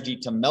much energy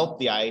to melt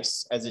the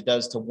ice as it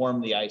does to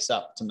warm the ice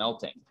up to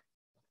melting.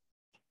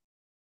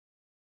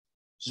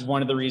 Which is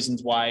one of the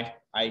reasons why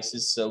ice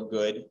is so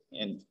good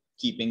in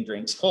keeping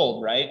drinks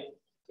cold, right?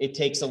 It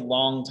takes a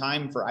long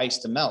time for ice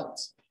to melt.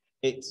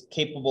 It's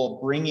capable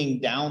of bringing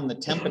down the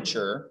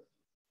temperature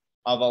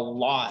of a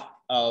lot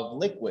of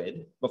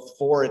liquid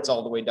before it's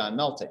all the way done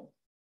melting.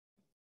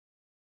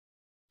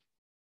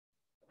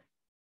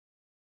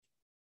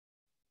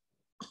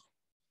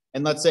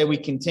 And let's say we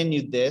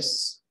continued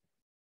this.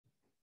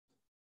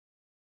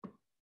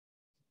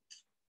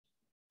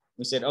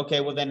 We said, okay,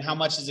 well then how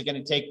much is it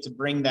going to take to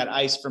bring that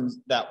ice from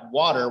that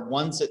water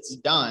once it's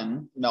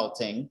done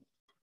melting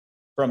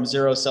from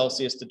 0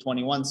 Celsius to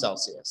 21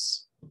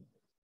 Celsius?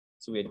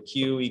 So we had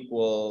Q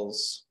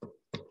equals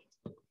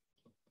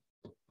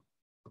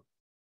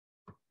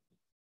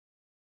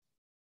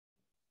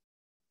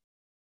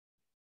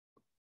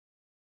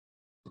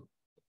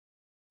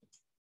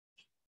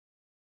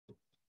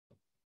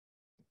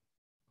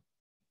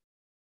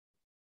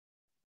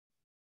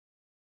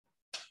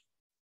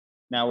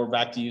now we're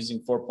back to using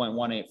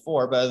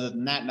 4.184, but other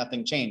than that,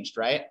 nothing changed,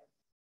 right?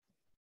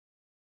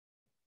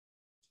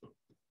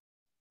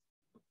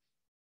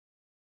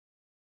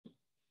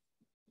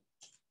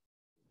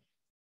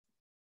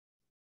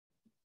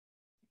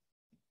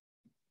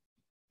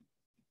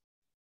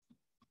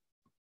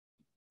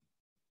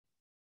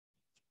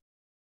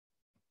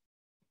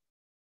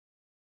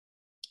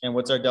 And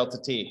what's our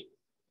delta T?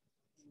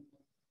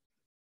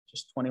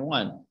 Just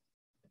 21.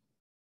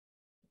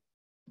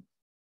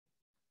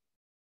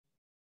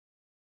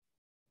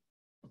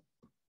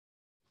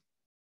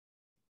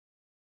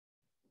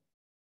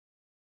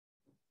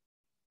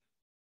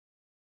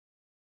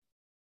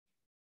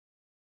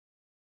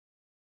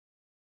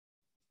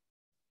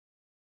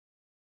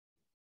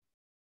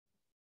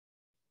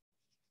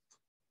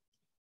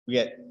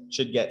 We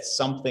should get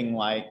something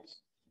like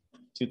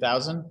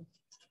 2,000,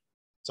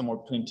 somewhere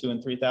between 2,000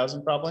 and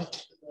 3,000 probably.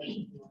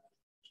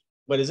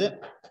 What is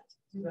it?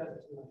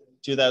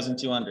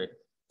 2,200.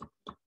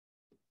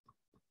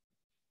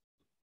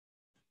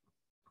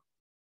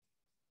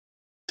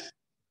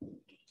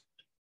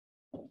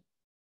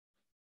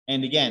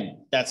 And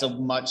again, that's a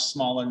much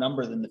smaller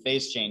number than the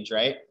phase change,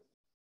 right?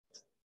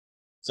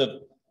 So if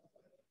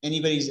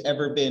anybody's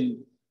ever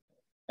been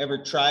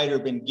ever tried or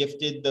been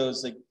gifted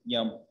those, like,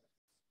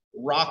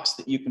 rocks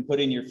that you can put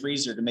in your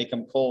freezer to make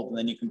them cold, and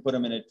then you can put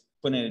in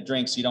a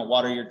drink so you don't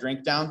water your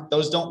drink down?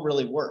 Those don't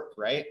really work,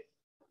 right?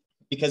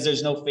 Because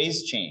there's no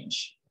phase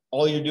change.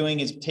 All you're doing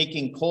is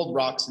taking cold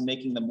rocks and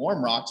making them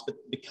warm rocks, but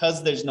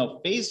because there's no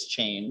phase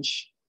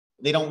change,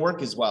 they don't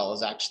work as well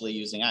as actually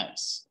using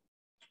ice.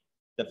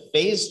 The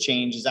phase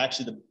change is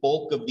actually the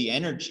bulk of the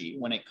energy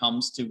when it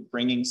comes to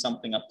bringing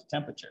something up to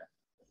temperature.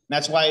 And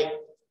that's why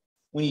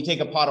when you take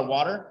a pot of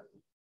water,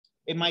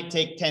 it might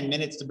take 10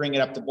 minutes to bring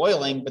it up to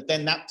boiling, but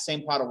then that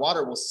same pot of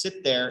water will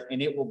sit there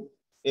and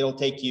it'll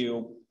take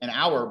you an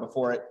hour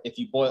before it, if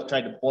you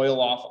tried to boil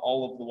off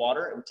all of the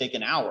water, it would take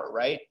an hour,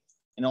 right?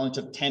 It only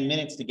took 10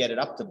 minutes to get it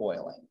up to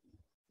boiling,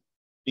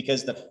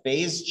 because the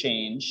phase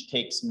change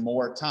takes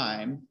more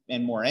time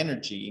and more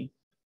energy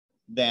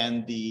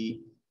than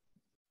the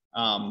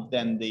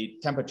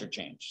temperature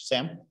change.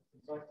 Sam?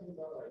 Talking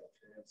about like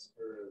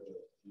transfer of the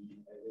heat,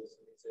 I guess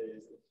you could say,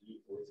 is the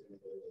heat always going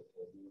to go to the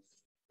coldness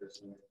or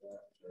something like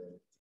that? Or...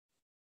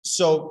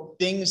 So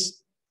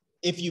things,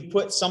 if you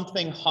put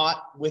something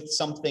hot with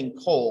something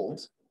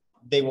cold,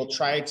 they will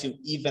try to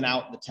even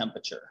out the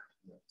temperature.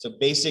 So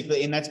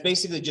basically, and that's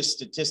basically just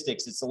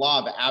statistics. It's the law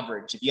of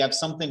average. If you have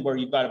something where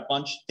you've got a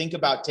bunch, think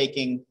about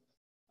taking,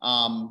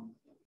 I'll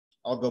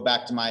go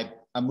back to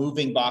a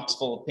moving box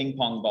full of ping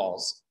pong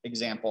balls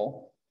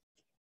example.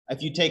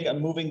 If you take a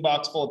moving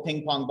box full of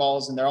ping pong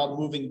balls and they're all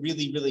moving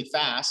really, really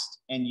fast,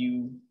 and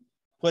you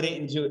put it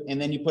into,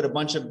 and then you put a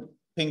bunch of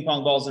ping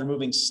pong balls that are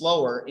moving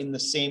slower in the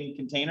same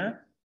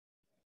container,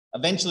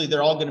 eventually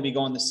they're all going to be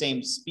going the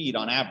same speed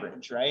on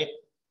average, right?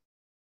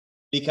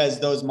 Because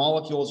those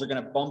molecules are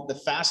going to bump, the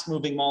fast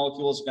moving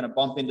molecules are going to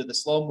bump into the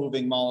slow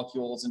moving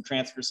molecules and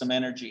transfer some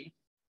energy.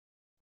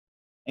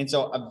 And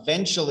so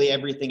eventually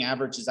everything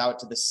averages out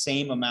to the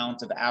same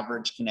amount of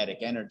average kinetic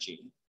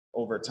energy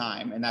over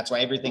time. And that's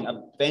why everything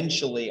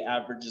eventually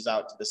averages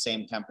out to the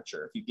same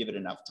temperature if you give it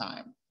enough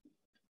time.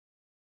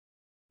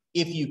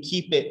 If you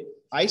keep it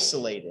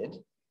isolated,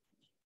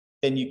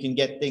 then you can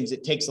get things,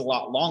 it takes a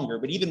lot longer.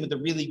 But even with a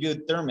really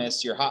good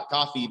thermos, your hot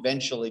coffee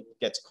eventually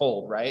gets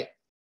cold, right?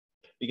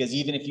 Because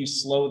even if you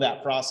slow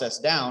that process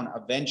down,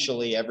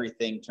 eventually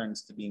everything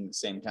turns to being the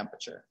same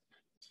temperature.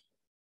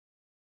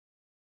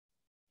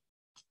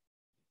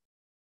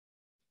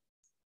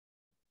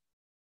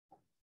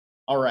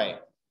 All right.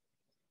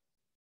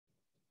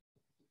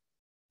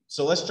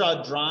 So let's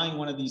drawing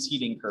one of these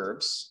heating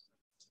curves.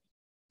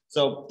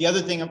 So the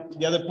other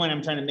point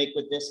I'm trying to make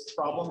with this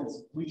problem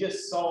is we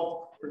just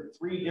solved for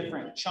 3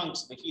 different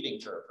chunks of the heating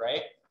curve,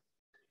 right?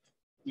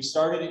 We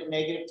started at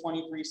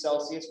 -23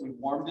 Celsius, we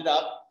warmed it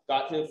up,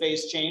 got to a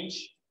phase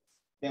change,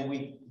 then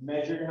we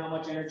measured how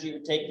much energy it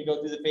would take to go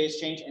through the phase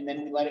change, and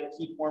then we let it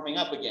keep warming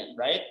up again,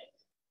 right?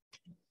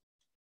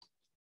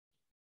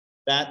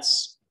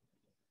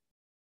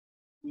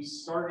 We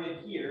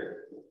started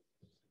here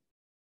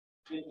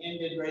and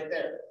ended right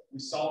there. We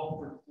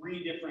solved for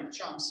 3 different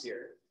chunks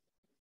here.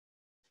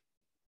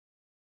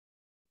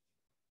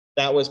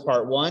 That was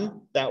part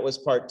 1, that was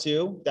part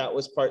 2, that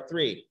was part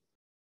 3.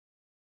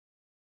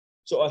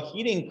 So a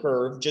heating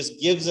curve just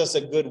gives us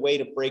a good way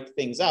to break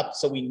things up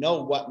so we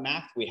know what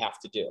math we have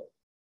to do.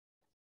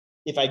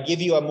 If I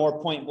give you a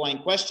more point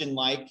blank question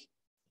like,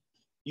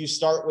 you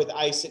start with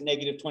ice at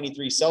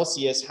 -23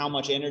 Celsius, how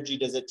much energy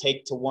does it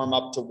take to warm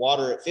up to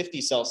water at 50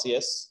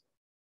 Celsius?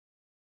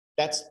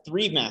 That's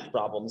 3 math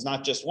problems,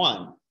 not just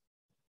 1.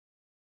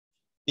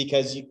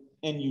 Because you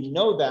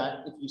know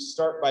that if you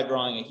start by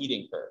drawing a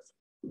heating curve.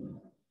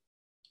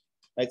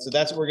 Right, so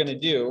that's what we're going to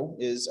do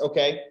is,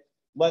 okay,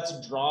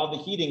 let's draw the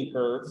heating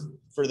curve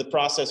for the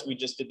process we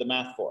just did the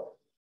math for.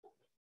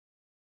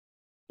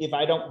 If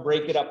I don't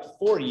break it up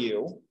for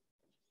you,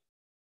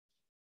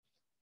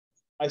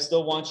 I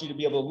still want you to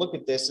be able to look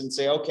at this and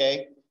say,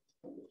 okay,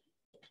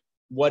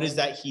 what is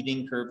that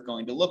heating curve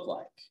going to look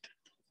like?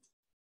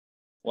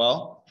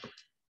 Well,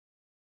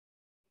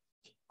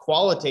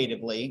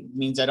 qualitatively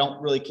means I don't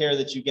really care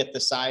that you get the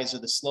size or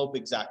the slope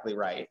exactly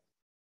right.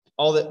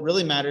 All that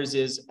really matters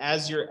is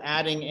as you're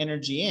adding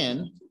energy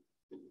in,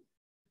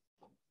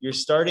 you're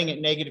starting at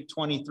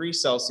 -23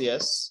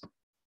 Celsius.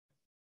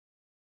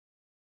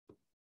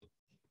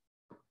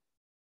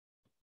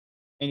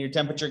 And your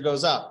temperature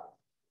goes up.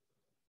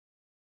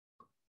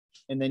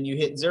 And then you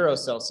hit 0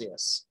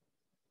 Celsius.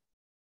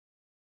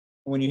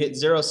 When you hit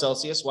 0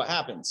 Celsius, what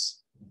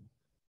happens?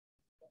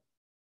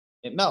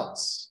 It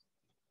melts.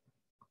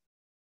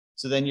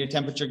 So then your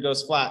temperature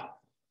goes flat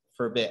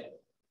for a bit.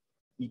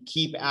 You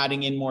keep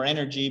adding in more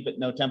energy, but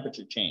no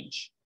temperature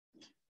change.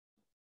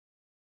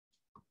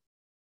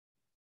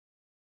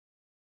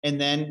 And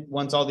then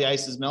once all the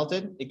ice is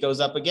melted, it goes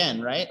up again,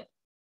 right?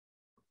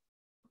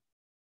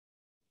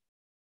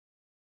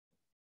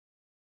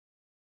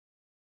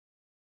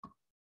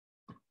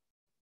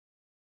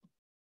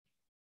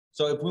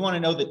 So if we want to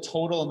know the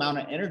total amount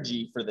of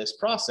energy for this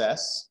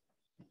process,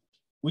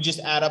 we just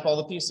add up all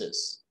the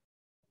pieces.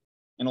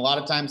 And a lot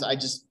of times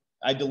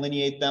I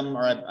delineate them,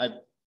 or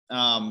I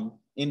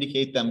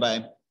indicate them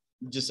by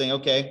just saying,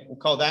 okay, we'll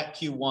call that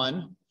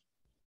Q1.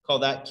 call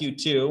that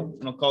Q2,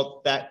 and I'll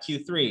call that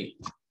Q3.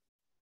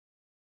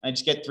 I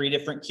just get 3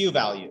 different Q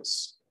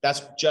values.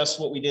 That's just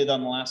what we did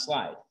on the last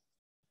slide.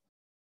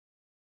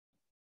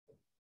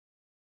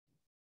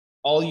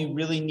 All you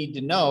really need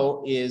to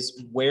know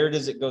is where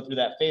does it go through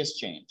that phase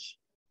change?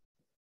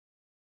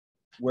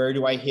 Where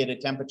do I hit a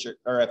temperature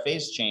or a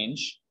phase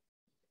change?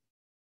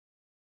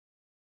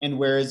 And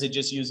where is it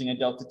just using a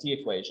delta T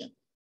equation?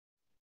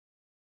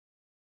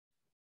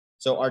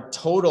 So our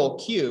total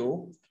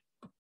Q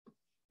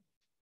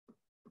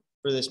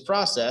for this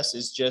process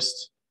is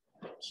just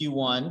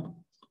Q1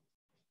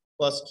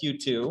 plus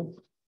Q2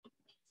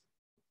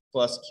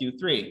 plus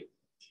Q3.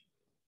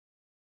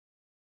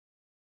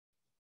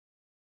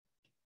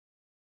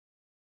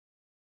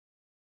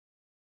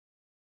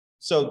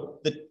 So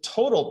the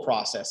total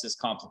process is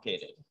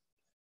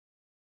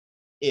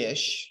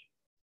complicated-ish,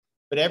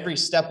 but every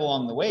step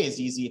along the way is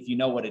easy if you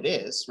know what it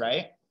is,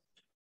 right?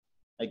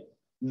 Like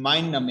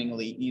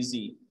mind-numbingly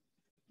easy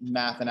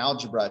math and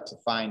algebra to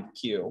find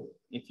Q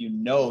if you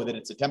know that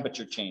it's a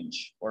temperature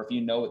change or if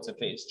you know it's a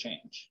phase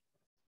change.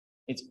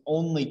 It's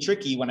only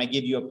tricky when I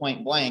give you a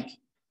point blank,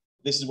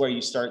 this is where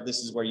you start, this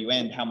is where you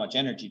end, how much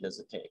energy does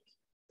it take?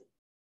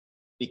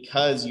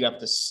 Because you have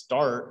to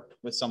start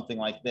with something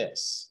like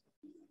this.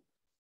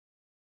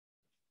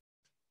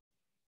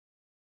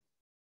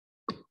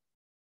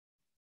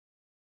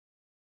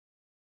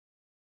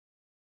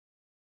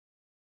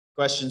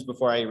 Questions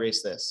before I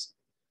erase this?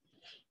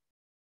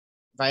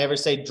 If I ever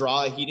say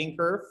draw a heating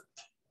curve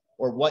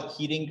or what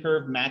heating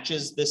curve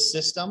matches this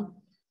system,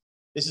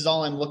 this is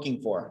all I'm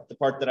looking for, the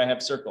part that I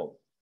have circled.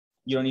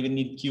 You don't even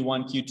need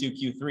Q1,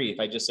 Q2, Q3. If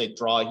I just say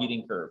draw a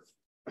heating curve,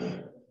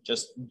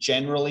 just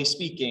generally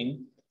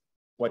speaking,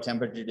 what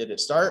temperature did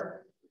it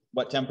start?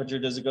 What temperature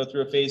does it go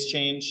through a phase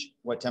change?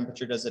 What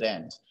temperature does it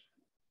end?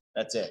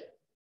 That's it.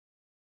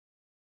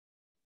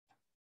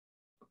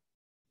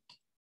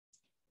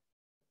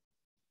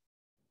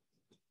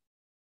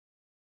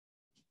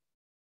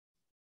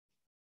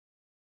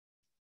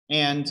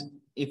 And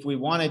if we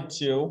wanted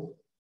to,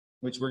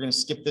 which we're going to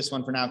skip this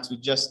one for now because we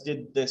just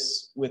did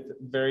this with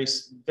very,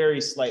 very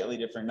slightly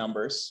different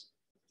numbers.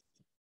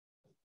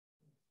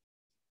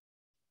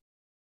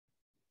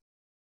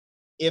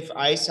 If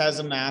ice has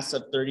a mass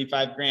of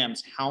 35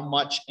 grams, how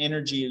much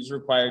energy is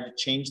required to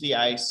change the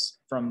ice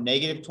from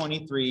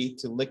 -23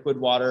 to liquid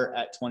water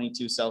at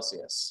 22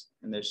 Celsius?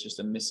 And there's just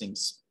a missing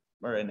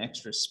or an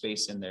extra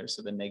space in there.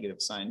 So the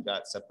negative sign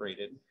got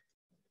separated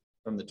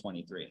from the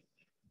 23.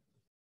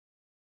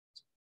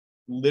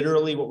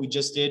 Literally what we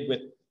just did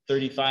with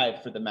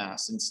 35 for the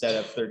mass instead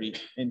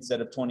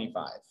of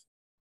 25.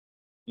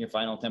 Your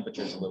final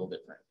temperature is a little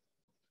different,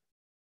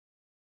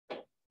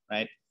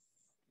 right?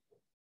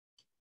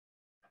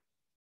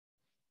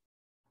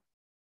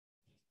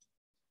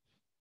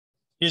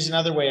 Here's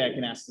another way I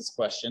can ask this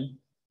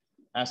question.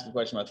 Ask a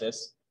question about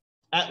this.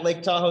 At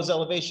Lake Tahoe's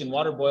elevation,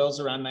 water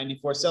boils around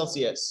 94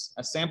 Celsius.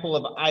 A sample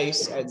of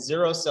ice at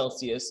 0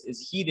 Celsius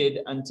is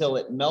heated until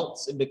it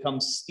melts and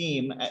becomes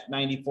steam at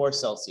 94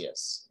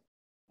 Celsius.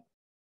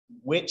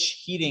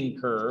 Which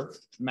heating curve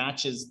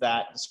matches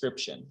that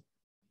description?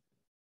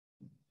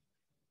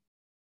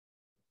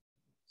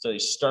 So you're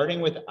starting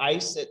with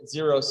ice at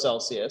 0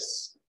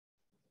 Celsius,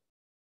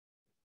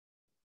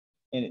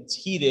 and it's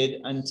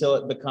heated until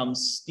it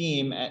becomes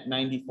steam at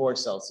 94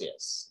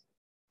 Celsius.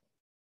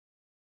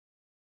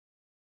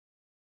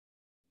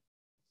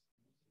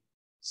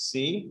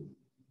 C?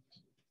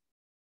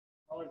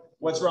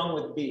 What's wrong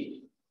with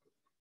B?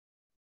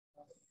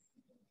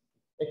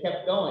 It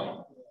kept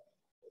going.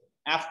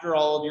 After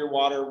all of your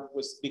water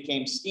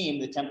became steam,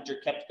 the temperature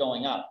kept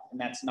going up, and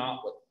that's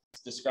not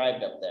what's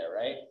described up there,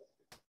 right?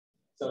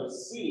 So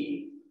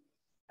C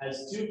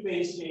has 2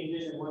 phase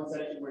changes in one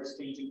section where it's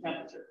changing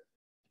temperature.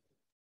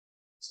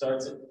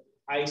 Starts at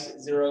ice at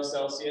 0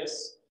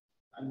 Celsius,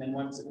 and then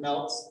once it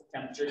melts,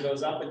 temperature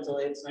goes up until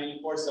it hits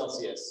 94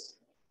 Celsius,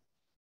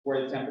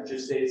 where the temperature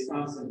stays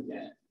constant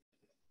again,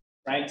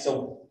 right?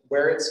 So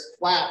where it's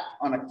flat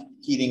on a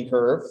heating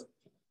curve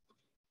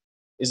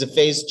is a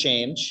phase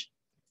change,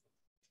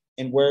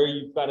 and where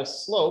you've got a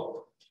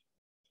slope,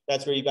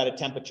 that's where you've got a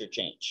temperature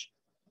change.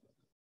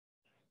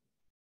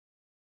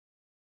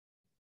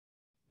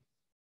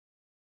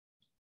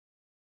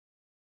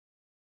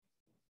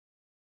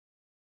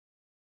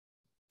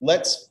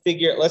 Let's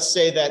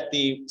say that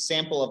the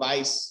sample of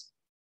ice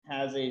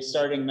has a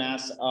starting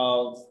mass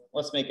of,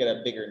 let's make it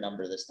a bigger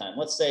number this time.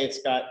 Let's say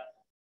it's got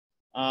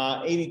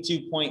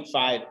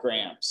 82.5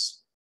 grams.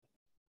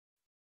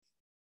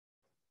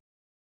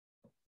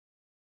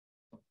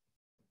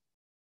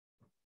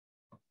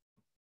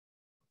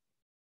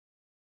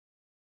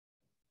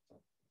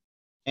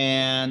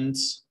 And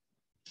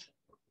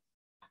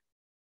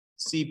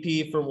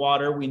CP for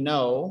water, we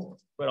know,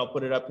 but I'll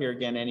put it up here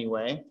again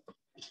anyway.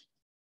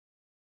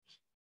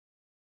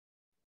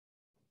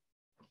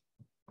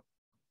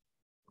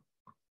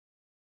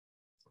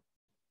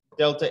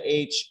 Delta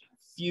H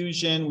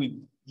fusion, we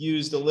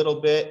used a little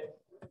bit,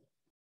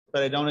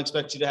 but I don't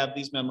expect you to have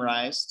these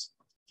memorized.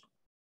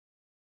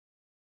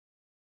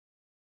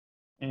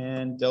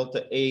 And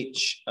delta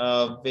H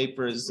of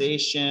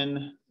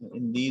vaporization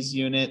in these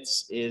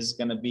units is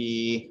going to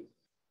be,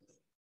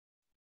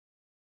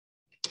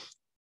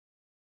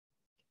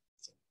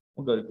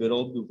 we'll go to good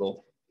old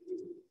Google.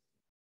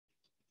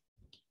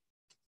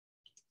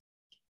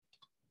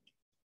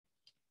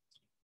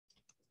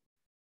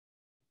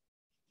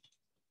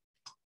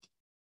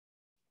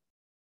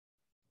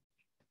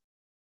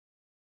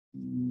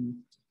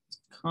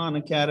 Khan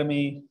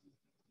Academy.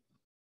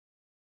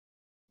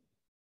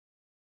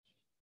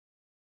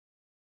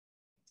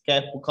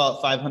 Okay, we'll call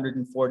it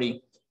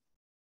 540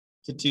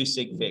 to 2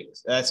 sig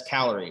figs. That's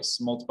calories.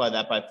 Multiply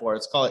that by 4.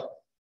 Let's call it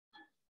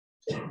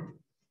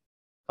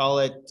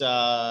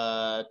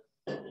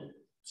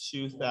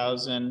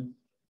 2000,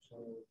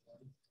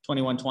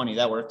 2120.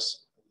 That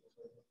works.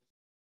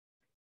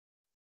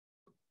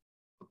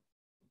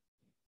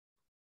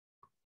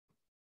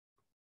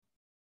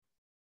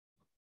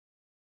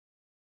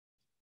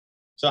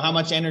 So how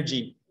much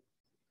energy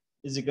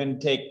is it going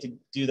to take to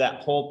do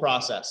that whole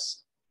process?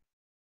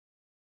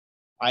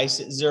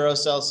 Ice at 0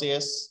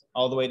 Celsius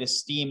all the way to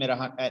steam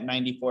at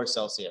 94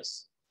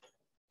 Celsius.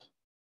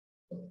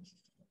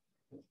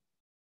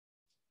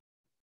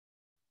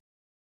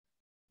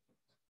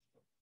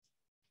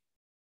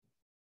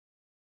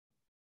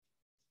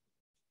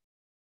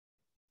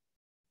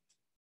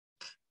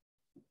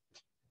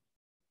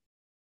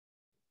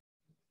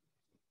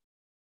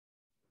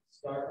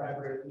 Start by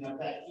breaking up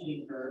that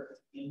heating curve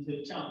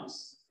into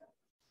chunks.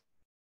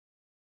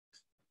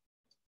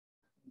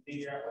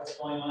 Figure out what's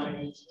going on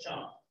in each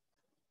chunk.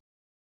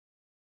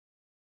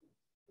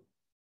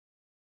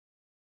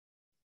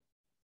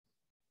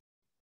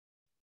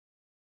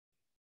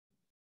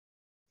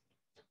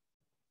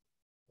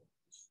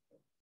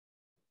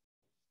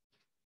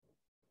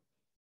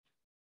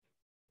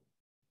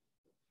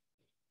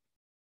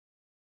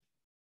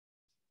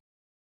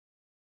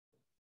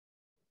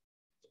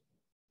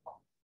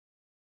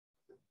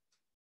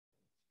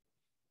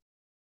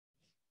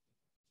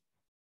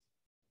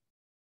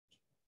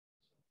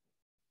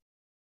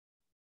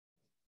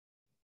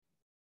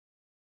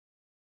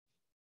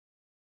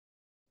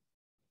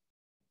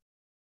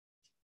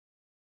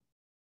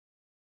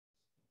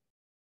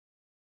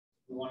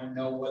 We want to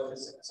know what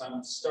this is. So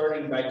I'm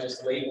starting by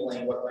just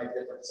labeling what my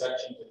different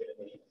sections are going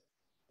to be.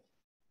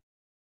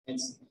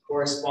 It's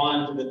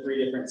correspond to the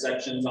 3 different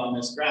sections on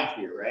this graph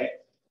here, right?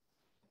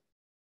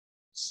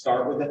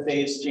 Start with a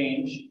phase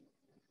change,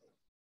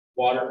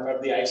 water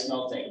of the ice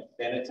melting,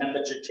 then a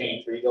temperature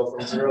change where you go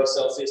from 0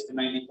 Celsius to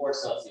 94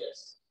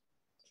 Celsius.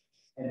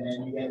 And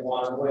then you get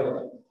water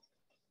boiling.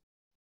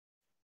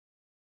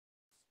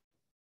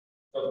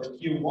 So for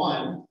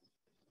Q1,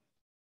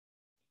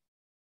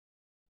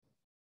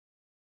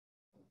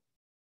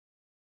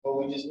 well,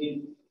 we're just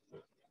using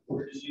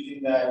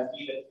the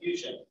heat of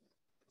fusion.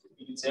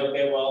 You can say,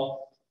 okay,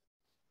 well,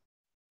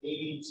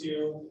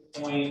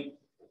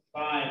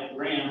 82.5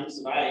 grams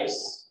of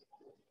ice,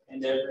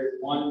 and every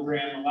 1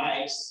 gram of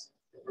ice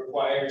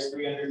requires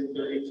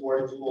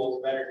 334 joules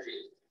of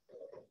energy.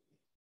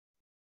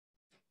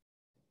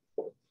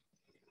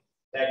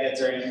 That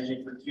gets our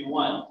energy for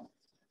Q1.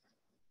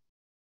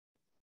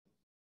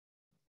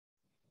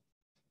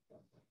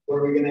 What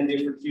are we going to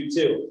do for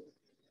Q2?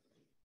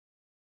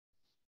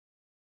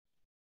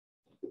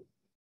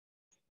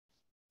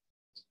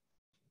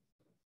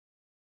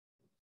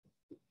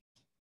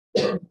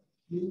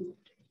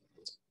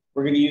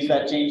 We're going to use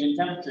that change in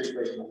temperature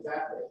equation.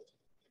 Exactly.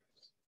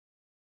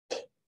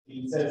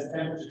 It says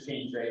temperature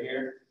change right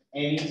here.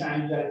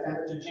 Anytime you got a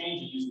temperature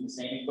change, you're using the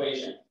same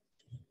equation.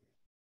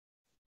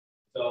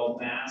 So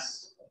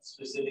mass,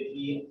 specific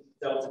heat,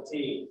 delta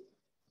T.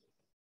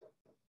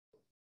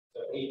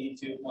 So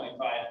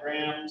 82.5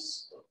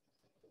 grams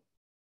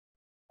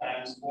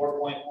times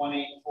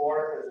 4.184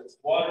 because it's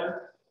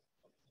water.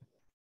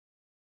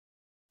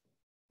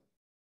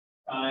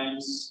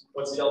 Times,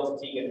 what's delta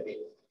T going to be?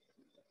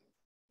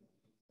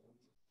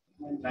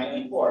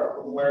 94,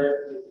 from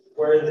where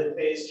the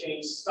phase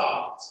change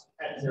stopped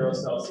at 0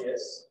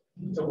 Celsius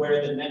to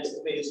where the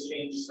next phase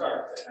change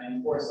starts at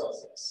 94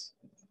 Celsius.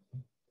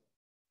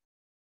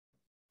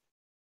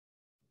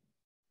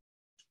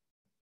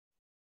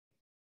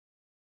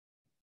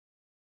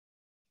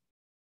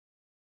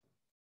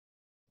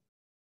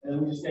 And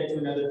then we just get to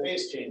another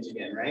phase change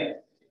again, right?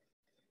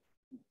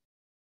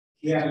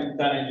 We haven't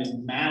done any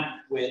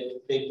math with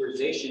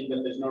vaporization,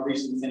 but there's no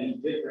reason it's any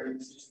different.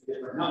 It's just a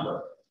different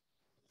number.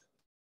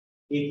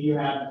 If you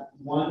have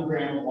 1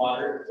 gram of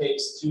water, it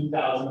takes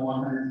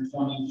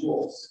 2,120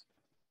 joules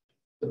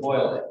to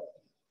boil it.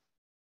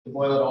 To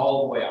boil it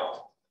all the way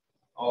off,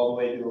 all the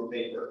way to a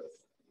vapor.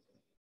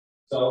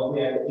 So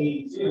we have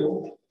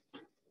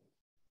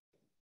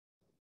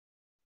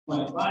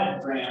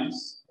 82.5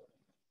 grams,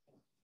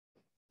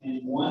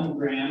 and 1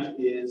 gram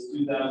is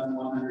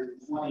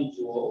 2,120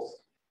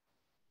 joules.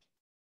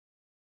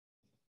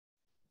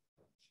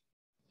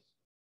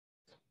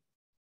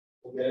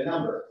 We'll get a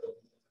number.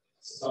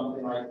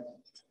 Something like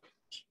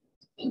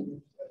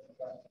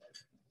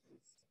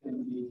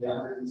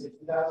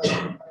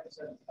 160,000.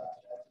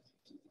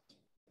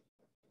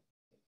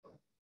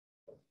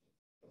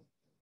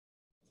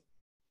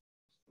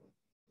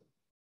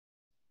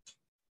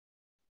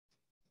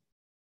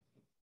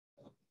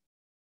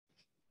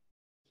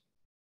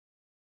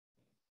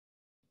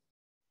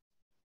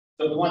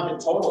 So if we want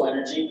the total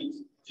energy,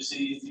 we just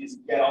use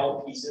get all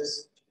the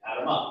pieces,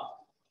 add them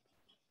up.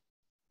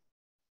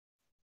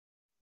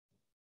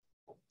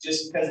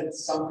 Just because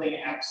it's something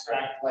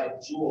abstract like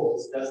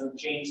joules doesn't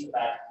change the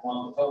fact that you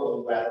want the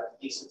total, you add up the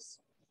pieces.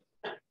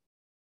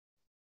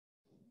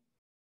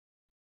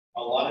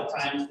 A lot of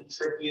times the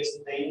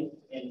trickiest thing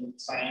in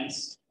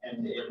science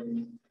and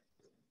in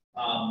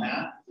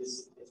math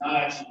is it's not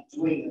actually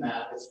doing the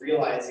math, it's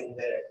realizing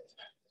that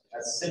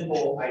a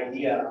simple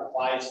idea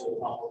applies to a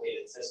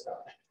complicated system.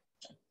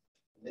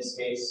 In this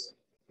case,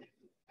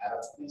 add up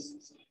the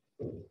pieces.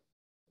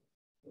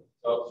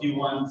 So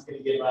Q1 is going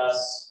to give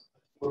us,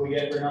 what do we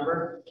get for a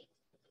number?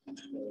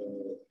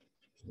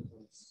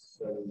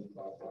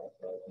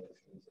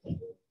 7,555.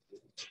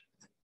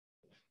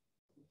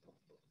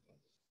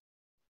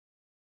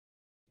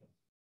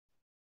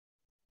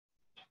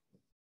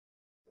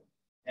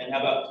 And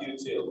how about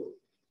Q2?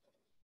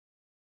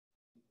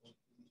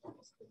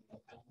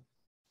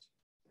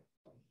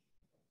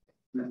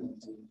 Thank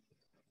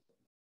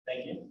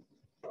you.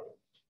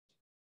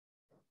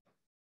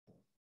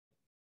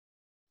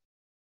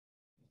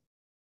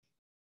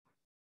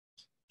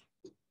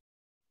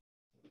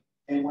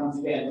 And once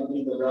again,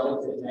 looking at the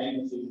relative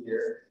magnitude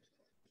here,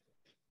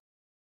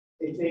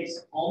 it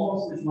takes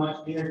almost as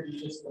much energy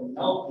just to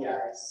melt the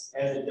ice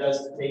as it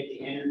does to take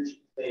the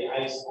energy, the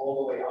ice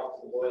all the way up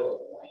to the boiling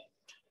point.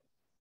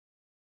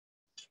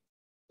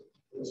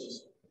 Which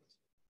is,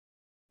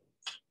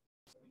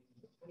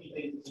 when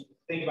you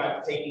think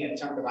about taking a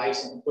chunk of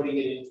ice and putting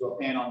it into a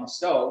pan on the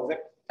stove,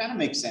 that kind of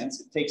makes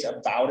sense. It takes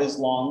about as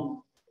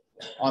long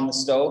on the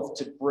stove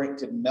to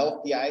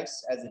melt the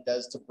ice as it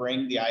does to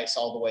bring the ice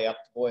all the way up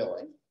to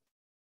boiling.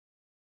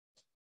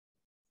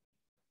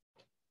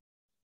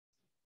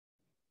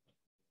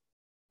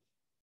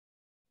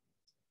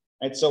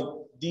 Right,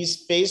 so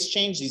these phase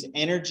change, these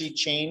energy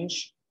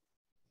change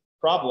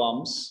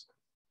problems,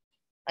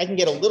 I can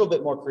get a little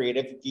bit more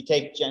creative. If you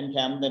take Gen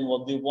Chem, then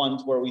we'll do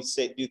ones where we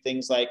say do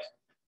things like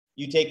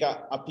you take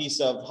a piece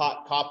of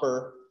hot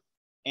copper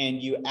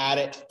and you add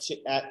it to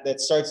that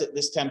starts at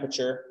this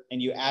temperature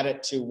and you add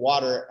it to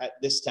water at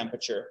this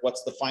temperature.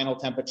 What's the final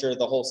temperature of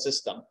the whole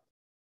system?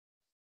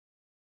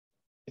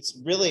 It's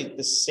really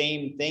the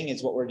same thing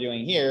as what we're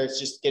doing here. It's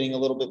just getting a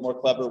little bit more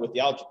clever with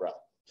the algebra.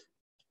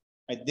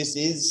 Right? This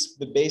is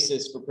the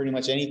basis for pretty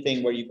much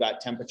anything where you've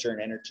got temperature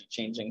and energy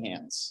changing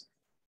hands.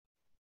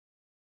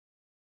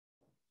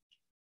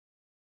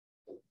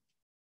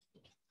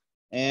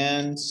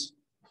 And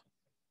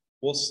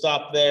we'll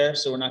stop there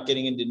so we're not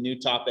getting into new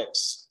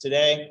topics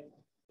today.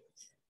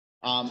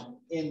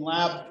 In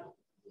lab,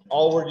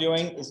 all we're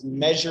doing is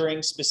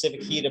measuring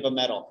specific heat of a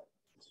metal.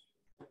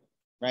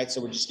 Right, so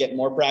we're just getting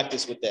more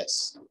practice with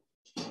this.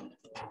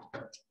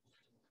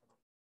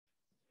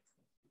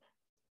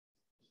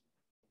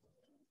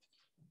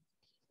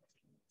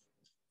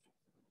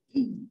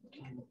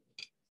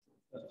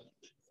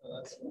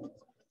 That's